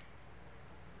perpetuating.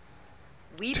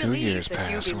 We 2 believe years that pass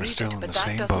you and we're believe still it, in but the that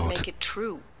same doesn't boat. make it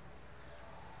true.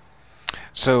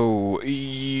 So,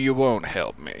 you won't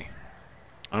help me.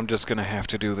 I'm just gonna have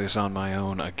to do this on my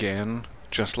own again,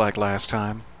 just like last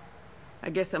time. I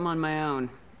guess I'm on my own.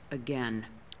 Again.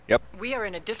 Yep. We are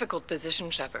in a difficult position,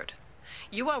 Shepard.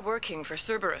 You are working for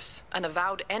Cerberus, an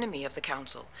avowed enemy of the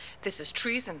Council. This is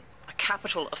treason, a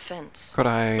capital offense. Could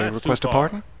I That's request too a far.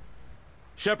 pardon?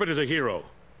 Shepard is a hero.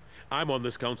 I'm on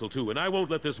this council too, and I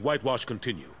won't let this whitewash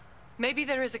continue. Maybe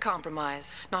there is a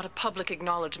compromise, not a public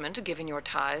acknowledgement given your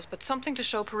ties, but something to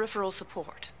show peripheral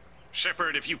support.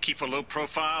 Shepard, if you keep a low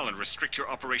profile and restrict your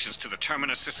operations to the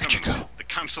Terminus systems, the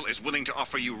Council is willing to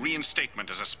offer you reinstatement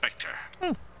as a Spectre.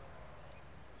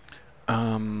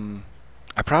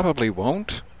 I probably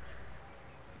won't.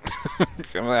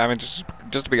 I mean, just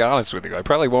to be honest with you, I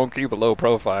probably won't keep a low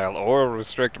profile or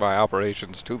restrict my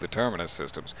operations to the Terminus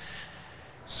systems.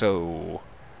 So,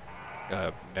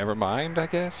 never mind, I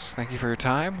guess. Thank you for your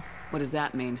time. What does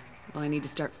that mean? Will I need to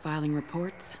start filing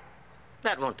reports?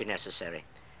 That won't be necessary.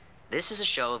 This is a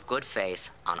show of good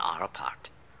faith on our part.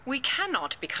 We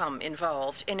cannot become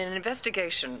involved in an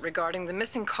investigation regarding the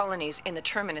missing colonies in the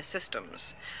Terminus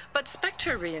systems. But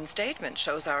Spectre reinstatement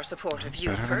shows our support of you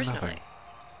better than personally. nothing.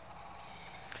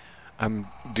 I'm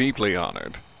deeply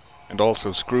honored. And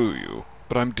also screw you,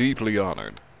 but I'm deeply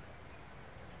honored.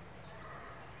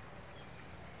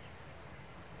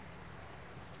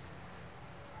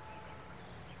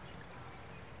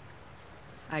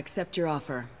 I accept your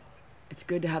offer. It's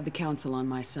good to have the Council on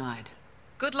my side.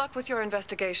 Good luck with your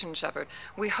investigation, Shepard.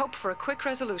 We hope for a quick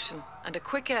resolution and a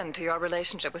quick end to your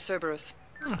relationship with Cerberus.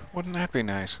 Wouldn't that be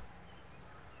nice?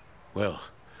 Well,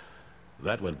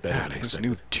 That went better than his expected.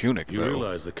 new tunic, You though.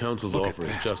 realize the Council's Look at offer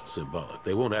is that. just symbolic.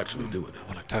 They won't actually do anything.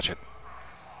 I want to touch it.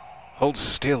 Hold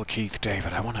still, Keith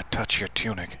David. I want to touch your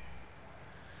tunic.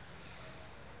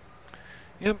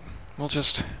 Yep,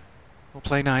 we'll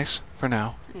play nice for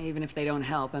now. Even if they don't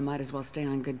help, I might as well stay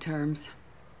on good terms.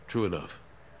 True enough.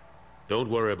 Don't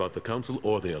worry about the Council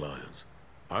or the Alliance.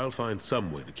 I'll find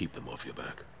some way to keep them off your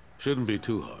back. Shouldn't be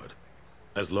too hard.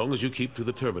 As long as you keep to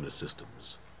the Terminus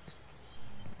systems.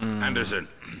 Anderson,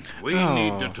 we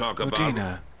need to talk about...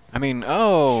 Udina. I mean,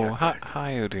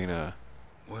 hi, Udina.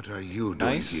 What are you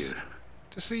doing Nice here?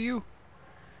 to see you.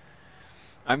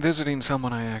 I'm visiting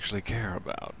someone I actually care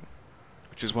about,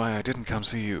 which is why I didn't come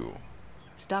see you.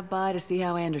 Stop by to see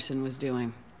how Anderson was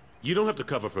doing. You don't have to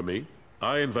cover for me.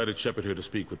 I invited Shepard here to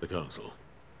speak with the Council.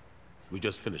 We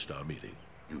just finished our meeting.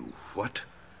 You what?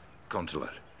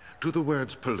 Consular, do the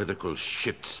words political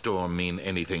shitstorm mean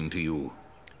anything to you?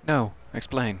 No,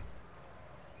 explain.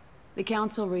 The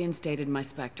Council reinstated my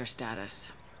Spectre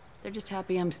status. They're just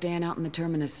happy I'm staying out in the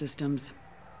Terminus systems.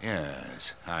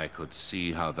 Yes, I could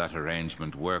see how that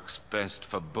arrangement works best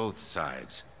for both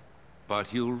sides.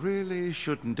 But you really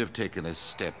shouldn't have taken a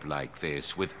step like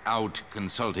this without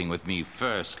consulting with me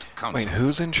first, Consular. Wait,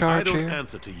 who's in charge here? I here? don't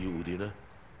answer to you, Udina.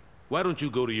 Why don't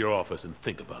you go to your office and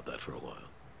think about that for a while?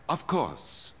 Of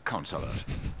course, Consular.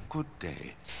 Good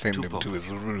day. Send him to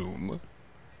his room.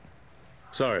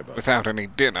 Sorry about Without any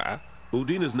dinner.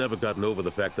 Udina's never gotten over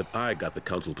the fact that I got the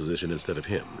Council position instead of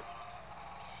him.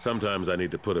 Sometimes I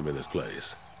need to put him in his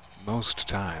place. Most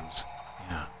times,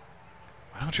 yeah.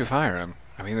 Why don't you fire him?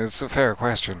 I mean, it's a fair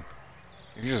question.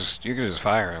 You can just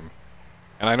fire him.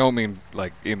 And I don't mean,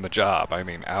 like, in the job. I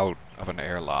mean out of an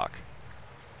airlock.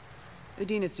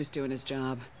 Udina's just doing his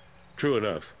job. True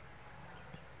enough.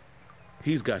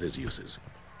 He's got his uses.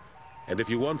 And if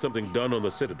you want something done on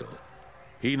the Citadel,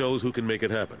 he knows who can make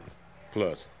it happen.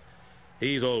 Plus,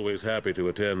 he's always happy to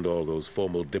attend all those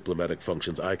formal diplomatic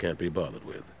functions I can't be bothered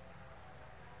with.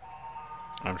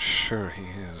 I'm sure he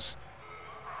is.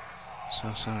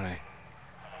 So sorry.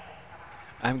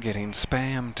 I'm getting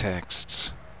spam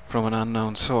texts from an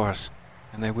unknown source,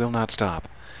 and they will not stop.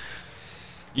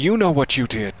 You know what you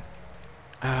did.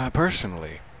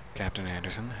 Personally, Captain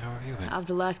Anderson, how have you been? How have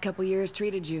the last couple years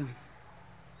treated you?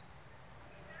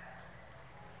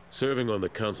 Serving on the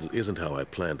Council isn't how I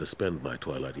plan to spend my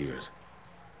twilight years.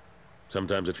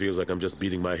 Sometimes it feels like I'm just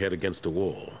beating my head against a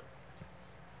wall.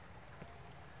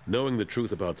 Knowing the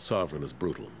truth about Sovereign is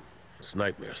brutal. It's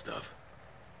nightmare stuff.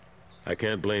 I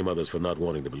can't blame others for not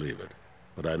wanting to believe it,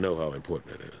 but I know how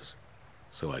important it is.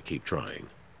 So I keep trying.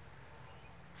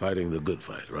 Fighting the good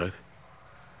fight, right?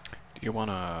 Do you want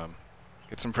to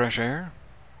get some fresh air?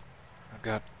 I've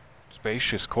got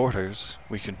spacious quarters.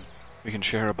 We can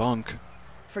share a bunk.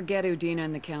 Forget Udina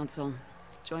and the Council.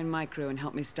 Join my crew and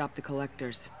help me stop the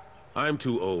Collectors. I'm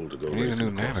too old to go You need a racing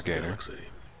new across the navigator. galaxy.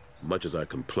 Much as I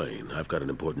complain, I've got an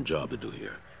important job to do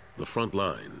here. The front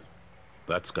line.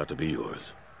 That's got to be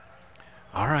yours.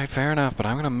 Alright, fair enough, but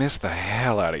I'm gonna miss the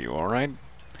hell out of you, alright?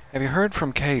 Have you heard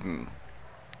from Caden?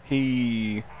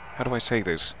 How do I say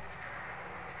this?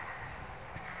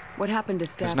 What happened to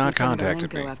Staff Has not Lieutenant contacted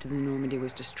Alenko me after the Normandy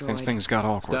was destroyed? since things got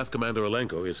awkward. Staff Commander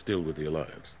Alenko is still with the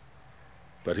Alliance.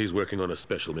 But he's working on a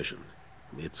special mission.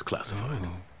 It's classified.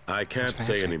 Oh, I can't that's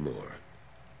say fancy. any more.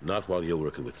 Not while you're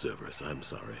working with Cerberus, I'm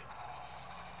sorry.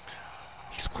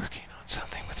 He's working on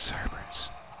something with Cerberus.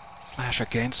 /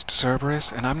 against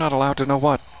Cerberus, and I'm not allowed to know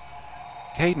what.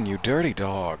 Caden, you dirty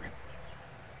dog.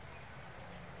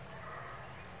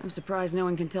 I'm surprised no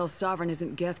one can tell Sovereign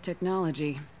isn't Geth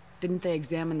technology. Didn't they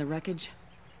examine the wreckage?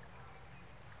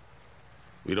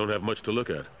 We don't have much to look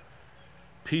at.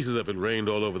 Pieces of it rained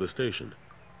all over the station.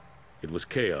 It was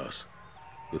chaos,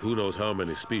 with who knows how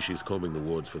many species combing the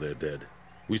wards for their dead.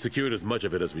 We secured as much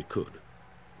of it as we could.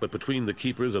 But between the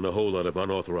Keepers and a whole lot of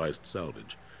unauthorized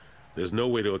salvage, there's no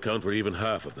way to account for even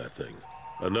half of that thing.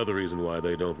 Another reason why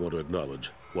they don't want to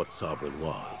acknowledge what Sovereign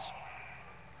was.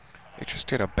 They just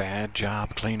did a bad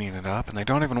job cleaning it up, and they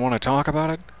don't even want to talk about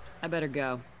it? I better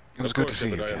go. It was Of good to course, see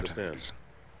you, Shepard, I Captain. understand.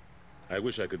 I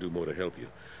wish I could do more to help you.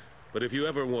 But if you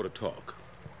ever want to talk,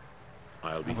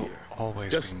 I'll be here.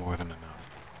 Always Just be more than enough.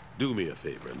 do me a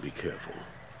favor and be careful.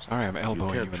 Sorry I'm elbowing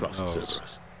you You in can't trust the nose.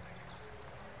 Cerberus.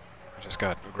 I just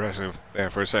got aggressive there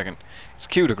for a second. It's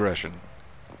cute aggression.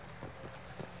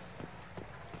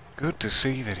 Good to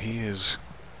see that he is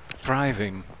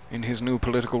thriving in his new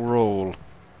political role,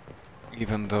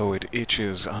 even though it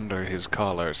itches under his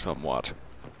collar somewhat.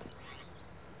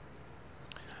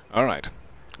 Alright,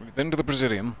 we've been to the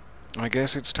Presidium. I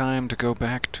guess it's time to go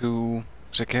back to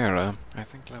Zakera. I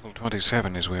think level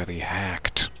 27 is where the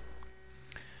hacked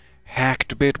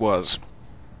hacked bit was.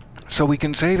 So we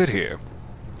can save it here,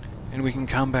 and we can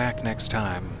come back next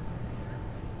time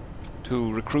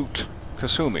to recruit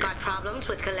Kasumi. Got problems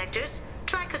with collectors?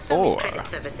 Try Kasumi's Or, credit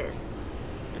services.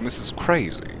 and this is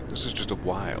crazy, this is just a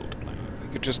wild plan. We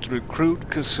could just recruit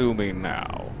Kasumi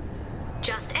now,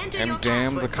 Just enter your and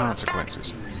damn the password for a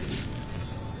consequences.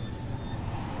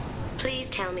 Please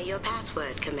tell me your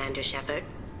password, Commander Shepard.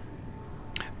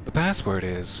 The password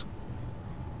is...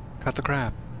 cut the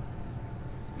crap.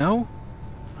 No?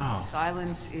 Oh.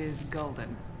 Silence is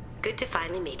golden. Good to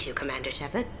finally meet you, Commander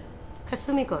Shepard.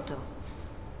 Kasumi Goto.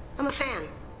 I'm a fan.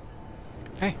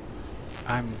 Hey,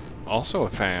 I'm also a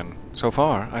fan. So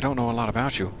far, I don't know a lot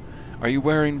about you. Are you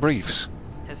wearing briefs?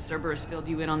 Has Cerberus filled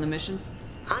you in on the mission?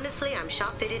 Honestly, I'm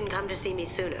shocked they didn't come to see me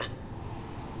sooner.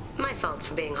 My fault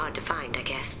for being hard to find, I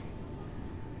guess.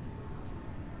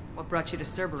 What brought you to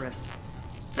Cerberus?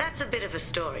 That's a bit of a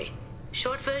story.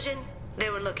 Short version, they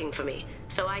were looking for me,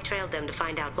 so I trailed them to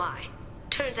find out why.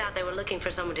 Turns out they were looking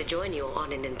for someone to join you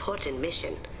on an important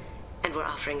mission, and were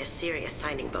offering a serious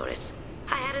signing bonus.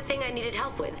 I had a thing I needed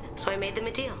help with, so I made them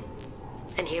a deal.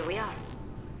 And here we are.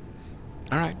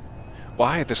 Alright.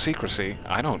 Why the secrecy?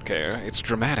 I don't care. It's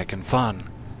dramatic and fun.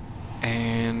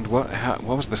 And what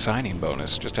was the signing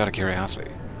bonus, just out of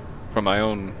curiosity? From my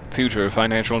own future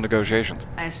financial negotiations.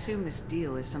 I assume this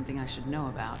deal is something I should know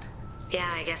about. Yeah,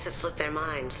 I guess it slipped their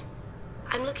minds.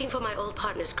 I'm looking for my old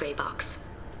partner's gray box.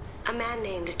 A man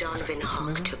named Donovan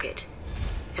Hawk took it,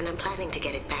 and I'm planning to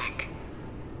get it back.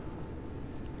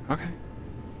 Okay.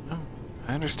 No,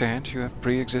 I understand. You have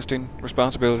pre-existing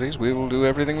responsibilities. We will do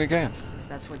everything we can. If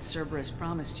that's what Cerberus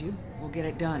promised you, we'll get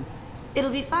it done.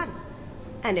 It'll be fun.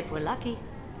 And if we're lucky,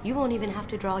 you won't even have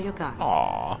to draw your gun.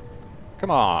 Aww.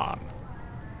 Come on.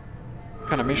 What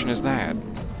kind of mission is that?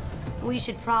 We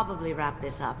should probably wrap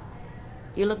this up.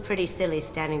 You look pretty silly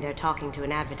standing there talking to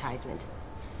an advertisement.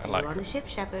 See you on the ship,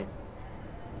 Shepard.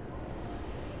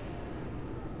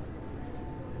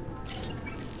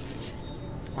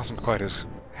 Wasn't quite as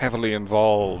heavily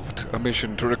involved a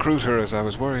mission to recruit her as I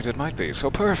was worried it might be. So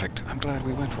perfect. I'm glad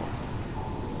we went for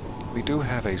it. We do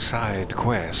have a side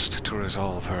quest to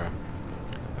resolve her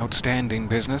outstanding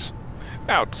business.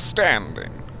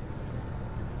 Outstanding.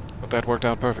 But that worked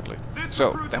out perfectly.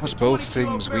 So, that was both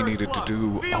things we needed to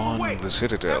do on the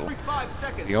Citadel.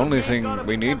 The only thing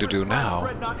we need to do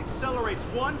now,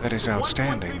 that is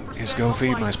outstanding, is go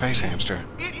feed my space hamster.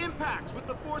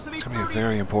 It's going to be a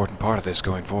very important part of this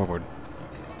going forward.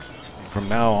 From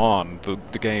now on,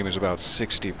 the game is about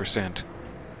 60%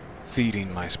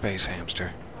 feeding my space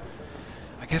hamster.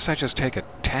 I guess I just take a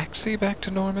taxi back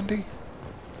to Normandy?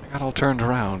 I got all turned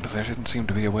around. There didn't seem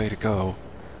to be a way to go.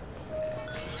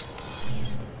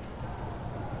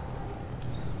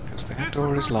 Because that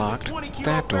door is locked.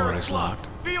 That door is locked.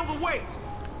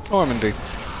 Normandy.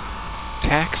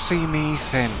 Taxi me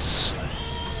thence.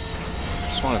 I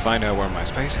just want to find out where my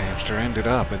space hamster ended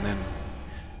up, and then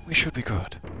we should be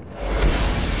good.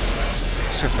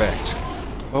 Mass Effect.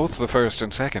 Both the first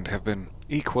and second have been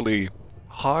equally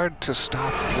hard to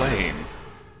stop playing.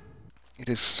 It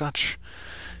is such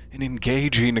an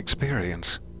engaging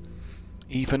experience,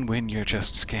 even when you're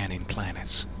just scanning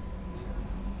planets.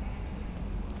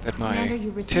 That my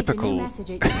typical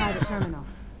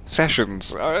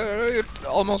sessions are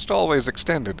almost always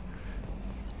extended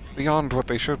beyond what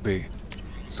they should be.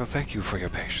 So thank you for your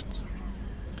patience.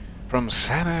 From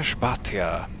Samash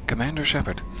Bhatia, Commander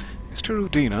Shepard, Mr.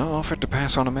 Udina offered to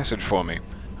pass on a message for me.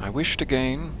 I wished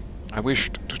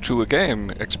to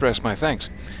again express my thanks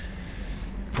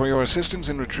for your assistance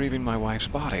in retrieving my wife's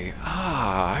body.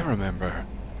 Ah, I remember.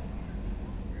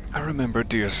 I remember,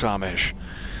 dear Samish.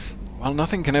 While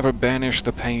nothing can ever banish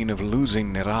the pain of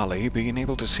losing Nirali, being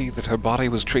able to see that her body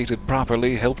was treated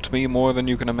properly helped me more than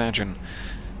you can imagine.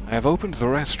 I have opened the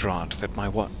restaurant that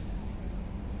my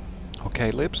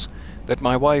that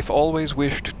my wife always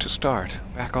wished to start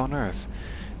back on Earth.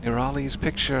 Nirali's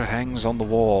picture hangs on the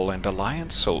wall, and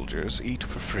Alliance soldiers eat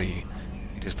for free.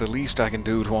 It is the least I can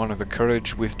do to honor the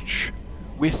courage with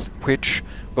which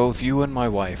both you and my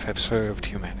wife have served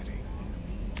humanity.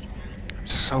 I'm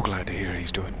so glad to hear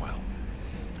he's doing well.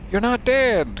 You're not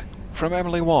dead! From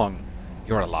Emily Wong.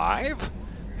 You're alive?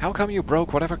 How come you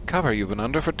broke whatever cover you've been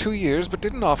under for 2 years but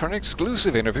didn't offer an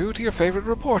exclusive interview to your favorite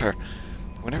reporter?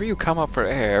 Whenever you come up for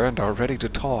air and are ready to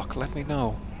talk, let me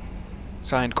know.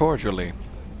 Signed cordially,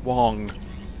 Wong.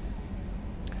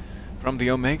 From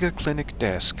the Omega Clinic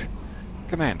desk.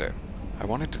 Commander, I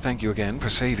wanted to thank you again for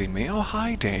saving me. Oh,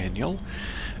 hi, Daniel.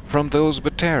 From those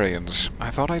Batarians.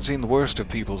 I thought I'd seen the worst of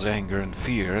people's anger and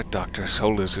fear at Dr.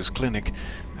 Solis's clinic.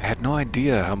 I had no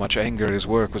idea how much anger his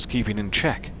work was keeping in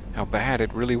check. how bad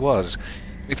it really was.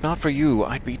 If not for you,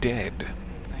 I'd be dead.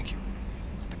 Thank you.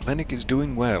 The clinic is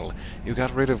doing well. You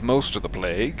got rid of most of the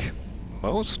plague.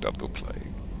 Most of the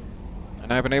plague.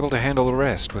 And I've been able to handle the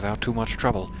rest without too much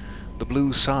trouble. The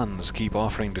Blue Suns keep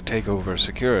offering to take over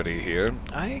security here.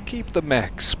 I keep the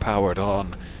mechs powered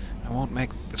on. I won't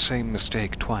make the same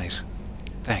mistake twice.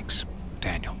 Thanks,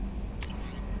 Daniel.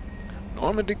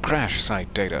 Normandy crash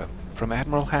site data from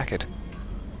Admiral Hackett.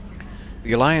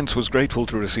 The Alliance was grateful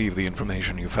to receive the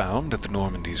information you found at the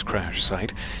Normandy's crash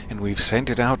site, and we've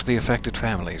sent it out to the affected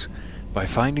families. By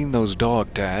finding those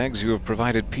dog tags, you have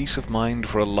provided peace of mind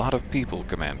for a lot of people,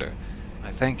 Commander. I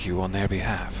thank you on their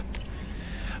behalf.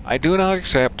 I do not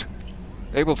accept.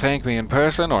 They will thank me in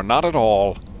person or not at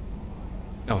all.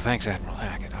 No, thanks, Admiral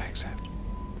Hackett. I accept.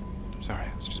 Sorry,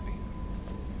 I was just being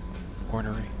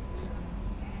ornery.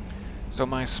 So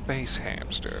my space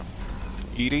hamster.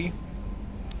 Edie,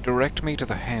 direct me to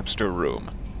the hamster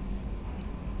room.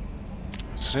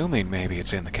 Assuming maybe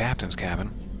it's in the captain's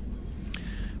cabin.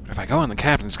 But if I go in the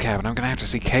captain's cabin, I'm gonna have to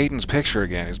see Caden's picture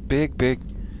again. His big...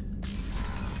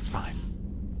 It's fine.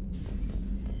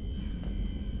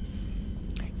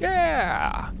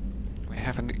 Yeah! We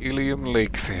have an Ilium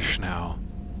lakefish now.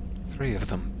 3 of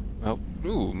them. Well,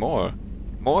 ooh, more.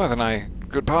 More than I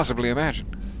could possibly imagine.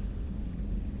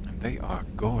 And they are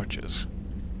gorgeous.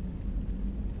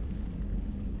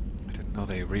 I didn't know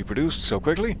they reproduced so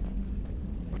quickly.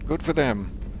 But good for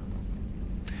them.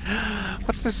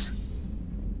 What's this?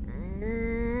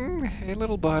 Hey,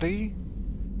 little buddy.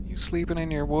 You sleeping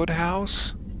in your wood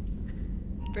house?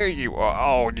 There you are.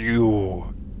 Oh,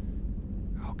 you.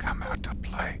 Oh, come out to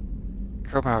play.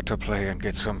 Come out to play and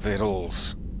get some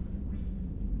victuals.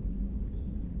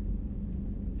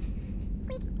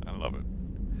 I love it.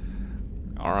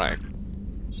 Alright.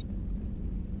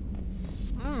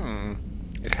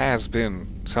 It has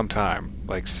been some time,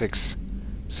 like six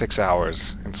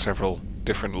hours in several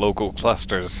different local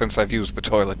clusters since I've used the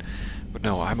toilet. But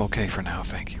no, I'm okay for now,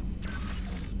 thank you.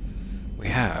 We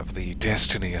have the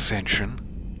Destiny Ascension,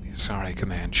 the Asari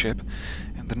command ship,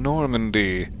 and the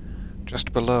Normandy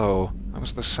just below. That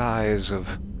was the size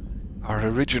of our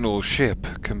original ship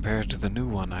compared to the new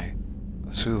one, I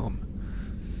assume.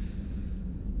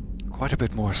 Quite a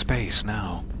bit more space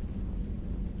now.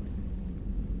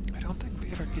 I don't think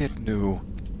we ever get new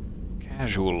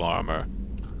casual armor.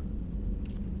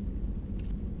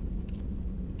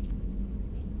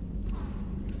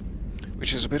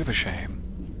 Which is a bit of a shame.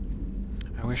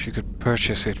 I wish you could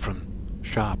purchase it from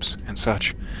shops and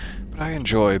such, but I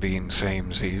enjoy being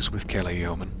samesies with Kelly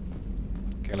Yeoman.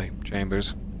 Kelly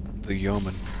Chambers, the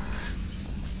Yeoman.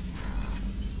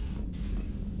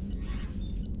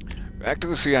 Back to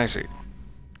the CIC.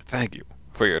 Thank you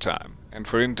for your time, and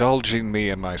for indulging me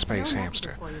in my space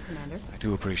hamster. I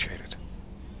do appreciate it.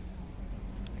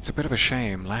 It's a bit of a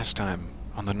shame. Last time,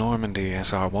 on the Normandy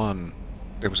SR-1,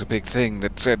 there was a big thing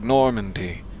that said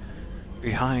Normandy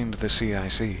behind the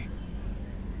CIC.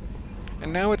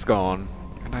 And now it's gone,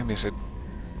 and I miss it.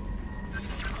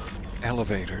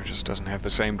 Elevator just doesn't have the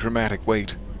same dramatic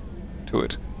weight to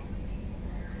it.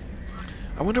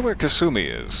 I wonder where Kasumi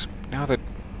is. Now that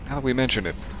we mention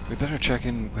it, we better check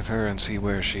in with her and see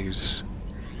where she's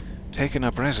taken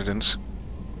up residence.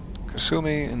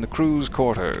 Kasumi in the crew's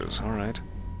quarters, alright.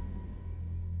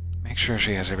 Make sure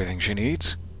she has everything she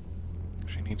needs.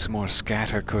 She needs some more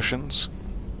scatter cushions,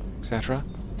 etc.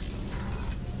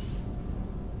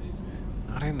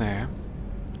 Not in there.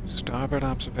 Starboard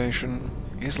observation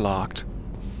is locked.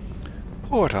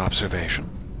 Port observation.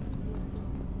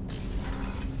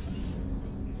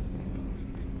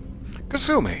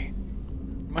 Kasumi!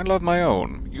 My love, my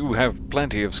own. You have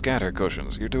plenty of scatter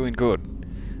cushions. You're doing good.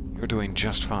 You're doing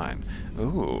just fine.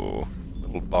 Ooh,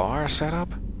 little bar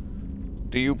setup?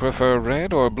 Do you prefer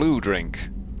red or blue drink?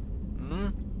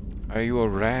 Are you a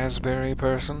raspberry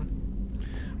person?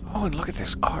 Oh, and look at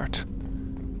this art.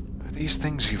 Are these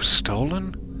things you've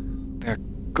stolen? They're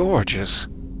gorgeous.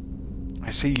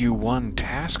 I see you won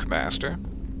Taskmaster.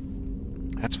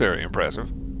 That's very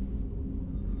impressive.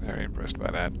 Very impressed by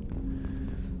that.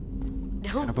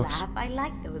 Don't laugh, I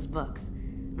like those books.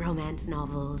 Romance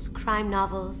novels, crime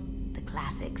novels, the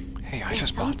classics. Hey, I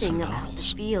just bought some novels. There's something about the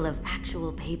feel of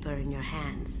actual paper in your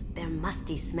hands, their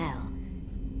musty smell.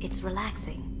 It's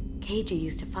relaxing. Keiji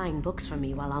used to find books for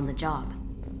me while on the job.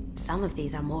 Some of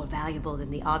these are more valuable than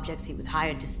the objects he was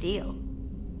hired to steal.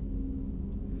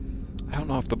 I don't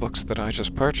know if the books that I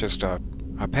just purchased are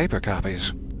paper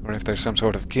copies, or if they're some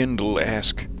sort of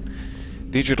Kindle-esque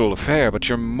digital affair, but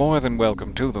you're more than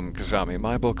welcome to them, Kazami.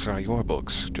 My books are your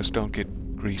books. Just don't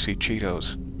get greasy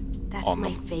Cheetos That's on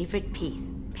my them. favorite piece.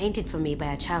 painted for me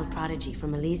by a child prodigy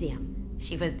from Elysium.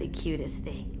 She was the cutest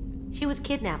thing. She was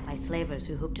kidnapped by slavers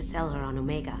who hoped to sell her on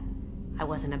Omega. I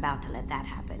wasn't about to let that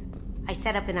happen. I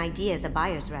set up an idea as a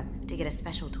buyer's rep to get a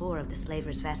special tour of the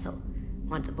slaver's vessel.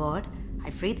 Once aboard, I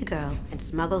freed the girl and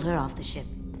smuggled her off the ship.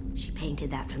 She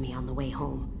painted that for me on the way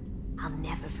home. I'll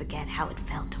never forget how it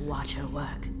felt to watch her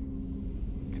work.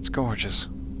 It's gorgeous.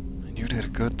 And you did a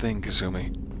good thing,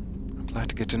 Kazumi. I'm glad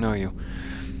to get to know you.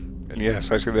 And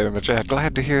yes, I see that in the chat.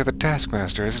 Glad to hear that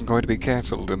Taskmaster isn't going to be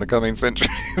cancelled in the coming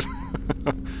centuries.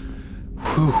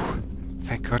 Whew.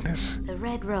 Thank goodness. The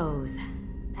Red Rose.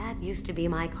 That used to be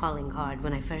my calling card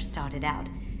when I first started out.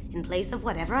 In place of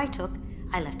whatever I took,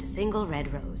 I left a single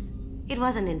red rose. It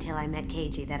wasn't until I met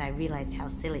Keiji that I realized how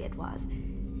silly it was.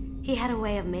 He had a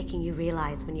way of making you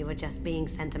realize when you were just being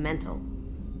sentimental.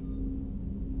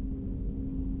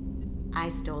 I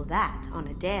stole that on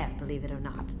a dare, believe it or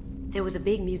not. There was a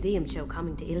big museum show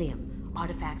coming to Ilium.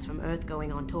 Artifacts from Earth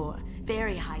going on tour.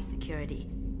 Very high security.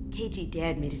 Keiji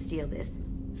dared me to steal this.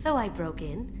 So I broke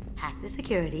in, hacked the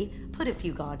security, put a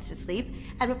few guards to sleep,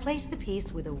 and replaced the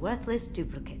piece with a worthless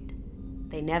duplicate.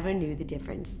 They never knew the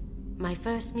difference. My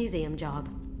first museum job.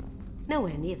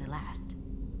 Nowhere near the last.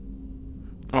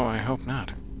 Oh, I hope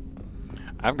not.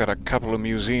 I've got a couple of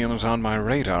museums on my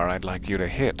radar I'd like you to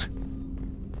hit.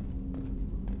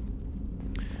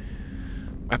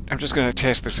 I'm just gonna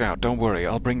test this out. Don't worry,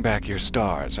 I'll bring back your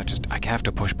stars. I have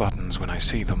to push buttons when I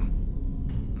see them.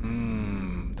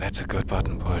 That's a good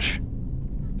button push.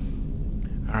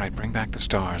 Alright, bring back the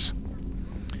stars.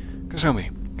 Kazumi,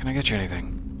 can I get you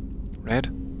anything? Red?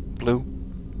 Blue?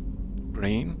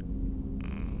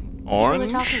 Green? Orange?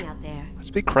 People are talking out there.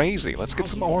 Let's be crazy. Let's get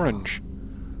some orange.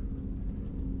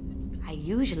 I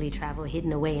usually travel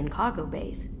hidden away in cargo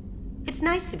bays. It's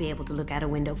nice to be able to look out a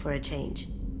window for a change.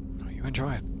 Oh, you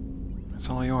enjoy it. It's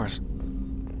all yours.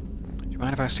 Do you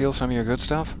mind if I steal some of your good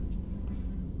stuff?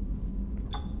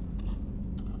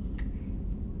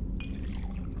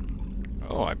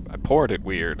 Oh, I poured it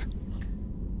weird.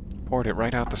 Poured it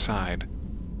right out the side.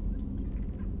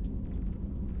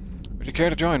 Would you care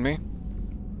to join me?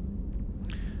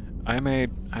 I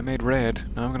made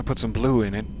red. Now I'm gonna put some blue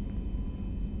in it.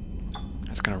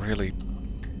 That's gonna really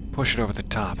push it over the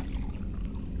top.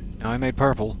 Now I made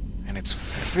purple, and it's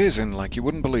fizzing like you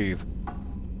wouldn't believe.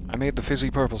 I made the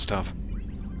fizzy purple stuff.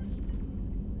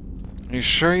 Are you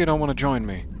sure you don't want to join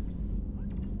me?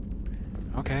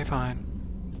 Okay, fine.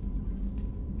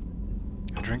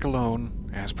 I'll drink alone,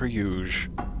 as per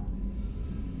usual.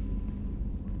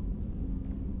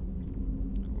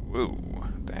 Woo,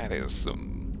 that's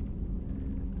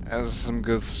some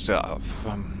good stuff.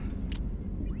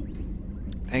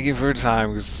 Thank you for your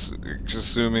time,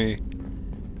 Kasumi.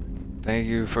 Thank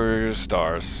you for your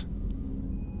stars.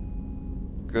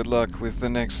 Good luck with the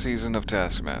next season of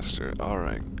Taskmaster.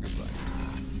 Alright, goodbye.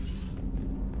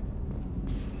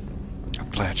 I'm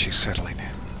glad she's settling in.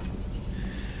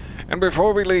 And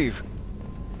before we leave,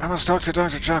 I must talk to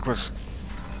Dr. Chakwas.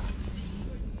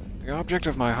 The object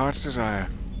of my heart's desire.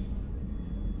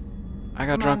 I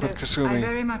got drunk with Kasumi, I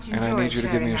very much and I need you to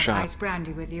give me a shot. Ice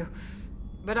brandy with you,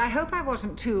 but I hope I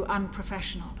wasn't too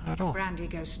unprofessional. Not at all. Brandy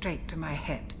goes straight to my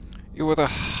head. You were the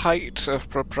height of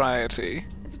propriety.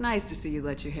 It's nice to see you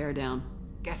let your hair down.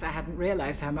 Guess I hadn't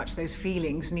realized how much those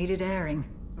feelings needed airing,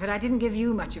 but I didn't give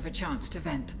you much of a chance to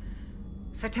vent.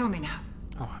 So tell me now.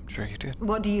 Oh, I'm sure you did.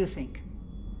 What do you think?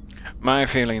 My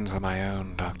feelings are my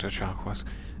own, Dr. Chakwas.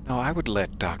 No, I would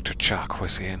let Dr.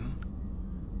 Chakwas in.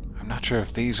 I'm not sure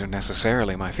if these are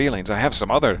necessarily my feelings. I have some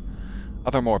other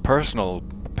more personal,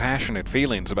 passionate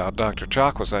feelings about Dr.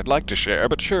 Chakwas I'd like to share,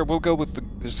 but sure, we'll go with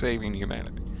the saving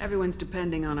humanity. Everyone's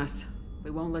depending on us.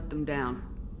 We won't let them down.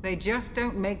 They just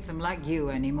don't make them like you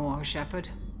anymore, Shepard.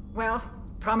 Well,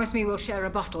 promise me we'll share a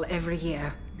bottle every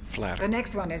year. Flatter. The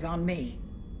next one is on me.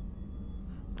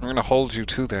 I'm gonna hold you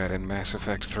to that in Mass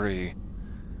Effect 3.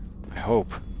 I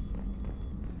hope.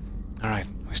 Alright,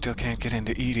 we still can't get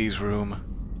into Edie's room.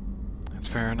 That's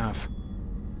fair enough.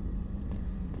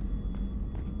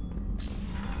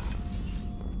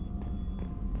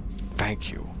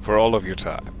 Thank you for all of your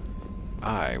time.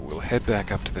 I will head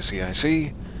back up to the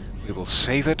CIC, we will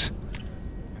save it,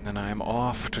 and then I'm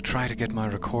off to try to get my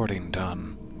recording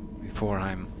done before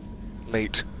I'm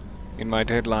late in my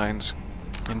deadlines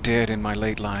and dead in my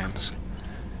late lines.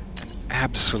 An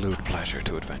absolute pleasure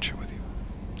to adventure with you.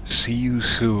 See you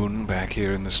soon back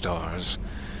here in the stars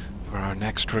for our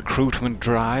next recruitment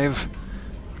drive.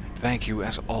 And thank you,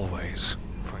 as always,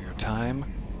 for your time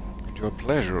and your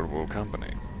pleasurable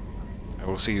company. I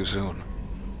will see you soon.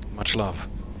 Much love.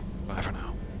 Bye for now.